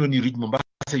 and then when you reach Mombasa,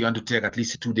 you want to take at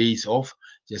least 2 days off,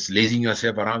 just lazing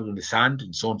yourself around on the sand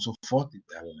and so on and so forth.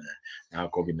 Now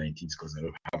COVID-19 is because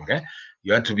okay.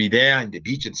 You want to be there in the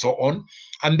beach and so on.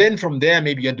 And then from there,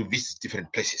 maybe you want to visit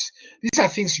different places. These are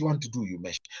things you want to do, you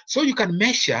measure. So you can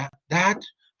measure that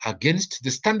against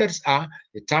the standards are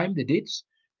the time, the dates,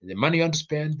 the money you want to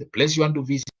spend, the place you want to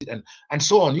visit, and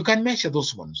so on. You can measure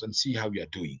those ones and see how you are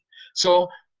doing. So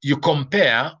you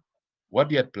compare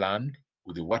what you had planned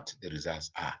with what the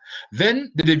results are.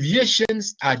 Then the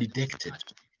deviations are detected.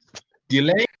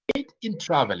 Delayed in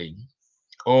traveling,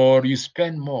 or you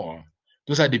spend more,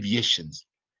 those are deviations.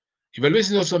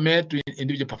 Evaluation is also made to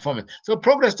individual performance. So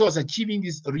progress towards achieving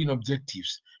these original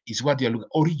objectives is what you're looking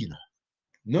at, original.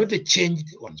 Not the changed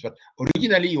ones, but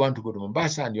originally you want to go to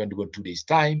Mombasa and you want to go in 2 days'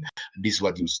 time. And this is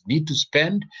what you need to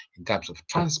spend in terms of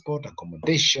transport,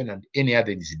 accommodation, and any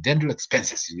other incidental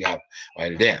expenses you have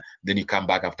while there. Then you come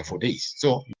back after 4 days.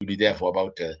 So you'll be there for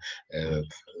about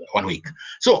 1 week.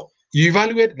 So you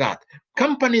evaluate that.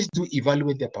 Companies do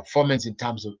evaluate their performance in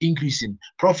terms of increasing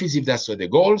profits, if that's what the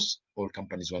goals. All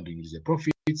companies want to increase their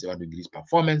profits, they want to increase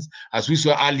performance. As we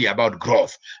saw earlier about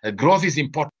growth. Growth is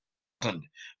important.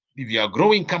 If you are a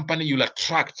growing company, you'll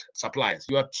attract suppliers.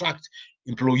 You attract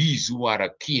employees who are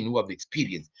keen, who have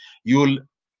experience. You'll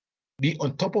be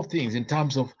on top of things in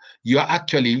terms of you are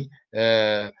actually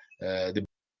the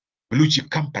blue chip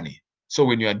company. So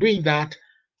when you are doing that,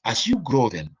 as you grow,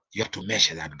 then you have to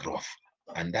measure that growth.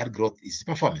 And that growth is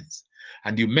performance.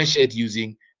 And you measure it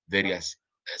using various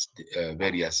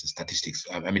statistics,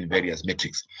 various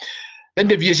metrics. Then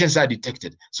deviations are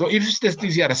detected. So if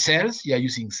these are sales, you are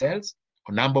using sales,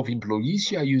 or number of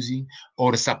employees you are using,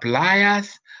 or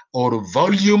suppliers, or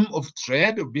volume of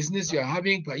trade or business you are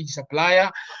having for each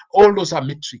supplier, all those are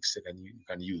metrics that you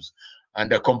can use. And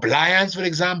the compliance, for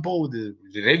example, the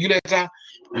regulator,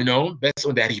 based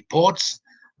on their reports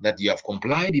that you have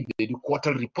complied. If they do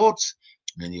quarterly reports,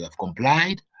 then you have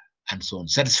complied, and so on.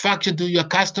 Satisfaction to your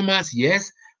customers,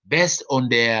 yes, based on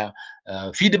their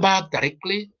feedback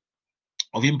directly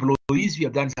of employees. We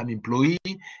have done some employee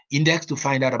index to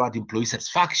find out about employee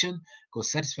satisfaction,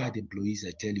 because satisfied employees,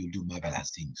 I tell you, do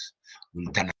marvelous things,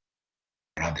 will turn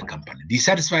around the company.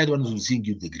 Dissatisfied ones will sink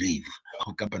you to the grave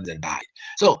of companies that die.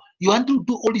 So you want to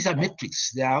do all these are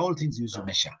metrics. They are all things you use to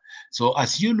measure. So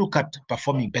as you look at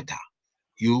performing better,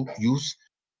 you use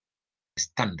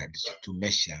standards to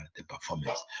measure the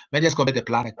performance. Measures compare the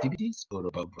plan activities or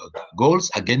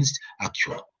goals against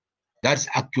actual. That's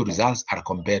actual results are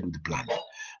compared with the plan.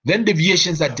 Then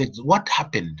deviations are what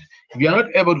happened. If you are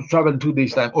not able to travel in 2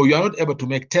 days' time, or you are not able to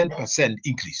make 10%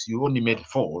 increase, you only made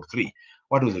 4 or 3.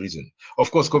 What was the reason? Of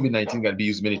course, COVID-19 can be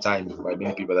used many times by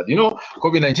many people that,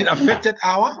 COVID-19 affected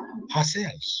our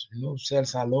sales.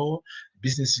 Sales are low,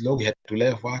 business is low, we had to lay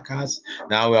off workers.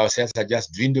 Now our sales are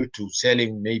just dwindled to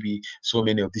selling maybe so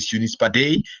many of these units per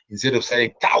day. Instead of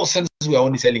selling thousands, we are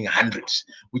only selling hundreds,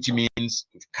 which means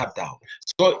we've cut down.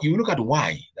 So you look at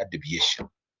why that deviation.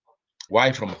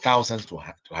 Why from thousands to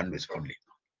hundreds only?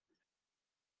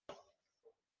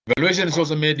 Evaluation is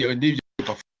also made your individual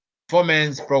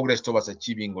performance, progress towards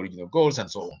achieving original goals,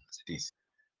 and so on. It is.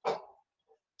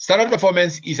 Standard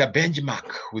performance is a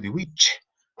benchmark with which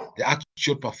the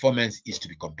actual performance is to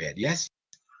be compared. Yes?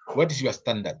 What is your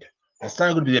standard? The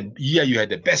standard would be the year you had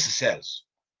the best sales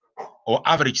or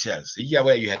average sales. The year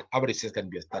where you had average sales can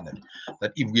be a standard.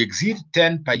 That if we exceed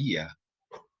 10 per year,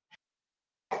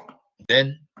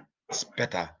 then it's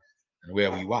better than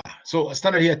where we were. So a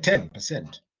standard here,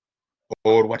 10%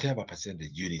 or whatever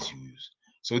percentage units you use.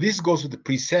 So this goes with the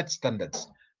preset standards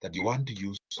that you want to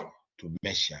use to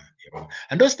measure.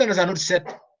 And those standards are not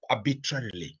set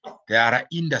arbitrarily. They are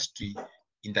industry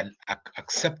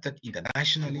accepted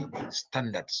internationally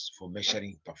standards for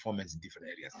measuring performance in different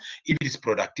areas. If it is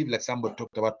productive, like somebody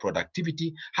talked about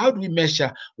productivity, how do we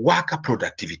measure worker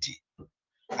productivity?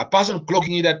 A person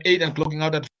clocking in at 8 and clocking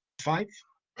out at 5,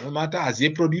 no matter, as they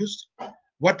produced?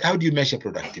 How do you measure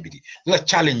productivity? There are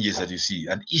challenges that you see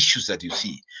and issues that you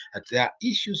see. And there are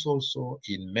issues also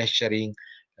in measuring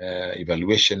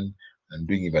evaluation and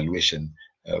doing evaluation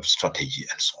of strategy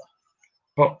and so on.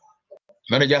 Well,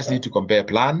 managers need to compare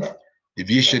plan,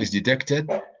 deviation is detected,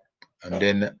 and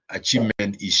then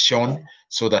achievement is shown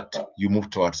so that you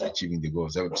move towards achieving the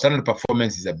goals. So standard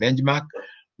performance is a benchmark,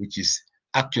 which is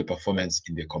actual performance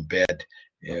in the compared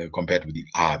with the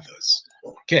others.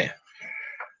 Okay.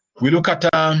 We look at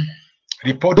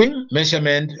reporting,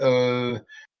 measurement,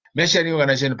 measuring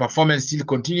organization performance still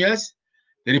continuous.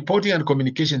 The reporting and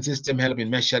communication system help in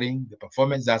measuring the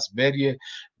performance. That's very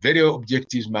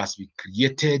objectives must be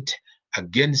created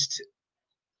against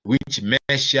which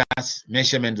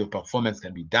measurements of performance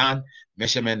can be done.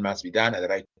 Measurement must be done at the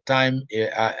right time,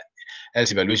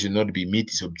 else evaluation not be meet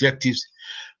its objectives.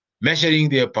 Measuring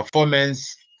the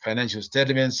performance, financial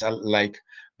statements like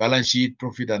balance sheet,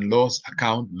 profit and loss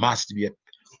account must be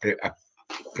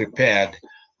prepared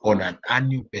on an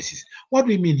annual basis. What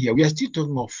we mean here, we are still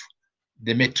talking of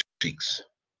the metrics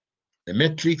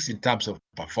in terms of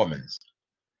performance.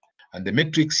 And the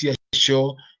metrics here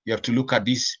show you have to look at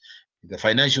this, the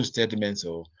financial statements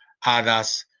or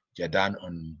others which are done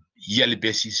on yearly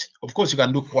basis. Of course, you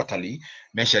can do quarterly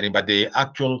measuring, but the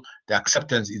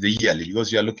acceptance is the yearly,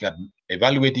 because you are looking at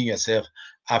evaluating yourself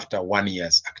after 1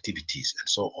 year's activities and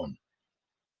so on.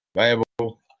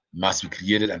 Variable must be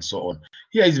created and so on.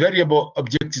 Here is variable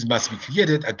objectives must be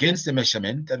created against the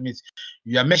measurement. That means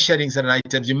you are measuring certain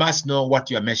items. You must know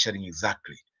what you are measuring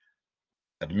exactly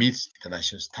that meets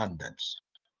international standards.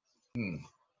 Then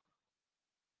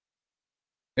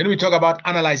we talk about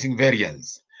analyzing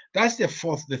variance. That's the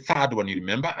third one, you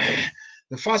remember.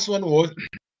 The first one was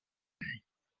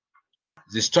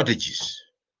the strategies.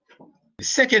 The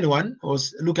second one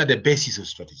was look at the basis of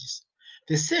strategies.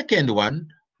 The second one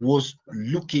was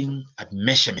looking at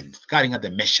measurement, carrying out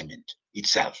the measurement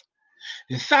itself.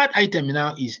 The third item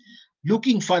now is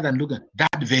looking further and looking at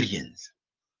that variance.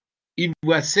 If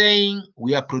we are saying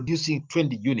we are producing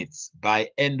 20 units by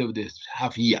end of the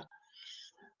half year,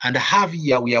 and a half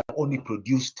year we have only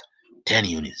produced 10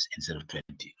 units instead of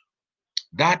 20.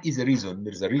 That is the reason.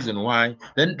 There is a reason why.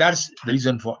 Then that's the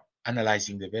reason for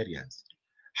analyzing the variance.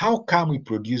 How come we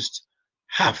produced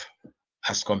half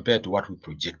as compared to what we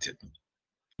projected?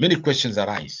 many questions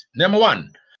arise. Number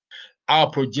one, our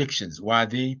projections, were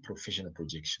they professional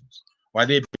projections? Were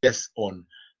they based on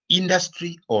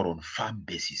industry or on farm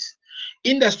basis?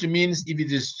 Industry means if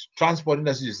it is transport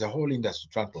industry, it's the whole industry,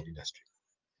 transport industry.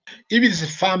 If it is a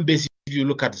farm basis, if you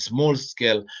look at small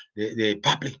scale, the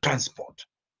public transport,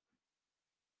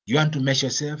 you want to measure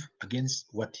yourself against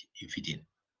what you fit in.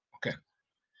 Okay.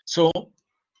 So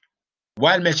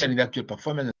while measuring the actual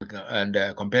performance and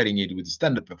comparing it with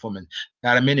standard performance,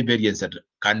 there are many variants that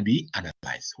can be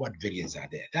analyzed. What variants are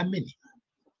there? There are many.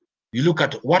 You look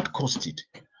at what caused it.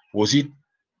 Was it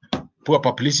poor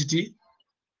publicity?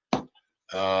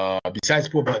 Besides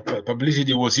poor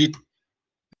publicity, was it,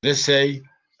 let's say,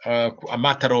 a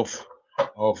matter of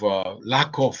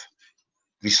lack of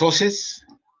resources,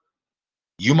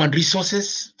 human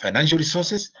resources, financial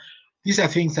resources? These are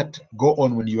things that go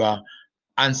on when you are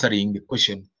answering the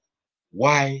question,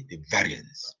 why the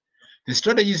variance? The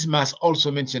strategies must also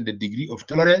mention the degree of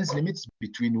tolerance limits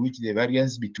between which the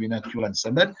variance between actual and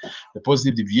standard. The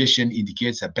positive deviation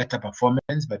indicates a better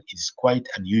performance, but it is quite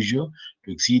unusual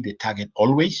to exceed the target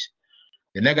always.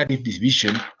 The negative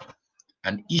deviation,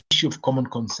 an issue of common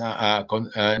concern,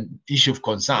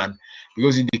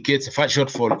 because it indicates a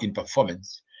shortfall in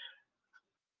performance.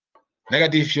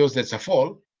 Negative shows there's a fall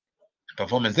in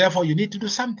performance. Therefore, you need to do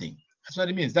something. That's what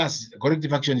it means. That's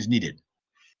corrective action is needed.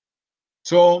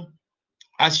 So,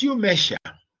 as you measure,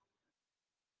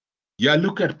 you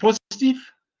look at positive.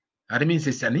 That means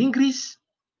it's an increase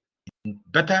in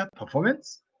better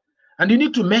performance. And you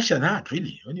need to measure that,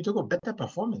 really. When you talk about better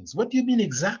performance, what do you mean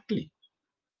exactly?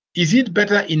 Is it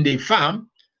better in the farm?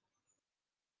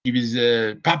 If it's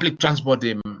public transport,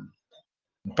 you're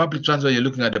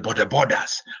looking at the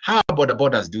borders. How are the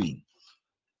borders doing?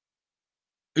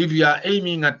 If you are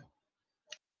aiming at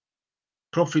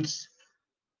profits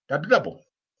that double,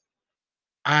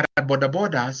 are the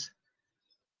borders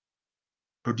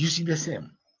producing the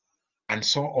same, and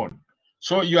so on?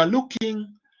 So you are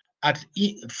looking at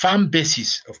farm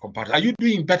basis of comparison. Are you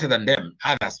doing better than them?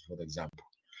 Others, for example,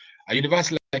 a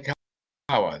university like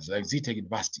ours, like ZTech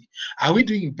University, are we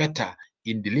doing better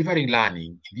in delivering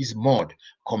learning in this mode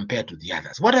compared to the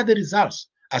others? What are the results?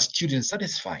 Are students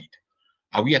satisfied?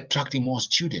 Are we attracting more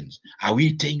students? Are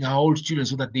we taking our old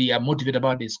students so that they are motivated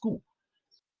about their school?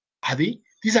 Are they?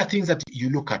 These are things that you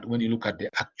look at when you look at the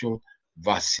actual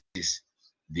versus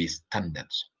the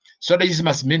standards. Strategies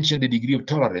must mention the degree of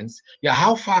tolerance. Yeah,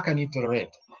 how far can you tolerate?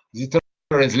 Is it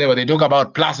tolerance level? They talk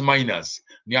about plus minus.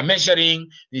 We are measuring,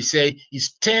 they say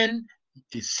it's 10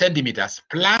 centimeters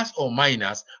plus or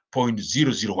minus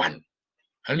 0.001.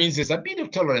 That means there's a bit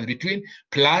of tolerance between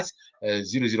plus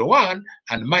 0.001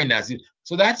 and minus 0.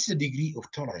 So that's the degree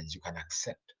of tolerance you can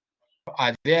accept.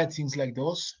 Are there things like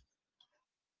those?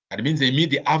 That means they meet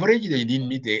the average. They didn't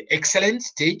meet the excellent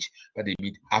stage, but they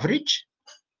meet average,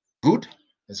 good.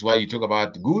 That's why you talk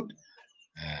about good,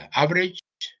 average,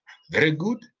 very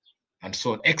good, and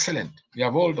so on. Excellent. We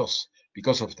have all those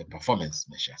because of the performance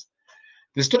measures.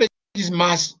 The strategies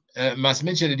must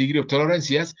mention the degree of tolerance.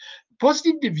 Yes.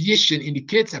 Positive deviation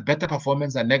indicates a better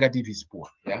performance and negative is poor.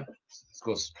 Yeah.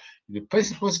 Because if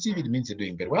the positive, it means you're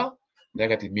doing very well.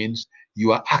 Negative means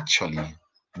you are actually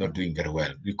not doing very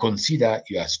well. We consider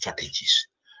your strategies.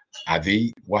 Are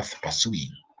they worth pursuing?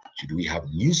 Should we have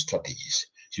new strategies?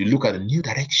 Should we look at a new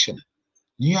direction,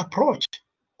 new approach?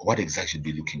 What exactly should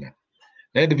we be looking at?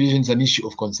 Negative deviation is an issue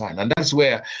of concern. And that's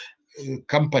where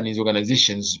companies,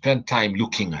 organizations spend time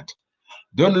looking at.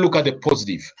 Don't look at the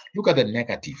positive, look at the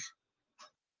negative.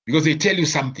 Because they tell you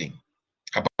something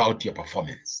about your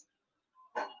performance.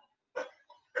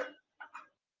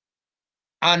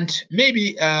 And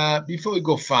maybe before we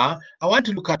go far, I want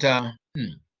to look at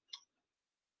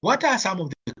what are some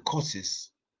of the causes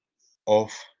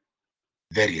of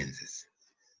variances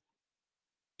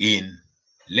in,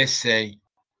 let's say,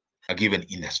 a given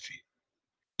industry.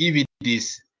 If it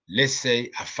is, let's say,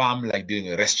 a farm like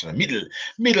doing a restaurant,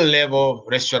 middle level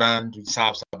restaurant, which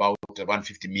serves about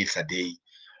 150 meals a day.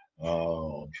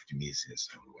 50 meals, yes,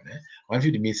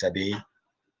 150 meals a day.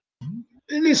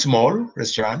 Really small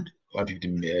restaurant,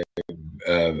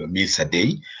 150 meals a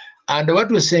day. And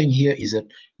what we're saying here is that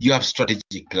you have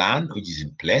strategic plan which is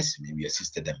in place. Maybe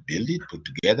assisted them build it, put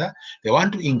together. They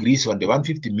want to increase on the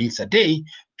 150 meals a day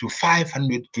to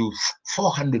 500 to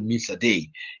 400 meals a day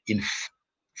in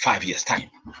 5 years' time.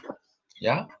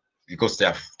 Yeah, because they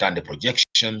have done the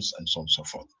projections and so on and so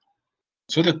forth.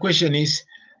 So the question is,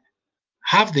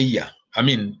 half the year,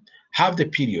 half the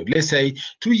period, let's say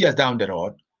 2 years down the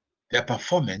road, their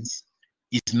performance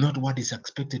is not what is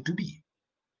expected to be.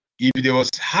 If there was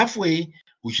halfway,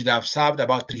 we should have served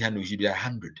about 300, we should be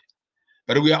 100.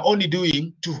 but we are only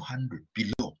doing 200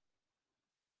 below,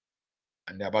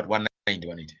 and about 190,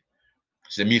 180.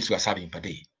 It's the meals we are serving per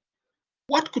day.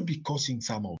 What could be causing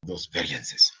some of those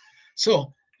variances?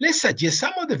 So let's suggest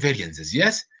some of the variances.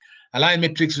 Yes, align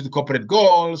metrics with corporate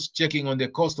goals, checking on the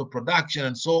cost of production,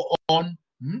 and so on.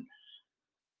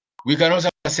 We can also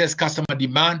assess customer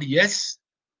demand. Yes,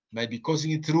 might be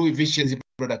causing it through efficiency,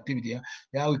 productivity.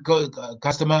 Yeah, we call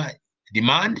customer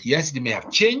demand. Yes, they may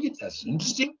have changed. That's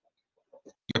interesting.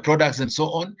 Your products and so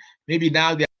on. Maybe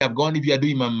now they have gone. If you are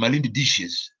doing Malindi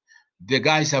dishes, the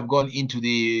guys have gone into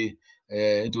the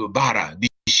into bara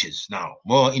dishes now.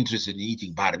 More interested in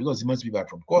eating bara because most people are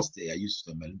from coast. They are used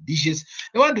to Malindi dishes.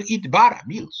 They want to eat bara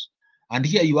meals. And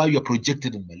here you are. You are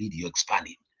projected in Malindi. You're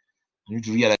expanding. You need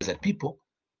to realize that people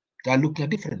they are looking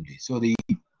at differently. So they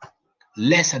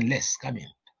less and less come in.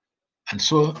 And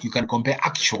so you can compare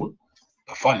actual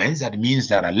performance. That means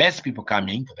there are less people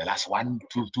coming for the last 1,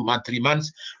 2 months, 3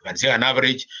 months. You can say on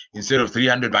average, instead of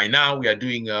 300 by now, we are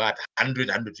doing at 100,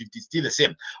 150, still the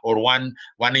same. Or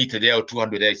 180 there or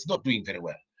 200 there. It's not doing very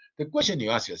well. The question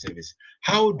you ask yourself is,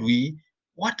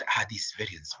 what are these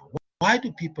variants for? Why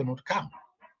do people not come?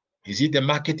 Is it the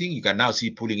marketing? You can now see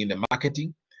pulling in the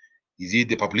marketing. Is it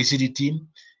the publicity team?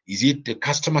 Is it the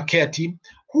customer care team?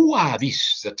 Who are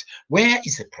these? Where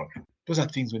is the problem? Those are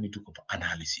things we need to do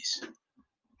analysis.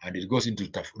 And it goes into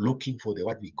looking for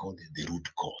what we call the root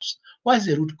cause. What is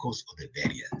the root cause of the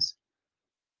variance?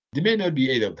 It may not be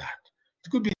either of that.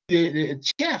 It could be the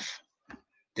chef.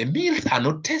 The meals are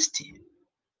not tasty,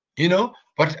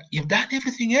 but you've done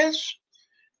everything else.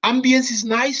 Ambience is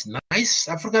nice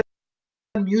African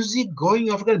music, going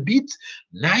African beats,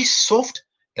 nice, soft,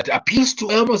 that appeals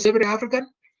to almost every African.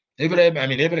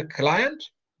 Every client.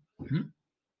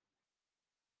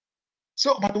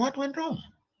 So, but what went wrong?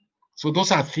 So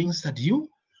those are things that you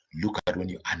look at when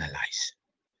you analyze.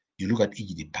 You look at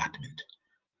each department.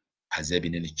 Has there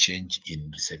been any change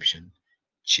in reception,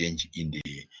 change in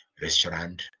the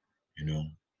restaurant,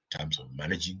 in terms of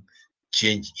managing,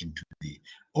 change into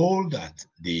all that,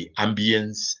 the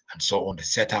ambience and so on, the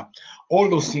setup. All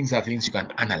those things are things you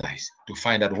can analyze to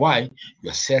find out why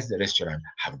your sales the restaurant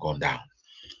have gone down.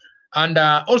 And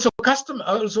also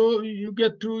you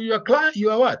get to your client,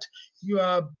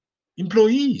 your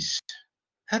employees.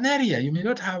 An area you may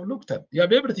not have looked at. You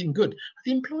have everything good.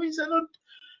 The employees are not,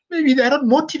 maybe they're not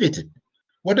motivated.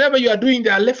 Whatever you are doing,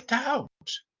 they are left out.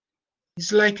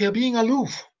 It's like being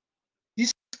aloof.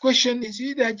 This question is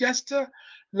either just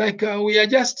we are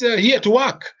just here to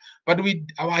work, but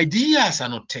our ideas are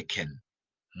not taken.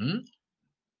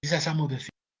 These are some of the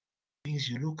things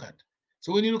you look at.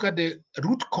 So when you look at the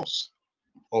root cause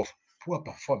of poor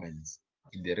performance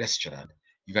in the restaurant,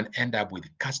 you can end up with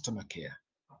customer care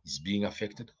is being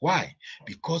affected. Why?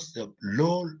 Because the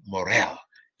low morale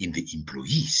in the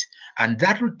employees. And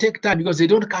that will take time because they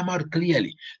don't come out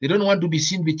clearly. They don't want to be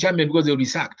seen be champion because they'll be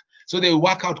sacked. So they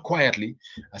work out quietly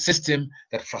a system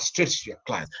that frustrates your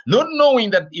clients, not knowing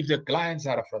that if the clients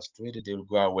are frustrated, they will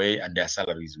go away and their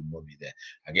salaries will not be there.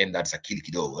 Again, that's a kill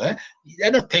kiddo.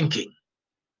 They're not thinking.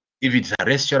 If it's a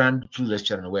restaurant,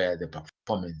 where the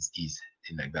performance is,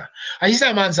 thing like that. I see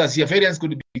some answers here. Variance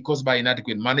could be caused by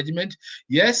inadequate management.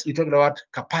 Yes, we talked about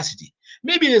capacity.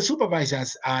 Maybe the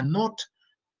supervisors are not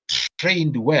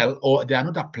trained well, or they are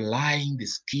not applying the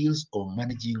skills of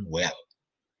managing well.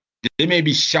 They may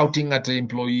be shouting at the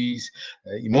employees.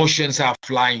 Emotions are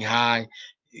flying high.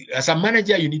 As a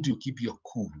manager, you need to keep your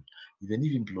cool. Even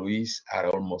if employees are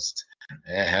almost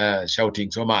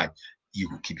shouting so much, you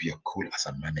keep your cool as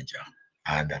a manager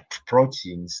and approach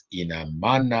things in a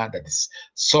manner that is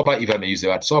sober, if I may use the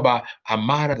word sober, a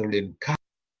manner that will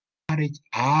encourage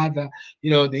other,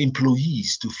 the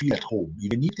employees to feel at home.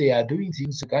 Even if they are doing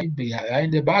things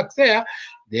behind the back there,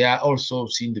 they are also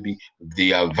seen to be,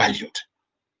 they are valued.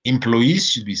 Employees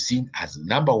should be seen as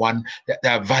number one, that they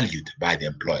are valued by the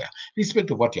employer,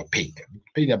 irrespective of what you're paying them.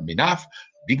 Pay them enough,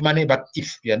 big money, but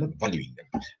if you are not valuing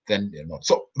them, then they're not.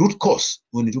 So root cause,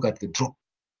 when you look at the drop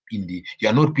in you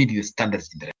are not meeting the standards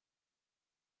in the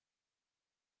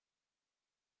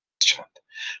restaurant.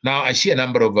 Now, I see a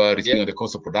number of returning on the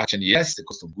cost of production. Yes, the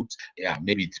cost of goods. Yeah,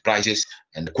 maybe it's prices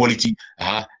and the quality.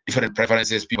 Different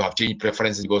preferences. People have changed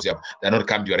preferences because they're not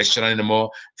coming to a restaurant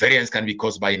anymore. Variance can be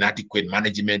caused by inadequate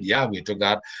management. Yeah, we talked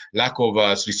about lack of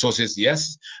resources.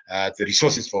 Yes, the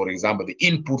resources, for example, the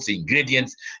inputs, the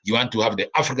ingredients. You want to have the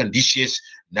African dishes.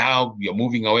 Now you're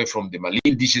moving away from the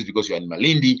Malindi dishes because you're in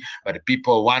Malindi, but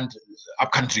people want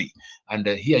upcountry. And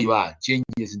here you are,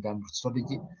 changes in terms of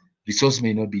strategy. Resource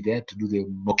may not be there to do the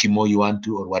mokimo you want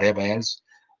to, or whatever else,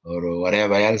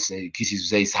 Kisses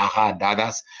say Saha and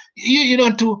others. You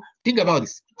want to think about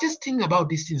this. Just think about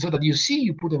these things so that you see,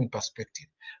 you put them in perspective.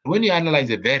 When you analyze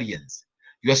the variance,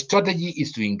 your strategy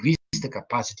is to increase the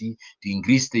capacity, to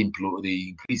increase the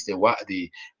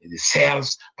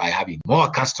sales by having more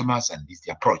customers, and this is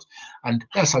the approach. And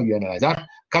that's how you analyze that.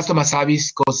 Customer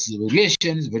service causes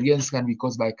variations. Variance can be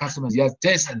caused by customers. Yes,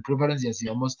 taste and preference. Yes,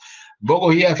 almost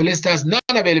BOGO here, Felicitas,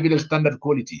 non-availability of standard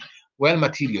quality. Well,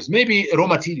 materials, maybe raw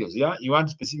materials. Yeah, you want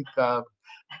specific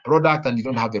product and you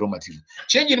don't have the raw material.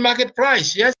 Change in market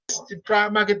price. Yes,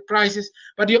 market prices,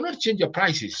 but you have not changed your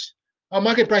prices. Or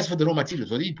market price for the raw materials,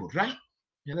 for the input, right?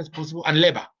 Yeah, that's possible. And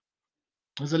labor.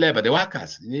 Also labor, the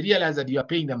workers, they realize that you are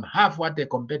paying them half what their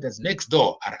competitors next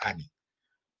door are earning.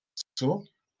 So,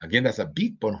 again, that's a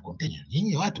big point of contention.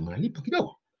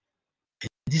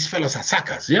 These fellows are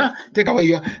suckers, yeah? Take away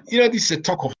your, this is a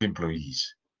talk of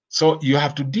employees. So you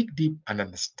have to dig deep and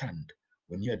understand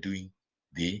when you are doing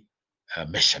the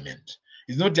measurement.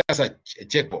 It's not just a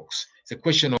checkbox. It's a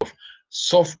question of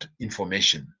soft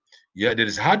information. Yeah, there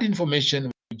is hard information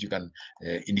which you can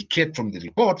indicate from the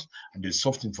report, and there's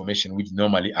soft information which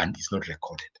normally and is not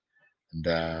recorded.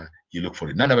 And you look for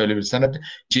it. Non-available standard,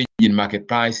 change in market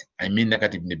price, I mean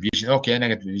negative deviation. Okay,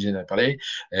 negative deviation,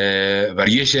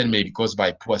 variation may be caused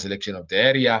by poor selection of the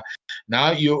area.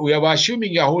 Now, we are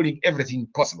assuming you are holding everything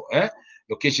possible.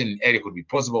 Location in area could be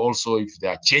possible also if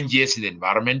there are changes in the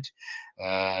environment.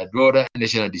 Broader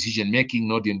national decision making,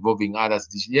 not involving others.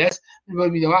 Yes,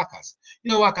 involving the workers.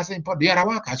 Workers are important. They are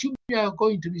workers. You are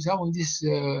going to be some of these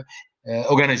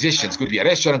organizations. Could be a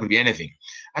restaurant, could be anything.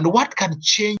 And what can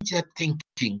change that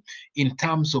thinking in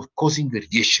terms of causing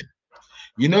variation?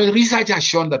 Research has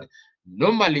shown that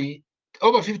normally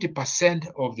over 50%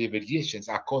 of the variations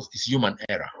are caused is human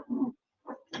error.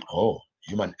 Oh,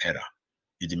 human error.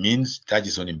 It means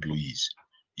touches on employees.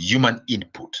 Human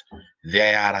input.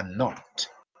 They are not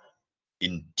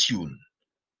in tune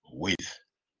with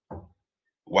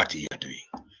what you are doing.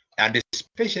 And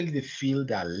especially the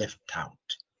field are left out.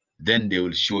 Then they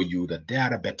will show you that they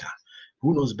are better.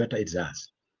 Who knows better? It's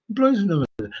us. Employees know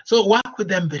better. So work with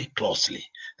them very closely.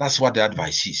 That's what the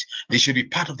advice is. They should be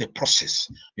part of the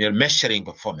process. You're measuring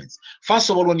performance. First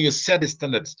of all, when you set the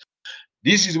standards,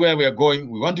 this is where we are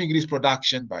going. We want to increase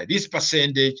production by this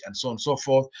percentage and so on and so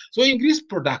forth. So increase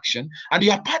production and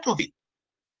you are part of it.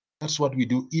 That's what we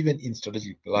do even in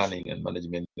strategic planning and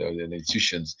management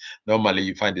institutions. Normally,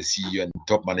 you find the CEO and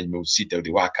top management will sit with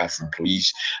the workers,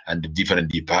 employees, and the different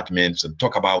departments and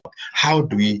talk about how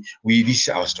do this is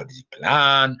our strategic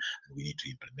plan, we need to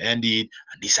implement it,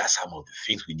 and these are some of the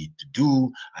things we need to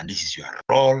do, and this is your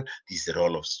role. This is the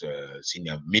role of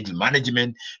senior middle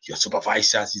management, your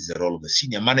supervisors. This is the role of the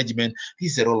senior management.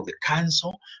 This is the role of the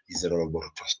council. This is the role of board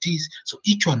of trustees. So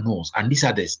each one knows, and these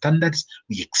are the standards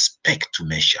we expect to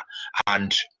measure.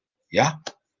 And yeah,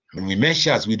 when we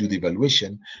measure as we do the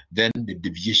evaluation, then the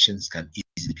deviations can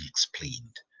easily be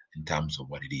explained in terms of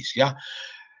what it is. Yeah,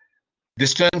 the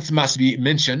strength must be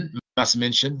mentioned.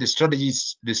 The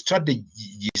strategists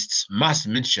must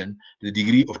mention the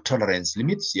degree of tolerance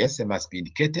limits. Yes, they must be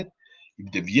indicated. If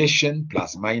deviation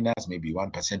plus minus maybe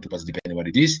 1%, 2%, depending on what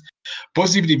it is.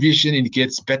 Positive deviation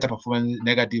indicates better performance.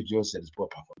 Negative shows that it's poor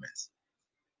performance.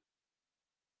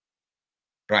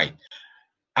 Right.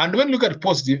 And when you look at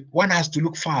positive, one has to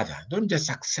look further. Don't just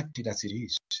accept it as it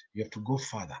is. You have to go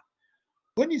further.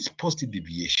 When it's positive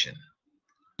deviation,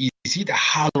 is it a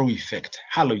halo effect?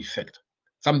 Halo effect.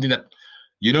 Something that,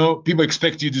 people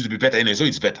expect you to be better anyway, so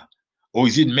it's better. Or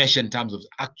is it measured in terms of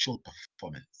actual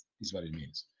performance? This is what it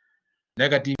means.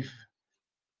 Negative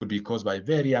could be caused by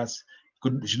various,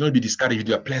 should not be discouraged.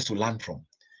 You are a place to learn from.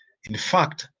 In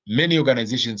fact, many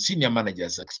organizations, senior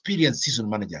managers, experienced seasoned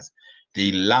managers,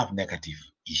 they love negative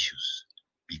issues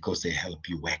because they help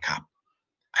you wake up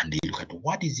and they look at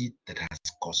what is it that has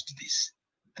caused this.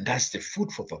 And that's the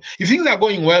food for thought. If things are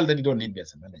going well, then you don't need me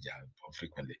as a manager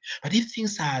frequently. But if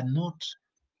things are not,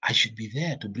 I should be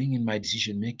there to bring in my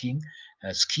decision-making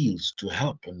skills to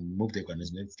help and move the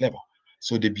organization to the next level.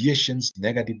 So deviations,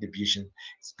 negative deviation,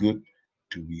 it's good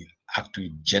to be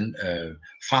actually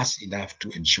fast enough to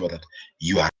ensure that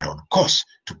you are on course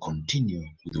to continue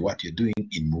with what you're doing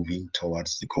in moving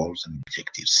towards the goals and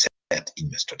objectives set in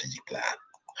your strategic plan.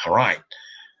 All right.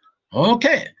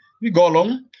 Okay, we go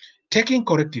along. Taking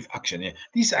corrective action.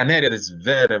 This is an area that's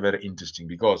very, very interesting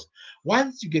because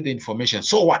once you get the information,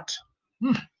 so what?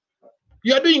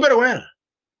 You are doing very well.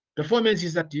 Performance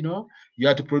is that, you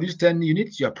have to produce 10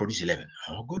 units, you have produced 11.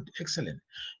 Oh, good, excellent.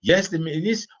 Yes,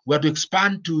 we have to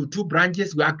expand to 2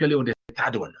 branches, we're actually on the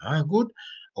 3rd one. Oh, good.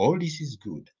 All this is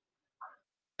good.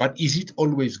 But is it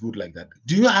always good like that?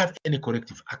 Do you have any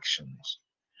corrective actions?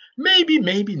 Maybe,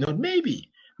 maybe not,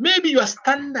 maybe. Maybe your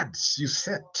standards you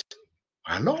set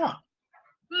are lower.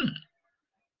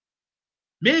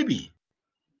 Maybe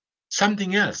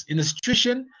something else. In a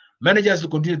situation, managers will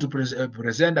continue to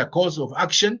present a course of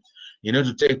action in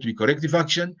order to take corrective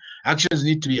action. Actions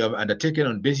need to be undertaken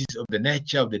on basis of the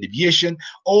nature of the deviation.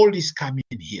 All this coming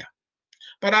in here.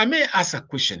 But I may ask a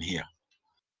question here.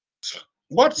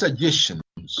 What suggestions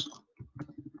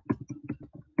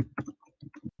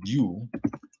do you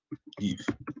give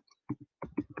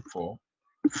for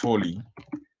falling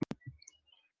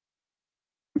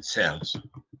sales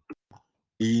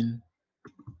in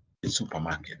the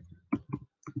supermarket?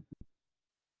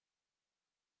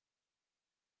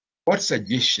 What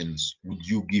suggestions would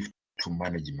you give to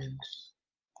management?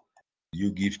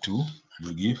 You give to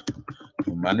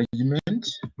management.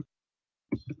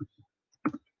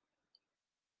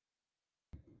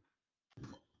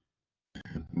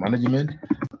 Management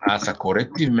as a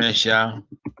corrective measure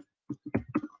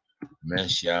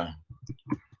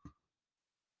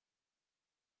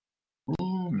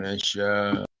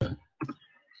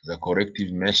the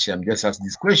corrective measure. I'm just asking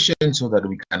this question so that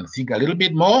we can think a little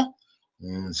bit more.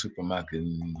 Supermarket,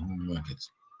 markets.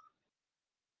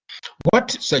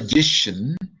 What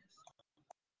suggestions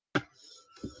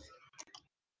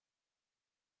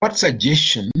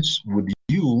would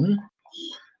you,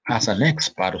 as an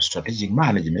expert of strategic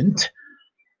management,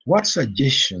 what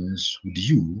suggestions would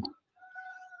you,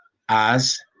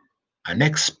 as an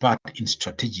expert in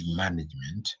strategic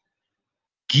management,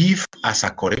 give as a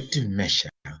corrective measure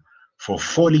for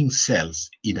falling sales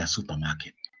in a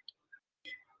supermarket?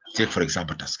 Take, for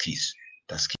example, Tuskys.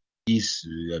 Tuskys,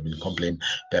 you have been complaining,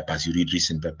 peppers, you read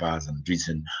recent peppers and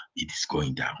recent, it is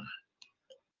going down.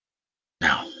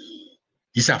 Now,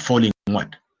 these are falling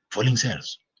what? Falling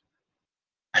sales.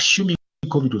 Assuming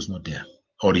COVID was not there,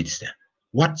 or it is there,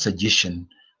 what suggestion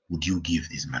would you give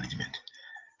this management?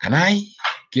 Can I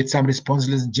get some responses,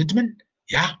 ladies and gentlemen?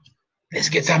 Yeah, let's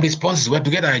get some responses. We're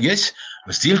together, I guess.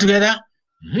 We're still together.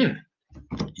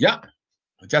 Yeah,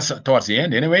 just towards the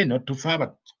end anyway, not too far,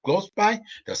 but close by.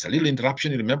 There's a little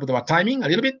interruption. You remember our timing a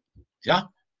little bit? Yeah.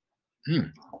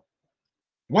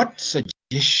 What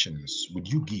suggestions would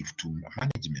you give to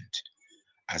management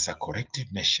as a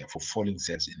corrective measure for falling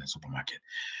sales in a supermarket?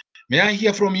 May I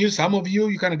hear from you? Some of you,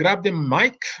 you can grab the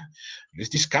mic. Let's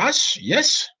discuss.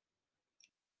 Yes.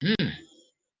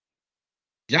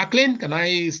 Jacqueline, can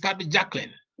I start with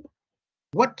Jacqueline?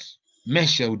 What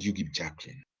measure would you give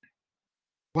Jacqueline?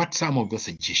 What some of the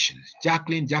suggestions?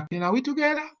 Jacqueline, are we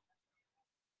together?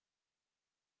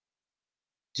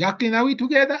 Jacqueline, are we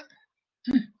together?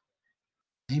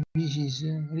 Maybe she's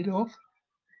a little off.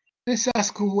 Let's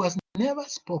ask who has never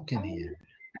spoken here.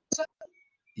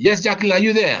 Yes, Jacqueline, are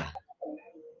you there?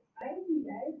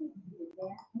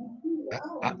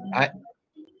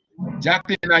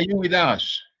 Jacqueline, are you with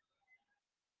us?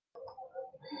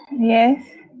 Yes.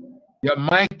 Your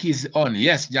mic is on.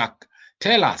 Yes, Jack.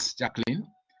 Tell us, Jacqueline,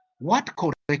 what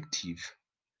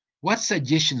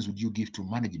suggestions would you give to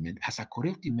management as a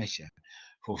corrective measure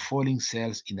for falling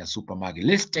sales in a supermarket?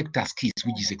 Let's take Tuskys,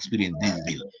 which is experienced this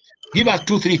deal. Give us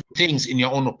 2-3 things in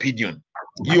your own opinion.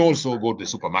 You also go to the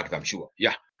supermarket, I'm sure.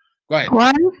 Yeah, go ahead.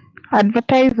 1,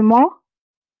 advertise more.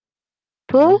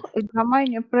 2,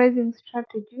 examine your pricing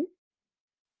strategy.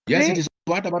 Yes, 3, it is.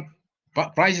 What about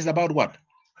prices? About what?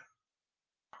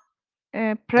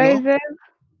 Prices.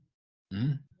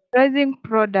 Pricing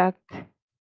product.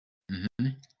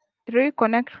 3,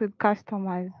 connect with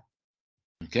customers.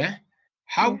 Okay.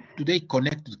 How do they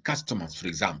connect with customers, for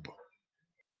example?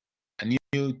 And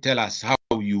you tell us how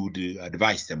you would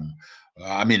advise them.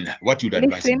 What you'd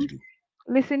advise them to do.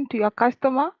 Listen to your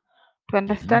customer to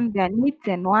understand their needs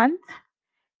and wants.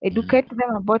 Educate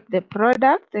them about the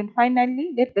product, and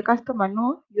finally, let the customer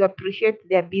know you appreciate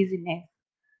their business.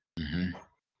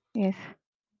 Yes.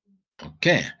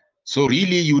 Okay. So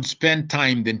really, you would spend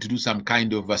time then to do some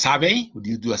kind of a survey. Would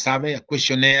you do a survey, a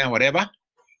questionnaire, whatever?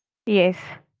 Yes.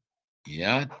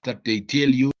 Yeah, that they tell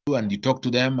you and you talk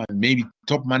to them, and maybe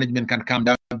top management can come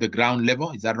down to the ground level.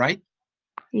 Is that right?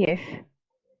 Yes.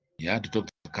 Yeah, to talk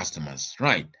to the customers.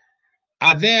 Right.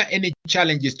 Are there any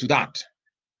challenges to that?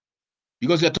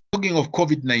 Because we're talking of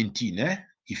COVID-19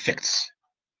 effects.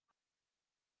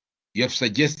 You have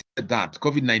suggested that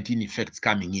COVID-19 effects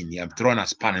coming in. You have thrown a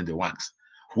span in the works.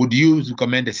 Would you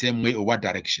recommend the same way, or what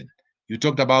direction? You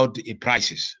talked about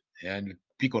prices and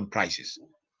pick on prices.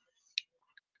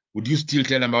 Would you still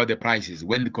tell them about the prices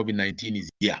when the COVID-19 is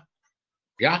here?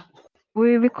 Yeah?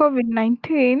 With the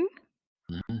COVID-19,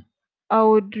 I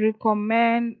would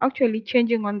recommend actually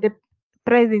changing on the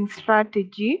pricing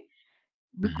strategy,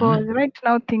 because right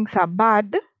now things are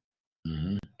bad.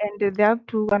 and they have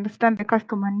to understand the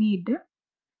customer need.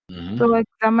 Mhm. So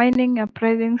examining a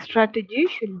pricing strategy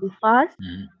should be fast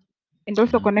Mhm. and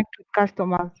also Mhm. connect with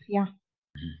customers. Yeah.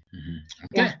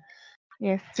 Okay. Yeah.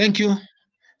 Yes. Thank you.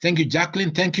 Thank you,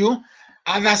 Jacqueline. Thank you.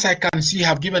 Others I can see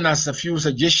have given us a few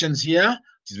suggestions here.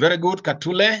 It's very good.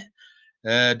 Katule,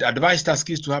 the advice task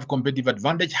is to have competitive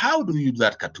advantage. How do you do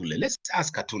that, Katule? Let's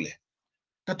ask Katule.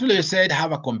 Katule said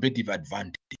have a competitive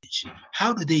advantage.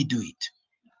 How do they do it?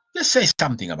 Let's say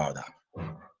something about that.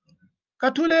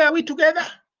 Katule, are we together?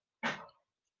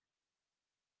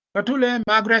 Katule,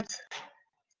 Margaret.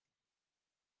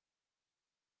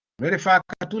 Very far,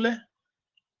 Katule.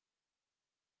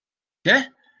 Okay.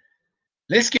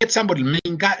 Let's get somebody,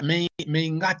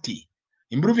 Mengati,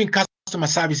 improving customer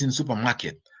service in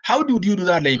supermarket. How do you do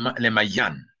that,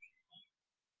 Lemayan?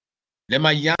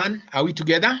 Lemayan, are we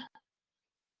together?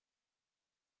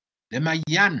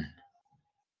 Lemayan.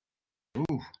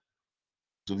 Oh,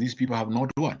 so these people have not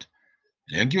what?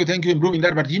 Thank you, improving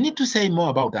that. But you need to say more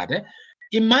about that.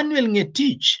 Emmanuel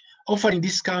Ngetich, offering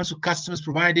discounts to customers,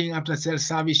 providing after-sales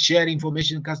service, sharing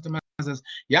information customers.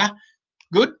 Yeah,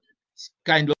 good. It's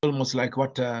kind of almost like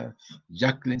what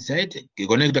Jacqueline said. You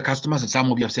connect the customers, and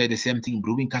some of you have said the same thing,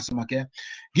 improving customer care.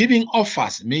 Giving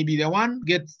offers, maybe the one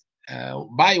gets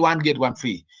buy one, get one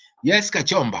free. Yes,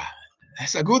 Kachomba,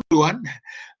 that's a good one,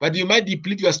 but you might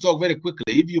deplete your stock very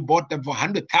quickly if you bought them for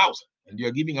 100,000 and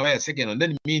you're giving away a second, and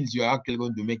then it means you're actually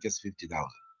going to make just 50,000.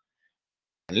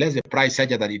 Unless the price is such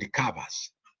that it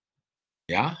covers.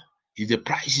 Yeah, if the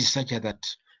price is such that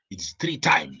it's 3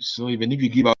 times, so even if you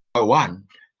give out one,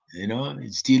 you know,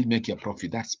 it still make your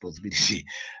profit. That's possibility.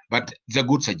 But it's a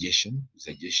good suggestion.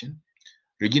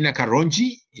 Regina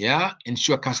Karonji, yeah,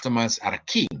 ensure customers are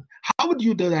king. How would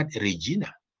you do that, Regina?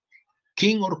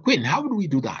 King or queen? How would we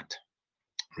do that?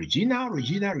 Regina.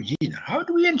 How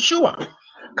do we ensure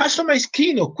customer is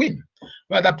king or queen?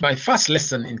 Well, that's my first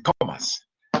lesson in commerce.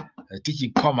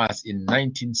 Teaching commerce in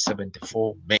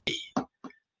 1974 May.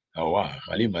 Oh wow,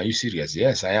 Malim, are you serious?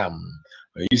 Yes, I am.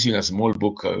 We're using a small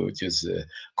book which is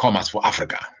Commerce for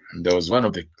Africa. And there was one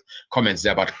of the comments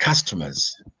there about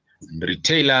customers and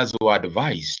retailers who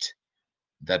advised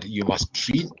that you must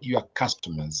treat your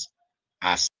customers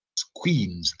as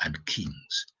queens and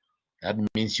kings. That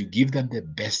means you give them the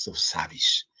best of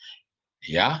service.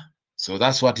 Yeah, so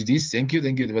that's what it is. Thank you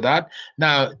for that.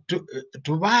 Now,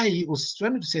 Tuvai was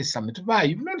trying to say something. Tuvai,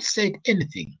 you've not said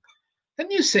anything.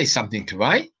 Can you say something,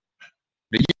 Tuvai?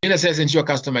 Regina says ensure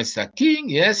customers are king.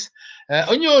 Yes.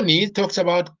 Onyoni talks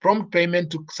about prompt payment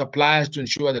to suppliers to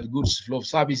ensure that goods flow of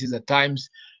services at times.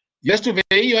 Yes, Tuvai,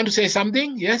 you want to say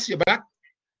something? Yes, you're back.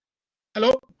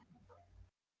 Hello?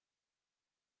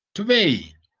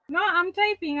 Tuvai. No, I'm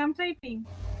typing.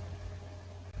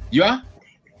 You are?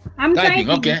 I'm typing.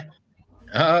 Okay.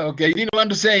 Okay, you didn't want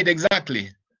to say it exactly.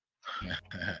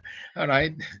 All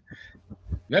right.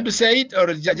 You want to say it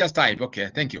or just type? Okay,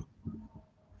 thank you.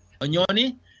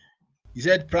 Onyoni, he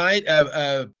said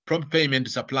prompt payment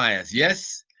to suppliers.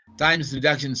 Yes. Times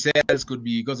reduction sales could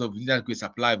be because of inadequate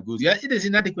supply of goods. Yeah, it is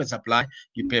inadequate supply.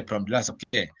 You pay prompt. That's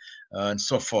okay, and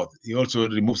so forth. He also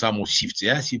removes some more shifts.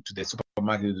 Yeah, shift to the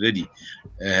supermarket ready.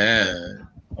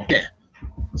 Okay.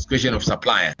 It's question of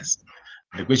suppliers.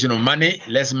 The question of money,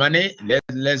 less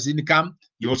income,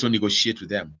 you also negotiate with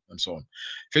them and so on.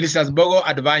 Felicitas Bogo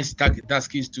advised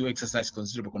task is to exercise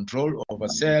considerable control over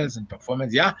sales and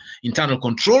performance. Yeah, internal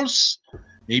controls,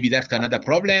 maybe that's another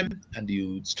problem, and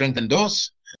you strengthen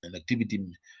those and activity.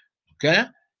 Okay.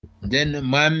 And then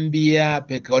Mambia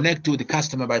connect to the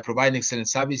customer by providing excellent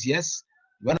service. Yes.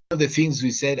 One of the things we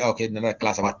said, okay, in another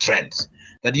class about trends,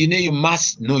 that you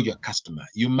must know your customer.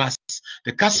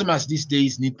 The customers these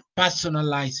days need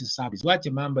personalized service. What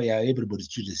remember, everybody's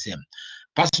treated the same.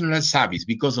 Personalized service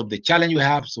because of the challenge you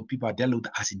have, so people are dealt with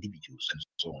as individuals and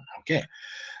so on. Okay.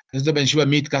 Let's ensure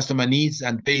meet customer needs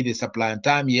and pay the supply on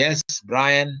time. Yes,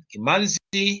 Brian,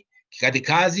 Imansi,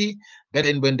 Kikatikazi, better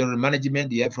inventory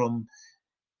management, yeah, from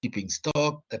keeping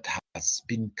stock that has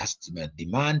been customer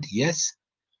demand. Yes.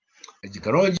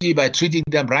 Ecology by treating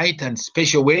them right and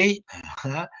special way.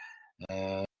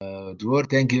 Lord,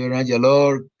 thank you very much,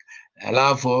 Lord.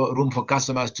 Allow for room for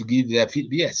customers to give their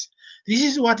feedback. Yes, this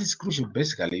is what is crucial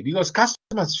basically because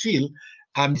customers feel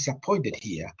I'm disappointed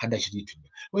here and I should eat.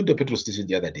 Went to a petrol station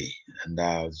the other day and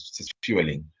just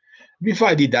fueling. Before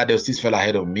I did that, there was this fellow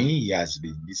ahead of me.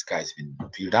 This guy's been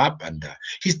filled up and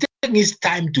he's taking his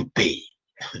time to pay.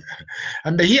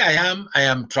 And here I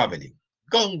am traveling.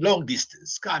 Going long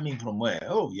distance, coming from where?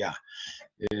 Oh, yeah.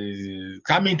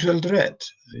 Coming to Eldoret.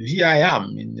 Here I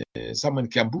am in somewhere in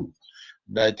Kiambu.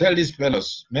 And I tell these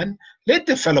fellows, man, let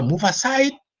the fellow move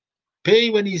aside. Pay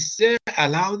when he's there,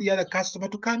 allow the other customer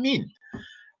to come in.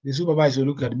 The supervisor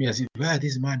looked at me and said, where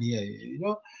this man here,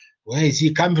 where is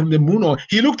he coming from, the moon? Or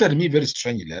he looked at me very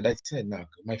strangely, and I said, no,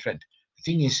 my friend, the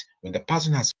thing is, when the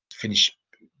person has finished,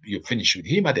 you finish with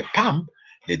him at the pump,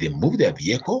 they move their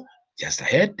vehicle just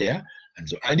ahead there,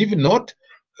 and even not,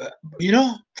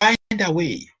 find a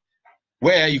way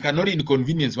where you cannot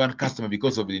inconvenience one customer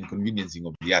because of the inconveniencing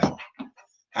of the other one,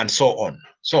 and so on.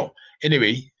 So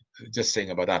anyway, just saying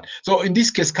about that. So in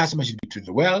this case, customers should be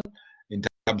treated well in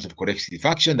terms of corrective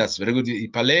action. That's very good.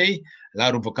 Palay,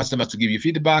 allow room for customers to give you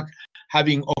feedback,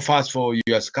 having offers for you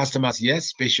as customers, yes,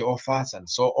 special offers and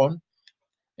so on.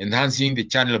 Enhancing the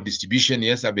channel of distribution,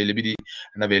 yes, availability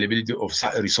of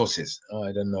resources. Oh,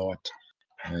 I don't know what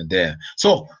there.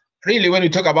 So really, when we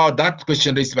talk about that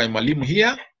question raised by Malimu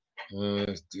here,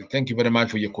 thank you very much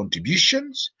for your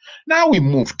contributions. Now we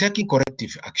move, taking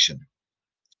corrective action.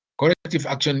 Corrective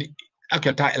action,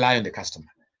 actually rely on the customer.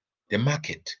 The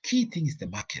market, key thing is the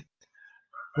market.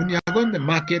 When you are going to the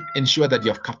market, ensure that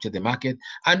you have captured the market,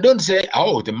 and don't say,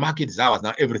 oh, the market is ours,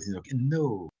 now everything's okay.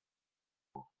 No,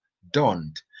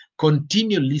 don't.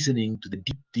 Continue listening to the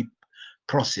deep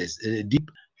process,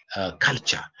 deep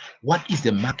culture. What is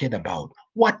the market about?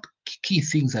 What key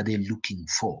things are they looking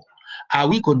for? Are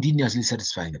we continuously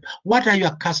satisfying them? What are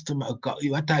your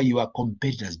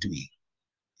competitors doing?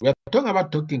 We are talking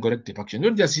about taking corrective action.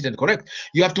 Don't just sit and correct.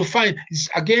 You have to find, it's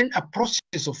again a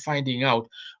process of finding out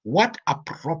what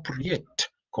appropriate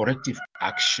corrective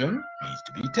action needs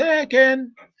to be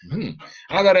taken.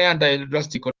 Other hand,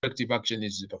 drastic corrective action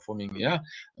is performing,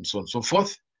 and so on and so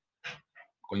forth.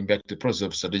 Going back to the process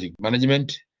of strategic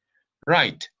management.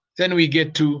 Right. Then we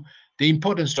get to the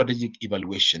important strategic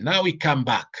evaluation. Now we come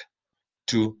back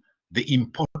to the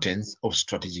importance of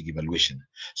strategic evaluation.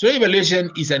 So evaluation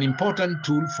is an important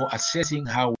tool for assessing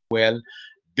how well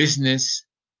business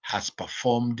has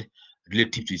performed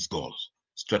relative to its goals.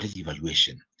 Strategic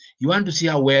evaluation. You want to see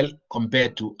how well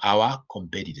compared to our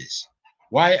competitors.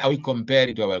 Why are we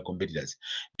comparing to our competitors?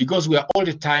 Because we are all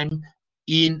the time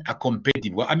in a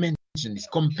competitive world. I mentioned this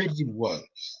competitive world.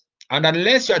 And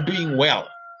unless you are doing well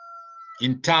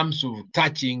in terms of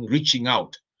reaching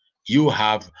out, you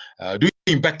have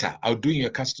doing better, outdoing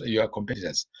your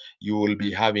competitors, you will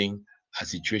be having a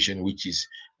situation which is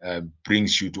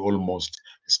brings you to almost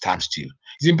standstill.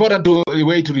 It's important a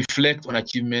way to reflect on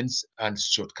achievements and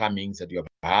shortcomings that you have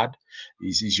had.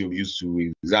 This issue used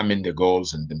to examine the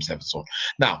goals and themselves and so on.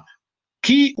 Now,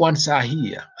 key ones are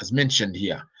here, as mentioned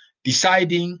here,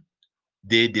 deciding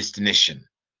the destination.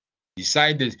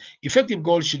 Decide the effective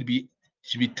goals should be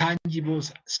tangible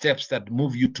steps that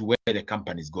move you to where the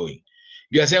company is going.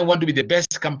 You are saying, I want to be the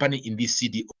best company in this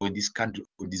city or in this country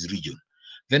or in this region.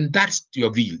 Then that's your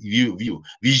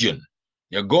vision.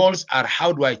 Your goals are,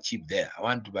 how do I achieve there? I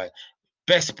want to buy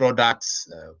best products,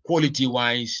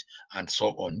 quality-wise, and so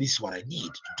on. This is what I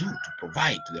need to do to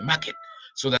provide to the market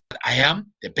so that I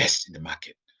am the best in the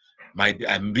market.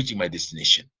 I'm reaching my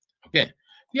destination. Okay.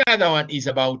 The other one is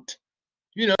about,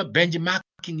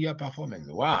 benchmarking your performance.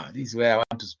 Wow, this is where I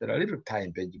want to spend a little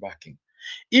time benchmarking.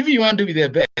 If you want to be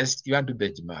the best, you want to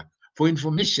benchmark. For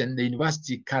information, the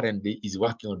university currently is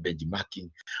working on benchmarking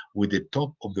with the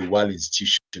top of the world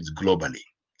institutions globally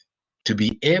to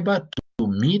be able to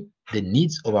meet the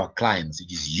needs of our clients,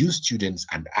 which is you, students,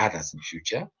 and others in the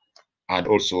future, and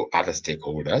also other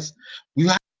stakeholders. We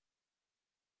have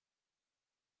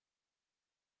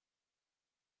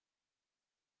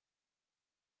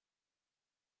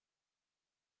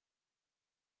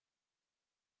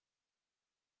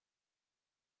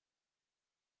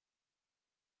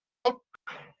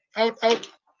out.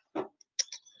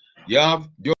 You have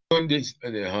doing this.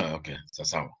 Okay,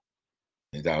 so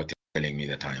without telling me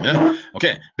the time.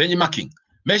 Okay, benchmarking.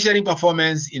 Measuring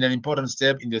performance in an important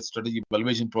step in the strategic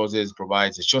evaluation process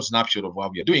provides a short snapshot of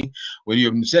what we are doing. When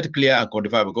you have set clear and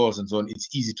quantifiable goals and so on, it's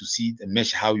easy to see and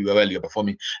measure how well you're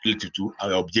performing relative to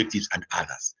our objectives and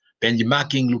others.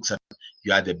 Benchmarking looks at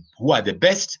who are the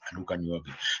best and who can you work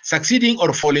with. Succeeding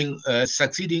or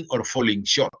falling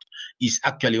short is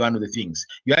actually one of the things.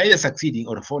 You are either succeeding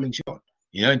or falling short,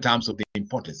 in terms of the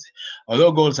importance.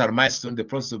 Although goals are milestones, the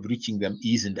process of reaching them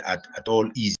isn't at all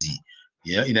easy.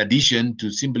 In addition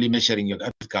to simply measuring your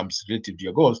outcomes relative to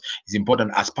your goals, it's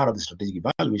important as part of the strategic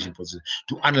evaluation process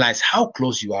to analyze how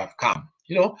close you have come.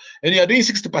 And you're doing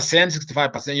 60%,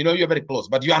 65%, you're very close,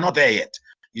 but you are not there yet.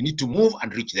 You need to move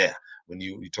and reach there. When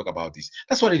you talk about this,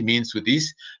 that's what it means with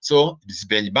this. So this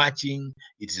benchmarking,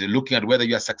 it is looking at whether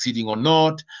you are succeeding or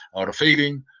not, or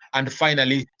failing, and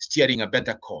finally steering a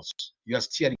better course. You are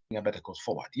steering a better course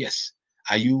forward. Yes.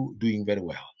 Are you doing very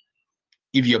well?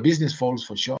 If your business falls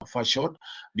far short,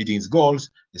 meeting its goals,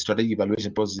 the strategic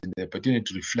evaluation process is the opportunity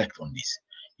to reflect on this.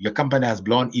 If your company has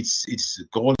blown its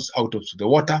goals out of the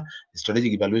water, the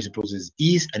strategic evaluation process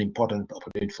is an important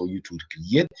opportunity for you to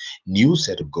create new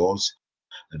set of goals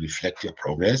that reflect your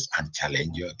progress and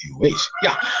challenge your new ways.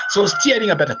 Yeah, so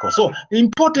steering a better course. So the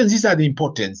importance, these are the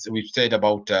importance we've said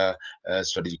about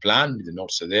strategic plan. The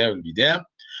notes are there, will be there.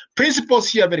 Principles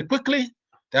here very quickly.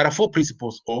 There are 4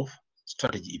 principles of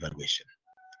strategy evaluation.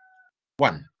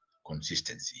 1,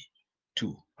 consistency.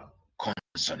 2,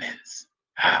 consonance.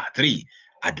 3,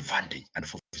 advantage. And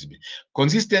 4, visibility.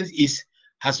 Consistency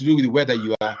has to do with whether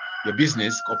your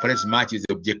business operates matches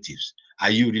the objectives.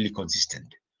 Are you really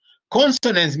consistent?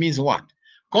 Consonance means what?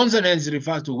 Consonance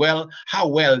refers to how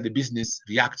well the business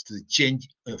reacts to the change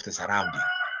of the surrounding.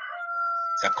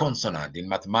 It's a consonant. In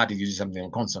mathematics, you use something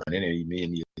on consonant many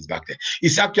years back there.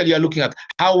 It's actually you're looking at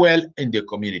how well in the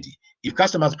community. If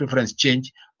customers' preference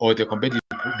change or the competitive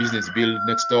business build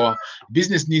next door,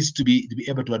 business needs to be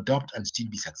able to adopt and still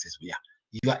be successful. Yeah,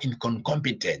 you are in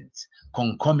concomitance.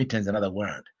 Concomitance, another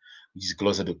word, which is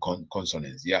closer to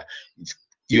consonance. Yeah,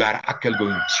 you are actually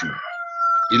going to.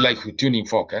 It's like tuning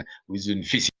fork, which is in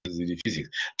physics.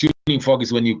 Tuning fork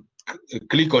is when you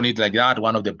click on it like that,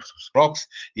 one of the rocks,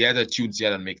 the other tunes the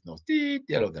other and make noise.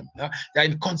 All of them. They're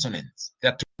in consonance.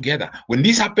 They're together. When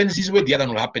this happens this way, the other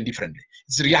one will happen differently.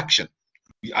 It's a reaction.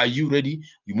 Are you ready?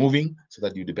 You're moving so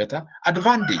that you do better.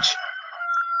 Advantage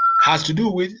has to do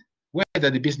with whether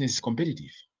the business is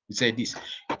competitive. We say this: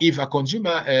 if a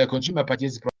consumer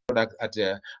purchases product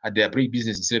at their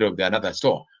pre-business instead of another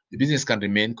store, the business can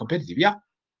remain competitive. Yeah.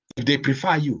 If they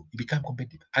prefer you become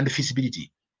competitive. And feasibility.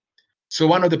 So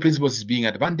one of the principles is being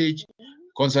advantage,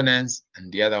 consonance, and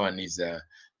the other one is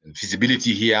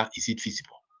feasibility here. Is it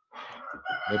feasible?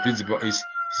 The principle is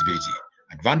feasibility,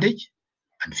 advantage,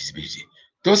 and feasibility.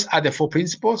 Those are the 4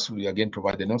 principles. We again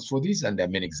provide the notes for this, and there are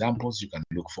many examples you can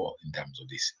look for in terms of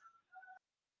this.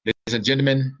 Ladies and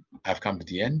gentlemen, I've come to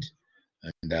the end,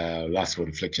 and I'll ask for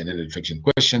reflection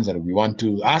questions that we want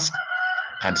to ask.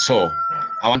 And so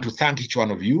I want to thank each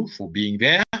one of you for being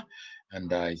there.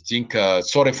 And I think,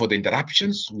 sorry for the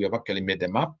interruptions. We have actually made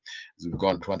them up. We've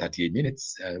gone 138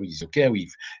 minutes, which is okay.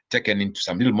 We've taken into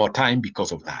some little more time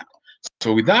because of that.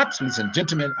 So with that, ladies and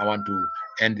gentlemen, I want to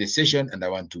end the session and I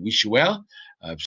want to wish you well.